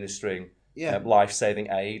start administering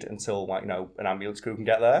life-saving aid until an ambulance crew can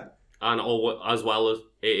get there. And as well as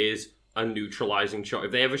it is a neutralising shot.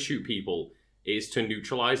 If they ever shoot people, it is to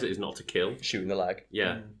neutralise, it is not to kill. Shooting the leg.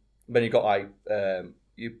 Yeah. Then you've got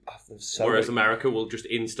whereas America will just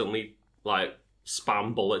instantly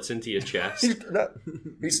spam bullets into your chest.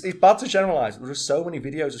 It's bad to generalise. There's so many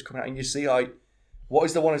videos just coming out, and you see what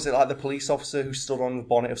is the one? Is it like the police officer who stood on the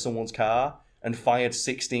bonnet of someone's car and fired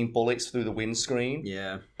 16 bullets through the windscreen?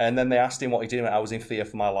 Yeah. And then they asked him what he did, and I was in fear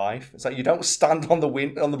for my life. It's like, you don't stand on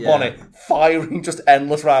the bonnet firing just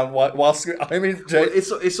endless round whilst I mean,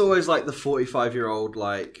 it's always like the 45-year-old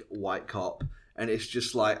white cop. And it's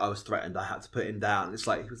just like, I was threatened, I had to put him down. It's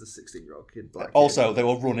like, he was a 16-year-old kid. Also, they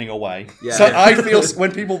were running away. Yeah. So I feel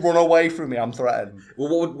when people run away from me, I'm threatened.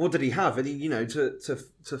 Well, what did he have? And he,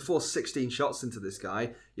 to force 16 shots into this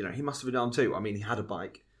guy, he must have been armed too. I mean, he had a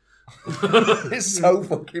bike. It's so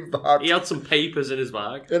fucking bad. He had some papers in his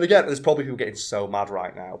bag. And again, there's probably people getting so mad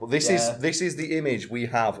right now. But this is the image we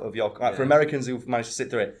have of your... for Americans who've managed to sit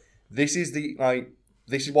through it, this is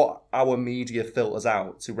this is what our media filters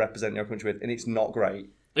out to represent your country with, and it's not great.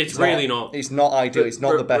 It's really not. It's not ideal. It's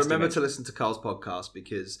not the best. Remember to listen to Carl's podcast,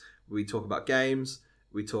 because we talk about games,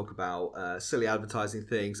 we talk about silly advertising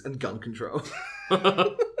things, and gun control.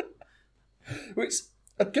 Which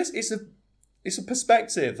I guess it's a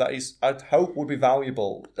perspective that I'd hope would be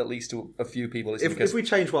valuable, at least to a few people. If we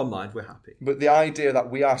change one mind, we're happy. But the idea that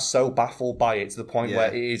we are so baffled by it to the point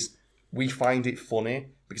where we find it funny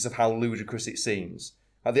because of how ludicrous it seems.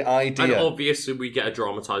 The idea, and obviously we get a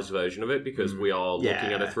dramatised version of it because we are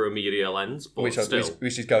looking at it through a media lens, but which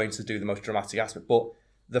is going to do the most dramatic aspect. But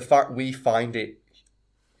the fact we find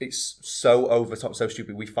it's so over top, so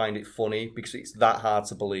stupid, we find it funny because it's that hard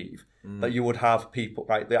to believe that you would have people,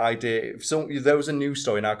 right? The idea, if there was a news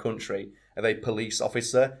story in our country of a police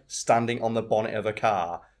officer standing on the bonnet of a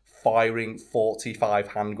car firing 45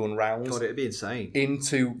 handgun rounds. God, it'd be insane.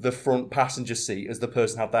 Into the front passenger seat as the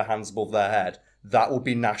person had their hands above their head. That would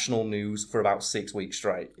be national news for about 6 weeks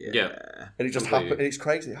straight. Yeah. And it just happened. It's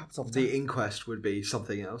crazy. It happens all the time. The inquest would be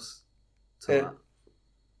something else. But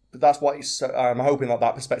that's why I'm hoping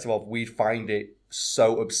that perspective of we'd find it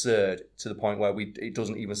so absurd to the point where it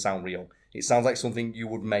doesn't even sound real. It sounds like something you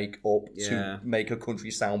would make up to make a country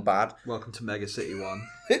sound bad. Welcome to Mega City 1.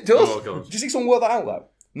 It does. Oh, God. Do you see someone work that out, though?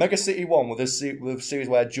 Mega City 1 with a series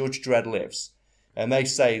where Judge Dredd lives. And they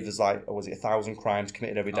say there's 1,000 crimes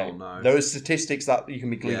committed every day. Oh, no. There are statistics that you can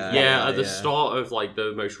be gleaned from. Yeah, at the start of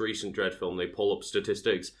the most recent Dredd film, they pull up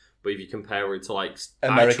statistics. But if you compare it to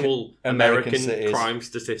actual American crime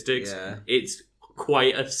statistics, it's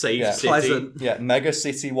quite a safe city. Pleasant. Yeah, Mega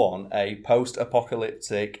City 1, a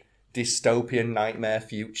post-apocalyptic dystopian nightmare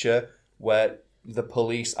future where the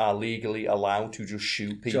police are legally allowed to just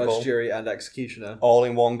shoot people. Judge, jury, and executioner. All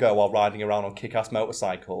in one go while riding around on kick-ass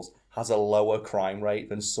motorcycles, has a lower crime rate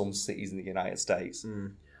than some cities in the United States.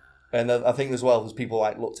 And I think as well, there's people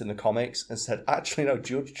looked in the comics and said, actually, no,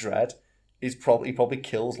 Judge Dredd probably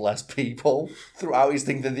kills less people throughout his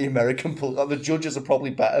thing than the American police. The judges are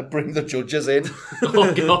probably better. Bring the judges in.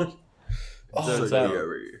 Oh, God.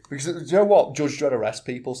 Because do you know what? Judge Dredd arrests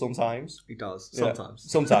people sometimes. He does. Sometimes.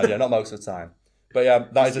 Sometimes, not most of the time. But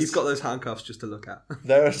yeah, he's got those handcuffs just to look at.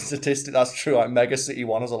 There are statistics, that's true. Mega City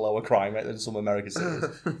 1 has a lower crime rate than some American cities.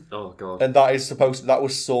 Oh, God. And that is I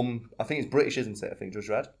think it's British, isn't it? I think Judge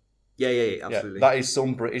Dredd. Yeah, absolutely. That is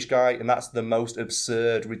some British guy, and that's the most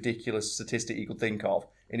absurd, ridiculous statistic you could think of,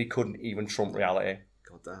 and he couldn't even trump reality.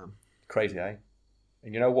 God damn. Crazy, eh?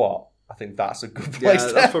 And you know what? I think that's a good place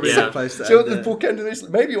to that's probably a good place to end it. the bookend of this.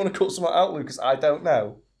 Maybe you want to cut something out, Lucas. I don't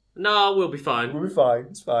know. No, we'll be fine. We'll be fine.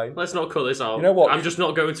 It's fine. Let's not cut this out. You know what? I'm just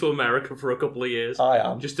not going to America for a couple of years. I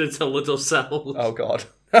am. Just until it does settle. Oh God.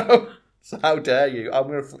 So how dare you? I'm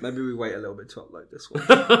gonna. Maybe we wait a little bit to upload this one.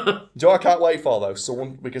 Do you know what I can't wait for though?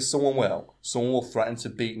 Someone will threaten to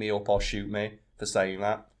beat me up or shoot me for saying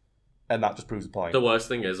that, and that just proves the point. The worst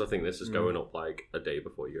thing is, I think this is going up like a day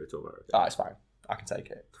before you go to America. Ah, it's fine. I can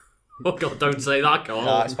take it. Oh God, don't say that, Carl.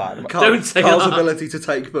 Ah, it's fine. Don't say Carl's that. ability to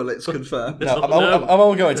take bullets confirmed. No, I'm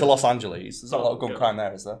only going to Los Angeles. There's not a lot of gun crime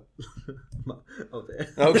there, is there? Oh dear.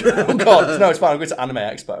 Oh God, no, it's fine. I'm going to Anime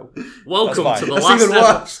Expo. Welcome That's to fine. the That's last even ever.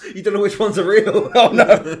 worse. You don't know which ones are real. Oh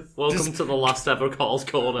no! Welcome to the last ever Carl's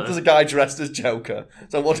Corner. There's a guy dressed as Joker.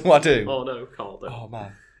 So what do I do? Oh no, Carl. Don't. Oh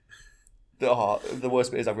man. The worst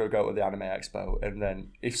bit is I'm going to go to the Anime Expo, and then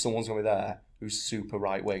if someone's going to be there who's super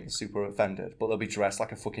right wing, super offended, but they'll be dressed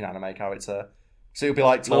like a fucking anime character, so it'll be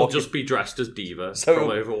like They'll talking. just be dressed as Diva So- from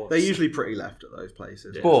Overwatch. They're usually pretty left at those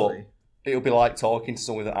places. Yeah. But actually. it'll be like talking to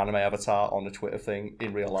someone with an anime avatar on a Twitter thing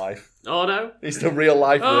in real life. Oh no. It's the real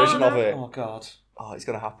life Oh, version no. of it. Oh god. Oh, it's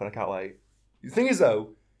going to happen. I can't wait. The thing is, though,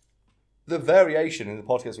 the variation in the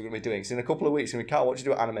podcast we're going to be doing, so in a couple of weeks, we can't watch you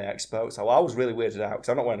do at Anime Expo. So I was really weirded out because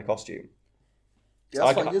I'm not wearing a costume. Yeah, I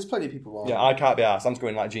that's fine. can't- There's plenty of people on. Yeah, I can't be asked. I'm just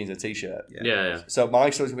going like jeans and a t-shirt. Yeah. So my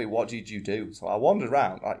story's going to be, what did you do? So I wandered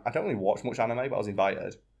around. I don't really watch much anime, but I was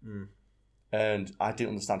invited. Mm. And I didn't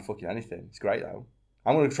understand fucking anything. It's great, though.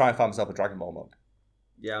 I'm going to try and find myself a Dragon Ball mug.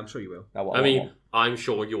 Yeah, I'm sure you will. Now, what I want mean, one. I'm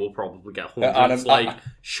sure you will probably get Yeah, hundreds and I'm-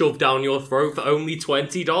 shoved down your throat for only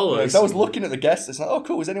 $20. Because I was looking at the guests, it's like, oh,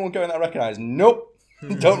 cool, is anyone going that I recognise? Nope.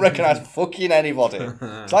 Don't recognise fucking anybody.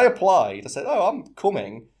 So I applied. I said, oh, I'm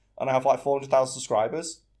coming, and I have like 400,000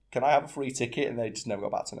 subscribers. Can I have a free ticket? And they just never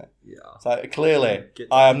got back to me. Yeah. So clearly,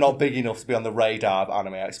 I am not big enough to be on the radar of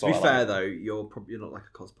Anime Expo. To be fair though, you're not like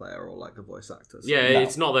a cosplayer or like a voice actor. So Yeah, No.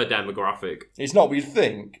 it's not their demographic. It's not what you'd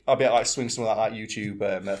think. I'd be able to like swing some of that like YouTube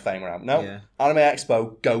fame around. No. Yeah. Anime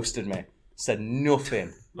Expo ghosted me. Said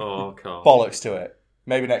nothing. Oh, Carl. Bollocks to it.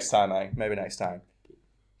 Maybe next time, eh? Maybe next time.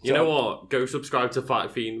 You know what? Go subscribe to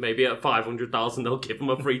Fight Fiend. Maybe at 500,000 they'll give them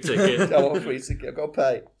a free I ticket. want a free ticket. I've got to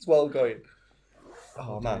pay. It's well going.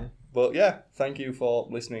 Oh, man. But yeah, thank you for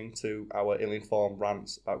listening to our ill-informed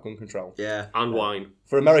rants about gun control. Yeah. And wine.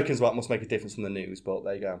 For Americans, that must make a difference from the news, but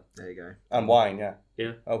there you go. There you go. And wine, yeah.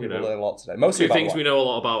 Yeah. Oh, people you know. learn a lot today. Mostly Two about things wine. we know a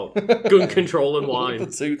lot about. Gun control and The wine.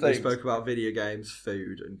 two We things. spoke about video games,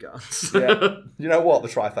 food, and guns. Yeah. You know what? The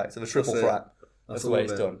trifecta, the triple That's it. threat. That's the all way of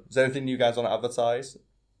it's it. done. Is there anything you guys want to advertise?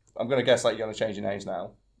 I'm going to guess like you're going to change your names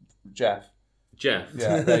now. Jeff. Jeff.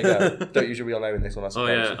 Yeah, there you go. Don't use your real name in this one, I Oh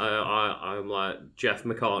suppose. yeah, I'm like Jeff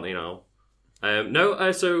McCartney now.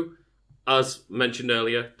 So as mentioned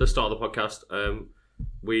earlier, the start of the podcast,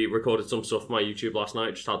 we recorded some stuff for my YouTube last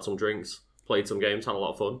night. Just had some drinks, played some games, had a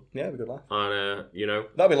lot of fun, Yeah, we good laugh. and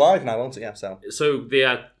That'll be live now, won't it? Yeah, so.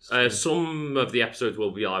 some of the episodes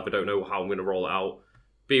will be live. I don't know how I'm going to roll it out.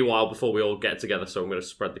 Be a while before we all get together, so I'm going to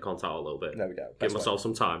spread the content out a little bit. There we go. Give Best way. myself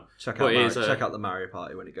some time. check But out it is, check out the Mario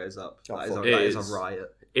Party when it goes up. Oh, That fuck. is It a is.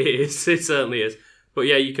 riot. It is. It certainly is. But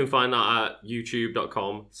yeah, you can find that at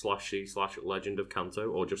youtube.com/c/Legend of Kanto,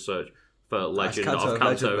 or just search for Legend That's of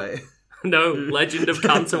Kanto, Kanto. legend, mate. No, Legend of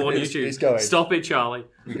Kanto on YouTube. It's going. Stop it, Charlie.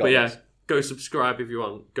 We got But yeah, this. go subscribe if you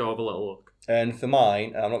want. Go have a little look. And for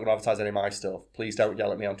mine, I'm not going to advertise any of my stuff. Please don't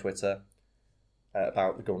yell at me on Twitter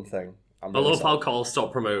about the gun thing. I'm I really love how sorry. Carl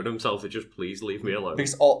stopped promoting himself. It just please leave me alone.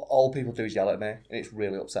 Because all people do is yell at me, and it's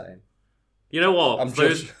really upsetting. You know what? I'm For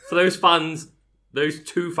just- those fans, those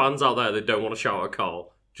two fans out there that don't want to shout at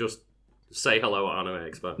Carl, just say hello at Anime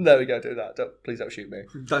Expo. There we go, do that. Please don't shoot me.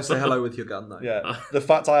 Don't say hello with your gun though. Yeah, the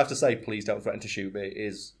fact I have to say, please don't threaten to shoot me,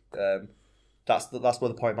 is that's where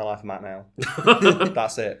the point of my life I'm at now.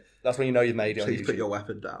 That's it. That's when you know you've made it. Please on put YouTube. your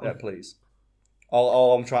weapon down. Yeah, please.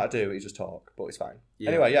 All I'm trying to do is just talk, but it's fine. Yeah.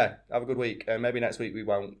 Anyway, yeah, have a good week. Maybe next week we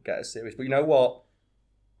won't get as serious, but you know what?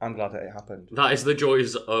 I'm glad that it happened. That is the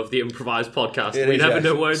joys of the improvised podcast. It We is, never yes.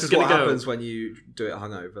 know where This it's is going what to go. happens when you do it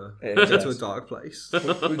hungover. It Get is, to a yes. dark place. But do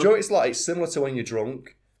you know what it's like? It's similar to when you're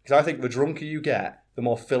drunk. Because I think the drunker you get, the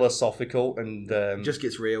more philosophical and It just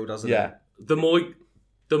gets real, doesn't yeah. it?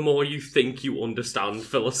 The more you think you understand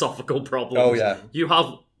philosophical problems, Oh yeah. you have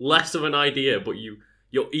less of an idea, but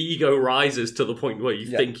your ego rises to the point where you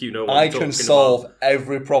Yeah. think you know what I I'm can talking solve about.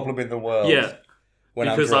 every problem in the world. Yeah, when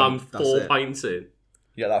because I'm I'm drunk. That's 4 it. pints in.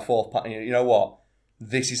 Yeah, that fourth pattern. You know what?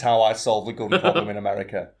 This is how I solve the gun problem in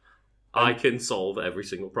America. I can solve every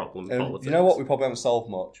single problem in And politics. you know what? We probably haven't solved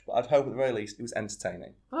much, but I'd hope at the very least it was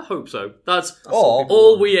entertaining. I hope so. That's Or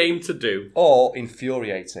all we aim to do. or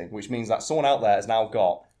infuriating, which means that someone out there has now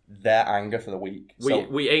got their anger for the week. So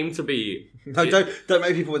We aim to be No, don't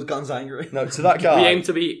make people with guns angry. No, to that guy. We aim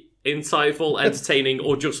to be insightful, entertaining,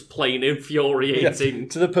 or just plain infuriating.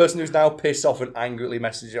 To the person who's now pissed off and angrily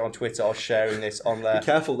messaging it on Twitter or sharing this on their... Be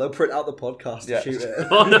careful, they'll print out the podcast to shoot it.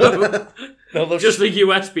 Oh no! No, they'll Just the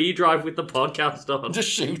USB drive with the podcast on. just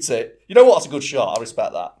shoot it. You know what? That's a good shot. I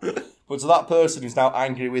respect that. But to that person who's now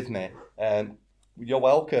angry with me, you're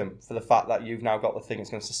welcome for the fact that you've now got the thing that's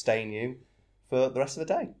going to sustain you for the rest of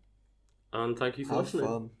the day. And thank you for Have listening.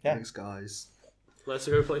 fun. Yeah. Thanks, guys. Let's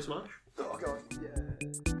go play Smash. Oh, God. Yeah.